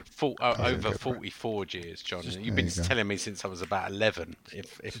through. Over 44 years, John. You've been telling me since I was about 11.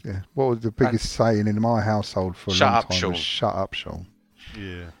 Yeah. What was the biggest saying in my household for a long time? Was, shut up, Sean.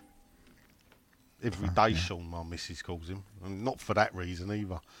 Yeah. Every day, Sean, my missus calls him. And not for that reason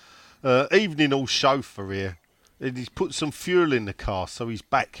either. Evening all chauffeur here. And he's put some fuel in the car, so he's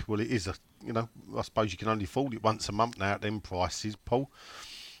back. Well, it is I suppose you can only afford it once a month now at them prices, Paul.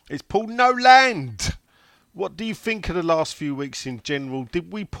 It's Paul Noland. What do you think of the last few weeks in general?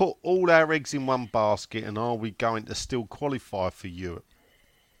 Did we put all our eggs in one basket, and are we going to still qualify for Europe?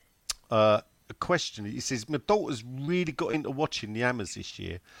 A question. He says, my daughter's really got into watching the Hammers this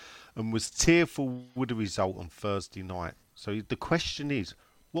year and was tearful with the result on Thursday night. So the question is,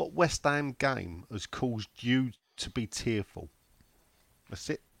 what West Ham game has caused you to be tearful? That's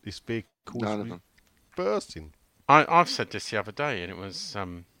it. This vehicle is bursting. I've said this the other day, and it was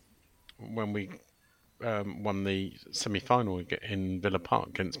when we won the semi-final in Villa Park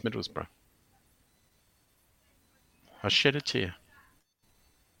against Middlesbrough. I shed a tear.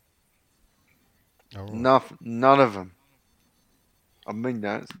 Right. None of them. I mean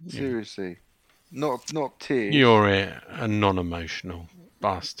that seriously. Not tears. You're a non-emotional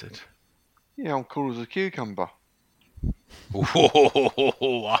bastard. Yeah, I'm cool as a cucumber.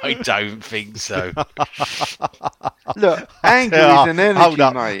 Oh, I don't think so. Look, anger is an energy,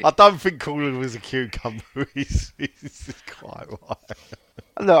 mate. I don't think Cooler was a cucumber. He's quite right.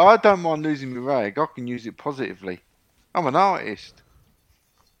 Look, I don't mind losing my rag. I can use it positively. I'm an artist.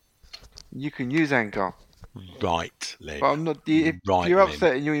 You can use anger. Right, Len. But I'm not. If you're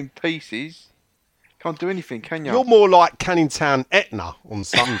upset and you're in pieces, can't do anything, can you? You're more like Canning Town Etna on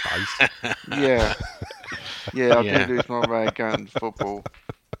Sundays. Yeah. Yeah, I do lose my rag going to football.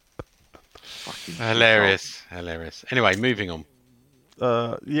 Hilarious. Anyway, moving on.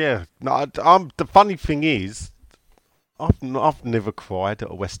 Yeah. No, the funny thing is, I've never cried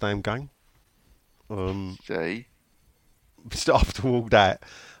at a West Ham game. See? After all that,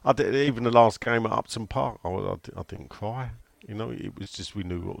 even the last game at Upton Park, I didn't cry. It was just we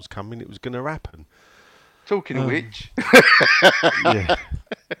knew what was coming. It was going to happen. Talking of which, yeah.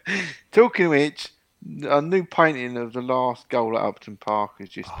 Talking of which, a new painting of the last goal at Upton Park has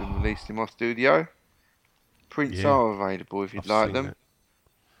just been released in my studio. Prints are available if you'd like them.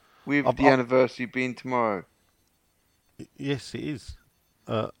 With the anniversary being tomorrow. Yes, it is.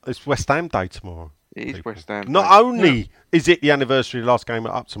 It's West Ham Day tomorrow. It is West Ham Day. Not only is it the anniversary of the last game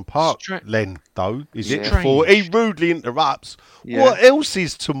at Upton Park, Len, though, is it before he rudely interrupts. Yeah. What else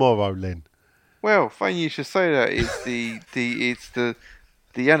is tomorrow, Len? Well, funny you should say that. It's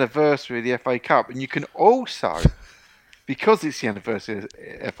the anniversary of the FA Cup, and you can also, because it's the anniversary of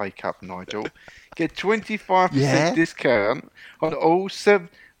the FA Cup, Nigel, get 25% discount on all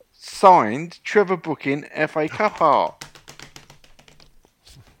signed Trevor Booking FA Cup art.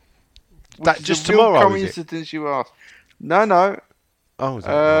 That just tomorrow, coincidence, is it? You asked. No. Oh, is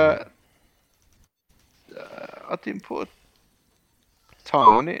that right? I didn't put a time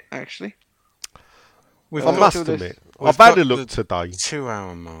on it, actually. I must admit, I've had a look today.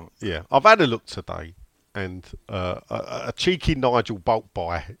 2-hour mark. Yeah, I've had a look today, and a cheeky Nigel bulk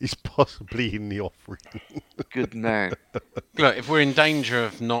buy is possibly in the offering. Good man. Look, if we're in danger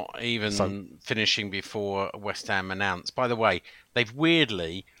of not even finishing before West Ham announce, by the way, they've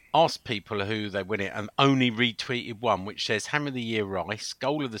weirdly asked people who they win it and only retweeted one, which says Hammer of the Year Rice,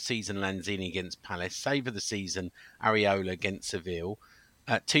 Goal of the Season Lanzini against Palace, Save of the Season Areola against Seville,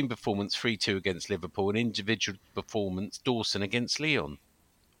 team performance 3-2 against Liverpool, and individual performance Dawson against Leon.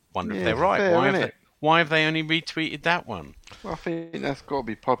 Wonder if they're right. Fair, why have they only retweeted that one? Well, I think that's got to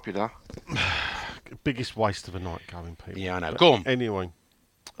be popular. Biggest waste of a night going, people. Yeah, I know. Go on. Anyway.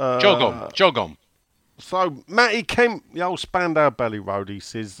 Jog on. So, Matty Kemp, the old Spandau Belly Roadie,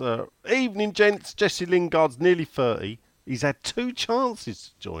 says, evening, gents. Jesse Lingard's nearly 30. He's had 2 chances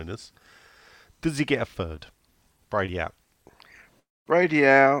to join us. Does he get a third? Brady out. Brady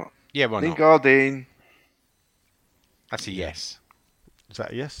out. Yeah, why not? Lingard in. That's a yes. Is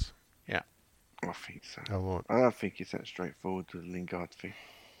that a yes? Yeah. I think so. Oh, right. I don't think it's that straightforward with the Lingard thing.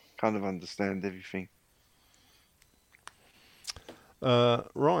 Kind of understand everything.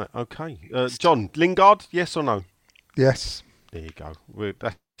 Right, okay. John, Lingard, yes or no? Yes. There you go.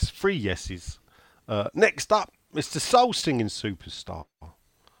 That's 3 yeses. Next up, Mr. Soul Singing Superstar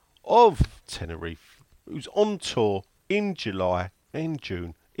of Tenerife, who's on tour in July and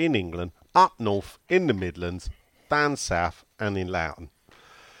June in England, up north, in the Midlands, down south, and in Loughton.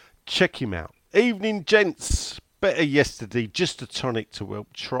 Check him out. Evening, gents. Better yesterday, just a tonic to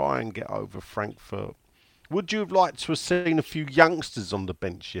help try and get over Frankfurt. Would you have liked to have seen a few youngsters on the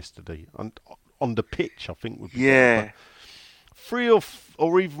bench yesterday? On the pitch, I think would be better. 3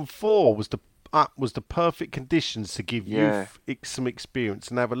 or even 4 was the perfect conditions to give youth some experience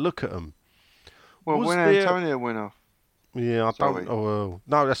and have a look at them. Well, when Antonio went off. Yeah, I don't. Oh, well,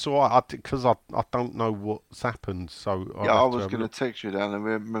 no, that's all right. Because I don't know what's happened. So I was going to text you down and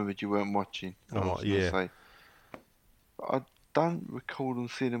remembered you weren't watching. Yeah. I don't recall them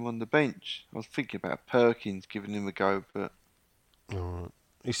seeing him on the bench. I was thinking about Perkins giving him a go, but. All right.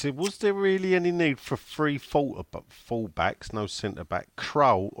 He said, was there really any need for 3 full-backs, no centre-back,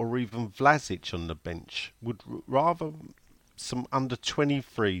 Krul or even Vlasic on the bench? Would rather some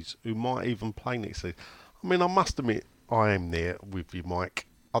under-23s who might even play next season. I mean, I must admit, I am there with you, Mike.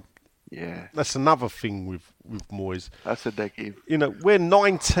 Yeah. That's another thing with Moyes. That's a negative. You know, we're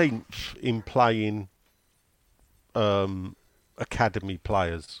 19th in playing academy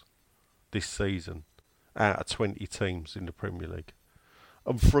players this season out of 20 teams in the Premier League.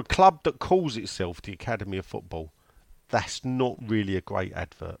 And for a club that calls itself the Academy of Football, that's not really a great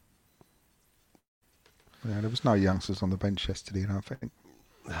advert. Yeah, there was no youngsters on the bench yesterday, I think.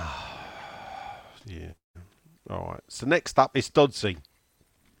 Yeah. All right. So next up is Dodsey.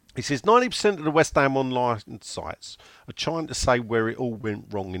 He says 90% of the West Ham online sites are trying to say where it all went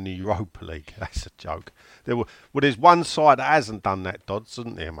wrong in the Europa League. That's a joke. There's one side that hasn't done that, Dodds,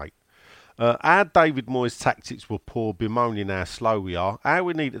 isn't there, mate? Our David Moyes tactics were poor, bemoaning how slow we are, how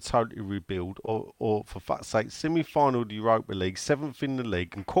we need to totally rebuild, or for fuck's sake, semi-final of the Europa League, 7th in the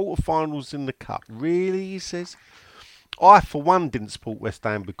league, and quarter-finals in the Cup. Really, he says? I, for one, didn't support West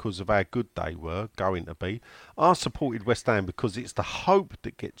Ham because of how good they were going to be. I supported West Ham because it's the hope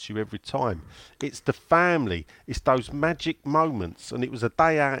that gets you every time. It's the family. It's those magic moments. And it was a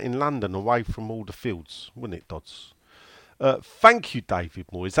day out in London away from all the fields, wasn't it, Dodds? Thank you, David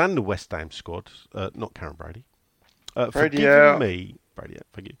Moyes, and the West Ham squad, not Karen Brady, for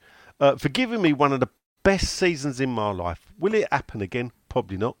giving me one of the best seasons in my life. Will it happen again?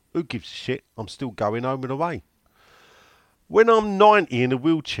 Probably not. Who gives a shit? I'm still going home and away. When I'm 90 in a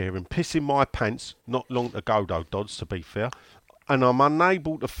wheelchair and pissing my pants, not long ago though, Dodds, to be fair, and I'm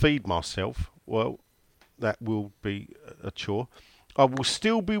unable to feed myself, well, that will be a chore, I will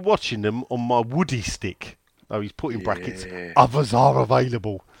still be watching them on my woody stick. Oh, he's put in brackets. Others are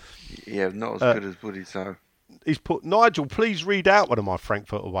available. Yeah, not as good as Woody, so. He's put, Nigel, please read out one of my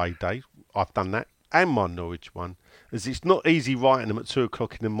Frankfurt away days. I've done that. And my Norwich one. As it's not easy writing them at 2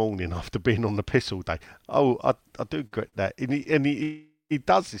 o'clock in the morning after being on the piss all day. Oh, I do regret that. And he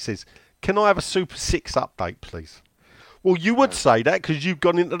does, he says, can I have a Super 6 update, please? Well, you would say that because you've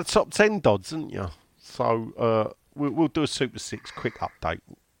gone into the top 10, Dodds, haven't you? So we'll do a Super 6 quick update.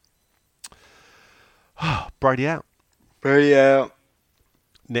 Brady out. Brady out.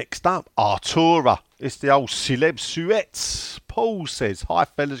 Next up, Artura. It's the old celeb suettes. Paul says, hi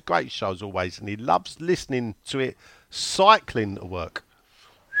fellas, great show as always, and he loves listening to it cycling to work.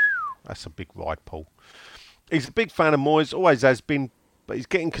 That's a big ride, Paul. He's a big fan of Moyes, always has been, but he's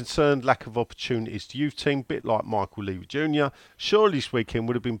getting concerned lack of opportunities to youth team, bit like Michael Levy Jr. Surely this weekend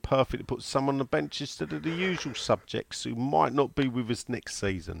would have been perfect to put someone on the bench instead of the usual subjects who might not be with us next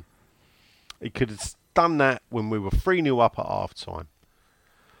season. He could have done that when we were 3-0 up at half-time.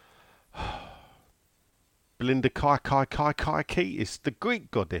 Belinda Kaikaitis, the Greek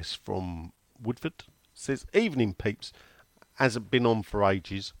goddess from Woodford, says, evening peeps, hasn't been on for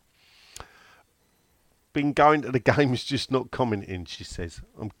ages. Been going to the games, just not commenting, she says.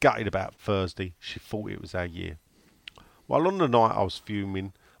 I'm gutted about Thursday. She thought it was our year. While on the night I was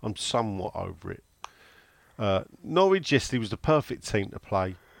fuming, I'm somewhat over it. Norwich yesterday was the perfect team to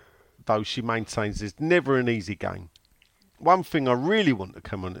play, though she maintains there's never an easy game. One thing I really want to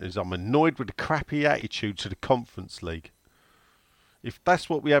come on is I'm annoyed with the crappy attitude to the Conference League. If that's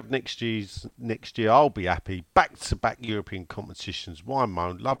what we have next year, I'll be happy. Back-to-back European competitions. Why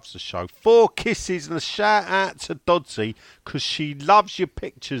moan? Loves the show. 4 kisses and a shout out to Dodsey because she loves your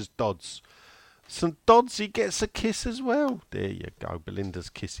pictures, Dodds. St Doddsy gets a kiss as well. There you go. Belinda's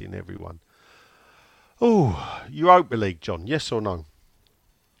kissing everyone. Oh, Europa League, John. Yes or no?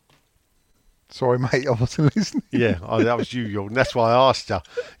 Sorry, mate, I wasn't listening. Yeah, that was you, Jordan. That's why I asked you.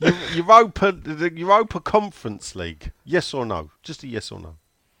 The Europa Conference League. Yes or no? Just a yes or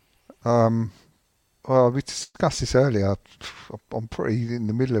no. Well, we discussed this earlier. I'm pretty in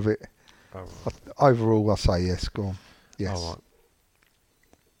the middle of it. Oh, right. Overall, I say yes. Go on. Yes. All right.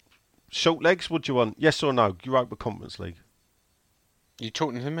 Short legs, what do you want? Yes or no? Europa Conference League. You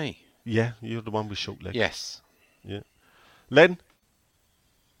talking to me? Yeah, you're the one with short legs. Yes. Yeah. Len?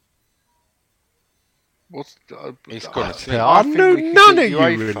 He's gone to sleep. I knew none of you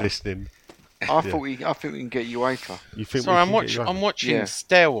were listening. I think we can get UEFA. You think? Sorry, I'm watching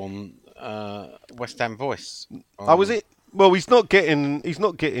Stell on West Ham Voice. Oh, was it? Well, he's not getting.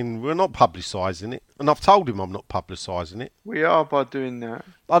 We're not publicising it, and I've told him I'm not publicising it. We are by doing that.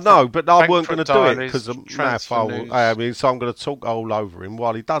 I know, but I weren't going to do it Diaries, because I'm transfer news. so I'm going to talk all over him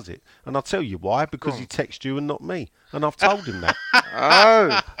while he does it, and I'll tell you why. Because he texts you and not me, and I've told him that. Oh,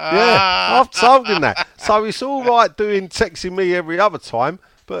 yeah, I've told him that. So it's all right doing texting me every other time.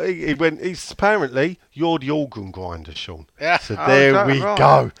 But he's apparently, you're the organ grinder, Sean. Yeah. So there we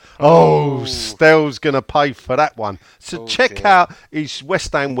go. Oh, Stell's going to pay for that one. So check out his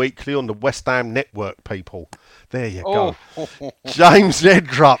West Ham Weekly on the West Ham Network, people. There you go. James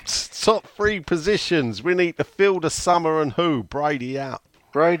Edrupt, top 3 positions. We need to fill the summer and who? Brady out.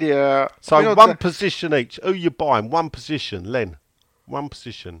 Brady out. So one position each. Who you buying? One position, Len. One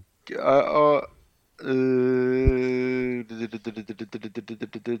position.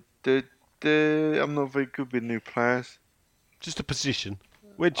 I'm not very good with new players. Just a position.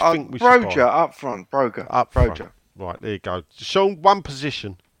 Where do you think we should buy? Broja up front. Broja. Up front. Right, there you go. Sean, one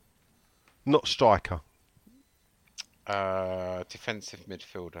position. Not striker. Defensive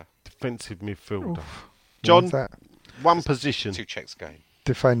midfielder. Defensive midfielder. Oof. John, What's that? one position. 2 checks game.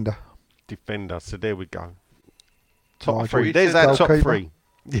 Defender. Defender. So there we go. Top Nigel. 3. There's our top Goalkeeper. 3.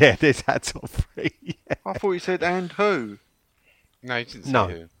 Yeah, there's our top 3. Yeah. I thought you said and who? No, you didn't say No.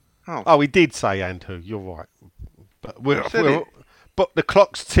 who. Oh, he did say and who. You're right. But said it. but the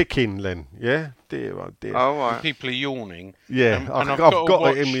clock's ticking, Len. Yeah? Dear, oh dear. oh right. People are yawning. Yeah, And I've I've got got to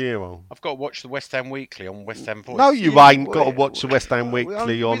it in watch- my ear hole. I've got to watch the West Ham Weekly on West Ham Voice. No, you Yeah, ain't got to we- watch the West Ham we-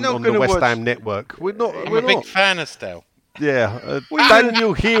 Weekly we're on not the gonna West watch- Ham Network. We're not. I'm we're a big not. fan of Stell. Yeah,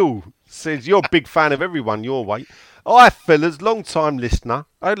 Daniel Hill says you're a big fan of everyone your way. Hi, fellas, long time listener.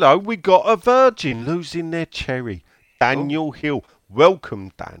 Hello, we got a virgin losing their cherry. Daniel Hill,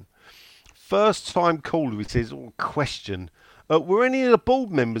 welcome, Dan. First time caller. He says, question: were any of the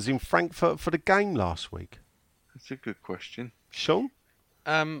board members in Frankfurt for the game last week? That's a good question. Sean,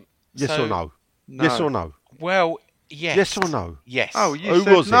 yes So- or no? No. Yes or no? Well, yes. Yes or no? Yes. Oh, you Who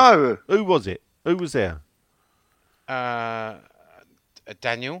said was no. it? Who was it? Who was there?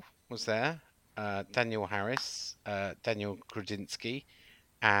 Daniel was there. Daniel Harris. Daniel Grudinsky. You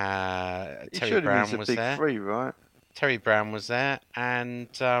Terry should have Brown used the was big there. 3, right? Terry Brown was there, and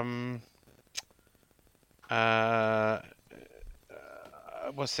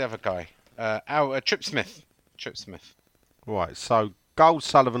what's the other guy? Trip Smith. Trip Smith. Right, so Gold,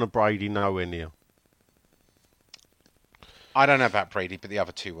 Sullivan and Brady nowhere near. I don't know about Brady, but the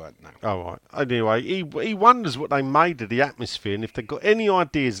other 2 weren't. No. Oh, right. Anyway, he wonders what they made of the atmosphere and if they've got any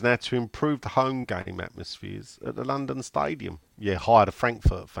ideas now to improve the home game atmospheres at the London Stadium. Yeah, hire the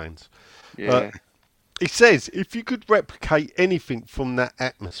Frankfurt fans. Yeah. He says, if you could replicate anything from that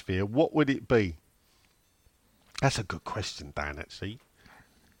atmosphere, what would it be? That's a good question, Dan, actually.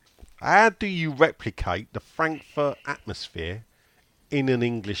 How do you replicate the Frankfurt atmosphere in an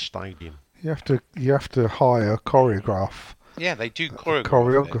English stadium? You have to hire a choreograph. Yeah, they do choreograph.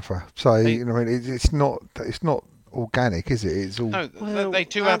 Choreographer. So They- you know, I mean, it's not organic, is it? It's all. No, they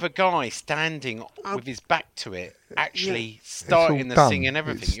do have a guy standing with his back to it, actually all starting the done. singing and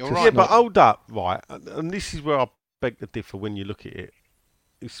everything. It's You're just right. Yeah, but hold up, right? And this is where I beg to differ when you look at it,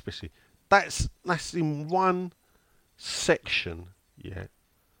 especially. That's in one section, yeah,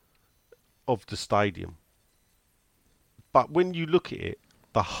 of the stadium. But when you look at it,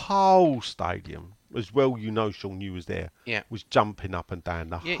 the whole stadium, as well, you know, Sean, you was there, Yeah. was jumping up and down.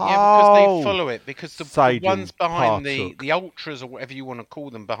 Yeah, because whole they follow it. Because the stadium ones behind partook. the ultras or whatever you want to call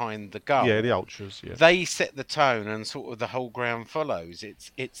them behind the goal, Yeah, the ultras, yeah. they set the tone and sort of the whole ground follows.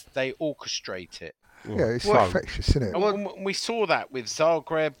 It's they orchestrate it. Yeah, it's So- infectious, isn't it? And we saw that with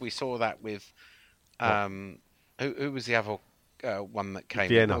Zagreb. We saw that with who was the other one that came? It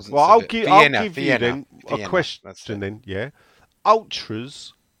Vienna. wasn't Well, I'll Sevilla. give Vienna, you Vienna, then a Vienna, question that's it. then, yeah.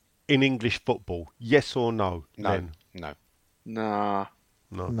 Ultras in English football, yes or no? No, Then? no. Nah.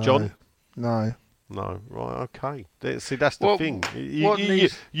 No. No. John? No. No, right, okay. See, that's the What- thing. what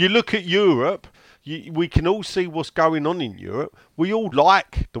needs- You look at Europe, we can all see what's going on in Europe. We all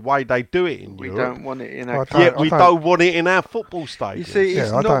like the way they do it in We Europe. don't want it in I our don't- Yet we don't want it in our football You stadium. see, it's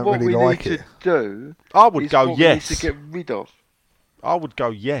Yeah, I not don't what really we like need it. to do. I would it's go what yes. We need to get rid of. I would go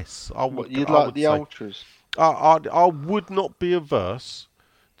yes. I would. What, you'd I like would the say- ultras. I would not be averse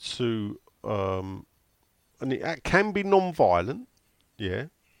to, and it can be non-violent, yeah,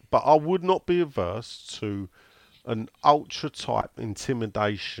 but I would not be averse to an ultra-type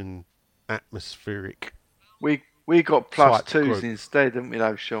intimidation atmospheric. We got plus Type twos group. instead, didn't we,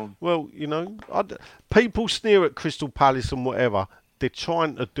 though, Sean? Well, you know, people sneer at Crystal Palace and whatever. They're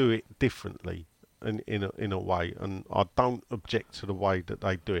trying to do it differently in a way, and I don't object to the way that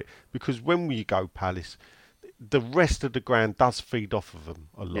they do it, because when we go Palace, the rest of the ground does feed off of them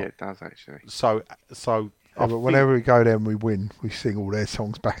a lot. Yeah, it does actually. So Yeah, but whenever we go there and we win, we sing all their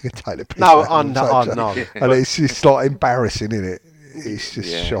songs back and take the piss No, out of I them, know, so- I know. And it's just like embarrassing, isn't it? It's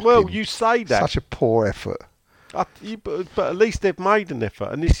just shocking. Well, you say that. Such a poor effort. But at least they've made an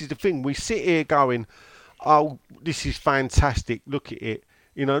effort, and this is the thing. We sit here going, "Oh, this is fantastic! Look at it!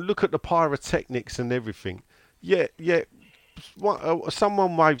 You know, look at the pyrotechnics and everything." Yeah.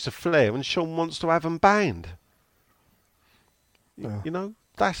 Someone waves a flare, and Sean wants to have them banned. Yeah. You know,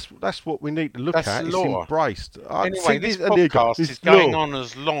 that's what we need to look That's at. law. It's embraced. Anyway, this and there you go. podcast It's is going law. on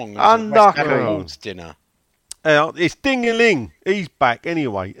as long as the West Ham Wolves dinner. It's Ding-a-ling. He's back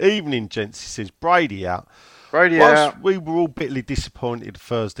anyway. Evening, gents. He says Brady out. Brady Whilst out. we were all bitterly disappointed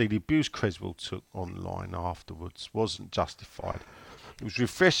Thursday, the abuse Creswell took online afterwards wasn't justified. It was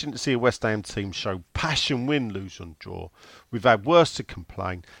refreshing to see a West Ham team show passion, win, lose and draw. We've had worse to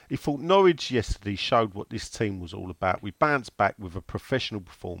complain. He thought Norwich yesterday showed what this team was all about. We bounced back with a professional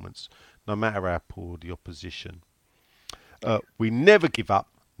performance, no matter how poor the opposition. We never give up,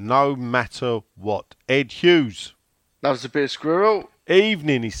 no matter what. Ed Hughes. That was a bit of squirrel.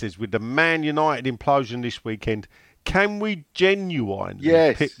 Evening, he says, with the Man United implosion this weekend, can we genuinely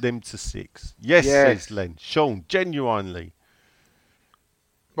Yes. pip them to 6? Yes, says Len. Sean, genuinely.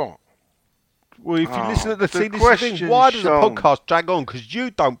 What? Well, if you listen at the this is the thing. question, Why does the Sean. podcast drag on? Because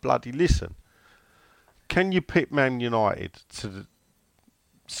you don't bloody listen. Can you pip Man United to the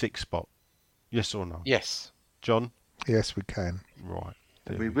 6th spot? Yes or no? Yes. John? Yes, we can. Right.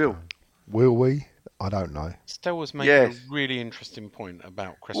 We will. Will we? I don't know. Stell was making Yes. a really interesting point about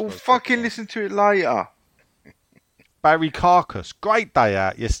Well, Creswell. fucking listen to it later. Barry Carcass. Great day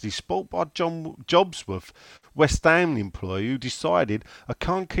out yesterday. Sport by John Jobsworth, West Ham employee, who decided I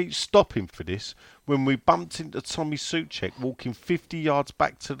can't keep stopping for this when we bumped into Tommy Soucek walking 50 yards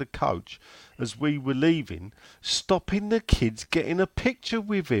back to the coach as we were leaving, stopping the kids getting a picture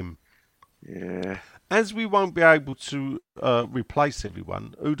with him. Yeah. As we won't be able to replace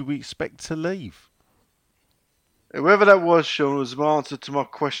everyone, who do we expect to leave? Whoever that was, Sean, was my answer to my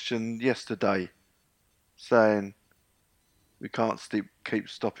question yesterday, saying we can't keep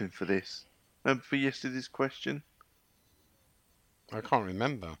stopping for this. Remember for yesterday's question? I can't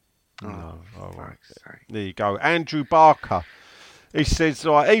remember. No, all right. Fuck's sake. There you go. Andrew Barker. He says,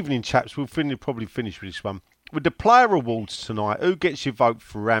 right, evening chaps, we'll probably finish with this one. With the player awards tonight, who gets your vote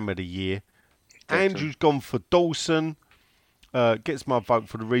for Ram of the Year? Andrew's gone for Dawson. Gets my vote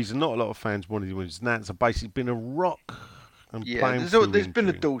for the reason not a lot of fans wanted him with Nats. Have basically been a rock and Yeah, playing there's been a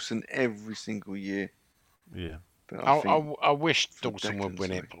injury. Dawson every single year. Yeah. But I wish for Dawson would Declan,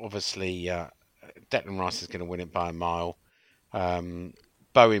 win it. sorry. Obviously, Declan Rice is going to win it by a mile.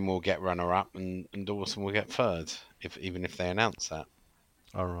 Bowen will get runner-up, and Dawson will get third, even if they announce that.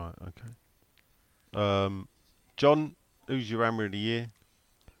 All right, okay. John, who's your Hammer of the Year?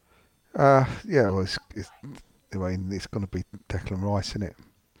 Yeah, well, it's going to be Declan Rice, isn't it?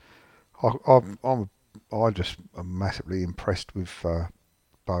 I just am massively impressed with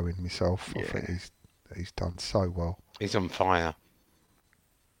Bowen myself. I think he's done so well. He's on fire.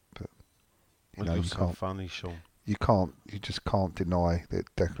 But Well, you you're so can't. funny, Sean. You just can't deny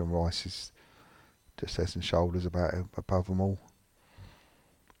that Declan Rice is just head and shoulders above them all.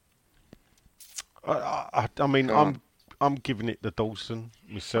 I mean, Go on. I'm giving it to Dawson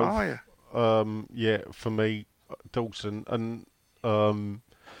myself. Oh, yeah. Yeah, for me, Dawson, and You're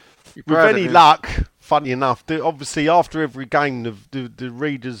with proud of any him. luck, funny enough, obviously after every game, the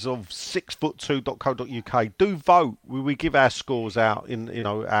readers of 6foot2.co.uk do vote. We give our scores out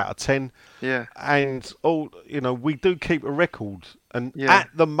out of 10. Yeah. And we do keep a record, and Yeah. at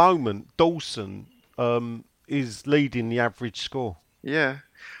the moment, Dawson is leading the average score. Yeah.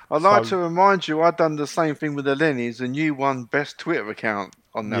 I'd like So- to remind you, I've done the same thing with the Lennies, and you won best Twitter account.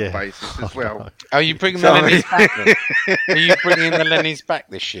 on that basis as well. Are you bringing the Lennies back? Are you bringing the Lennies back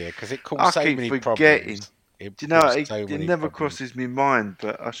this year? Because it caused so many problems. Do you know, it never crosses my mind,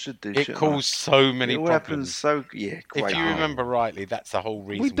 but I should do. It caused so many problems. Happens so great. If you remember rightly, that's the whole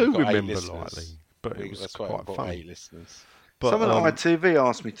reason we do got remember A-listeners. rightly, but it was quite funny. listeners. But, someone at ITV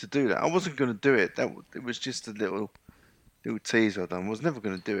asked me to do that. I wasn't going to do it. It was just a little teaser I done. I was never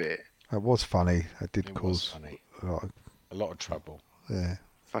going to do it. It was funny. It did cause a lot of trouble. Yeah.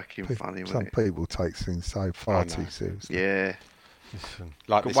 Fucking funny. Some people take things so far too seriously. Yeah. Listen,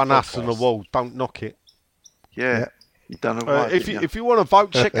 like got one ass on the wall. Don't knock it. Yeah. You done it right. If you want to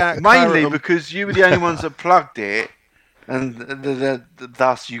vote, check out mainly because you were the only ones that plugged it, and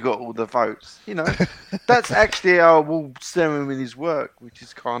thus you got all the votes. You know, that's actually how Wald ceremonies work, which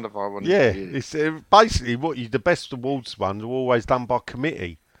is kind of ironic. Yeah, it's basically the best awards ones are always done by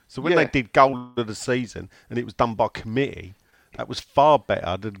committee. So when they did Goal of the Season and it was done by committee, that was far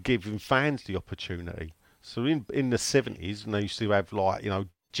better than giving fans the opportunity. So in the 70s, and they used to have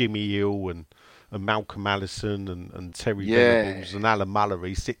Jimmy Hill and Malcolm Allison and Terry Venables and Alan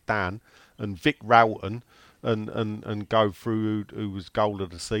Mullery sit down and Vic Rowton and go through who was Goal of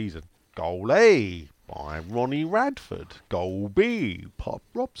the Season. Goal A by Ronnie Radford. Goal B, Pop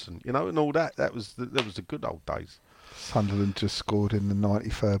Robson. And all that. That was the good old days. Sunderland just scored in the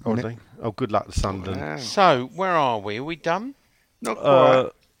 93rd minute. Oh, good luck to Sunderland. Wow. So, where are we? Are we done? Not quite.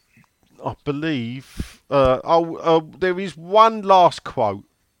 I believe. There is one last quote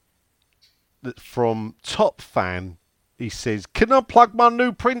that's from Top Fan. He says, "Can I plug my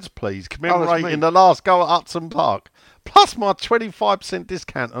new prints, please? Commemorating the last goal at Upton Park. Plus my 25%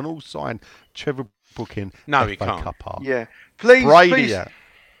 discount on all signed Trevor Booking. No, FA he can't. Cup art." Yeah. Please, Brady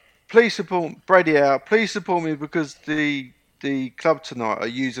please support Brady out. Please support me because the club tonight are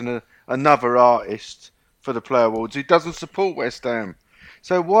using another artist for the Player Awards who doesn't support West Ham.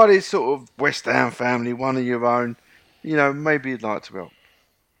 So what is sort of West Ham family, one of your own, maybe you'd like to help.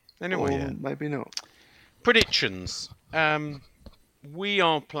 Anyway, maybe not. Predictions. We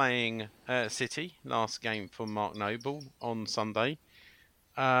are playing City, last game for Mark Noble on Sunday.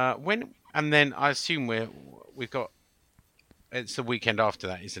 And then I assume we've got. It's the weekend after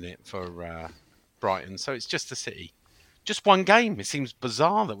that, isn't it, for Brighton? So it's just the City, just one game. It seems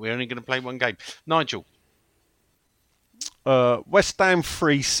bizarre that we're only going to play one game. Nigel. West Ham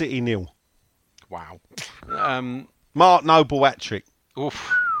 3, City 0. Wow. Mark Noble hat-trick.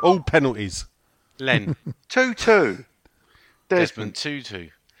 Oof. All penalties. Len. 2-2. Desmond 2-2.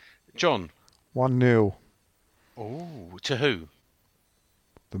 John. 1-0. Oh, to who?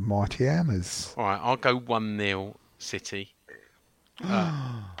 The Mighty Hammers. All right, I'll go 1-0 City.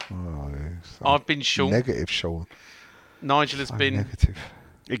 I've been Sean. Negative, Sean. Nigel has been negative.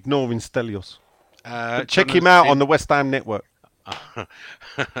 Ignoring Stelios. Check him out on the West Ham network.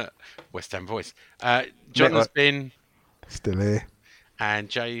 West Ham voice. John has been still here.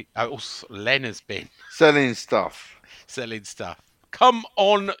 And Len has been selling stuff. Come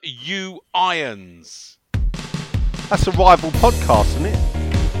on, you Irons. That's a rival podcast, isn't it?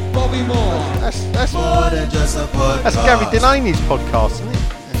 Bobby Moore. That's more than just a podcast. That's Gary Delaney's podcast, isn't it?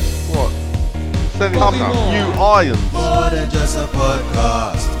 What? Bobby Moore. Moore. You Irons. More than just a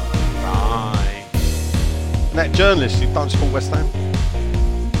podcast. Right. That journalist who don't support West Ham.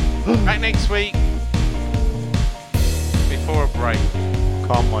 Back next week. Before a break.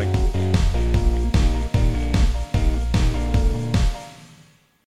 Can't wait.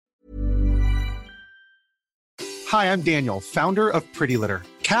 Hi, I'm Daniel, founder of Pretty Litter.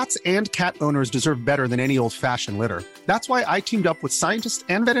 Cats and cat owners deserve better than any old-fashioned litter. That's why I teamed up with scientists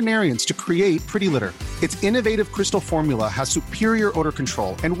and veterinarians to create Pretty Litter. Its innovative crystal formula has superior odor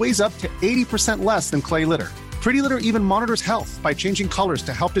control and weighs up to 80% less than clay litter. Pretty Litter even monitors health by changing colors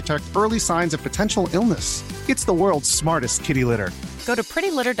to help detect early signs of potential illness. It's the world's smartest kitty litter. Go to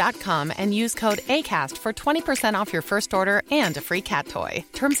prettylitter.com and use code ACAST for 20% off your first order and a free cat toy.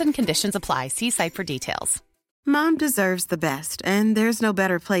 Terms and conditions apply. See site for details. Mom deserves the best, and there's no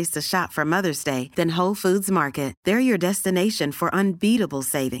better place to shop for Mother's Day than Whole Foods Market. They're your destination for unbeatable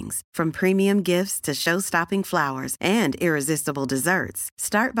savings, from premium gifts to show-stopping flowers and irresistible desserts.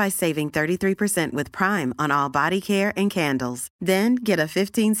 Start by saving 33% with Prime on all body care and candles. Then get a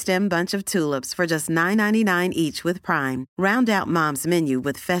 15-stem bunch of tulips for just $9.99 each with Prime. Round out Mom's menu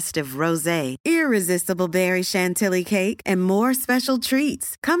with festive rosé, irresistible berry chantilly cake, and more special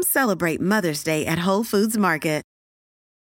treats. Come celebrate Mother's Day at Whole Foods Market.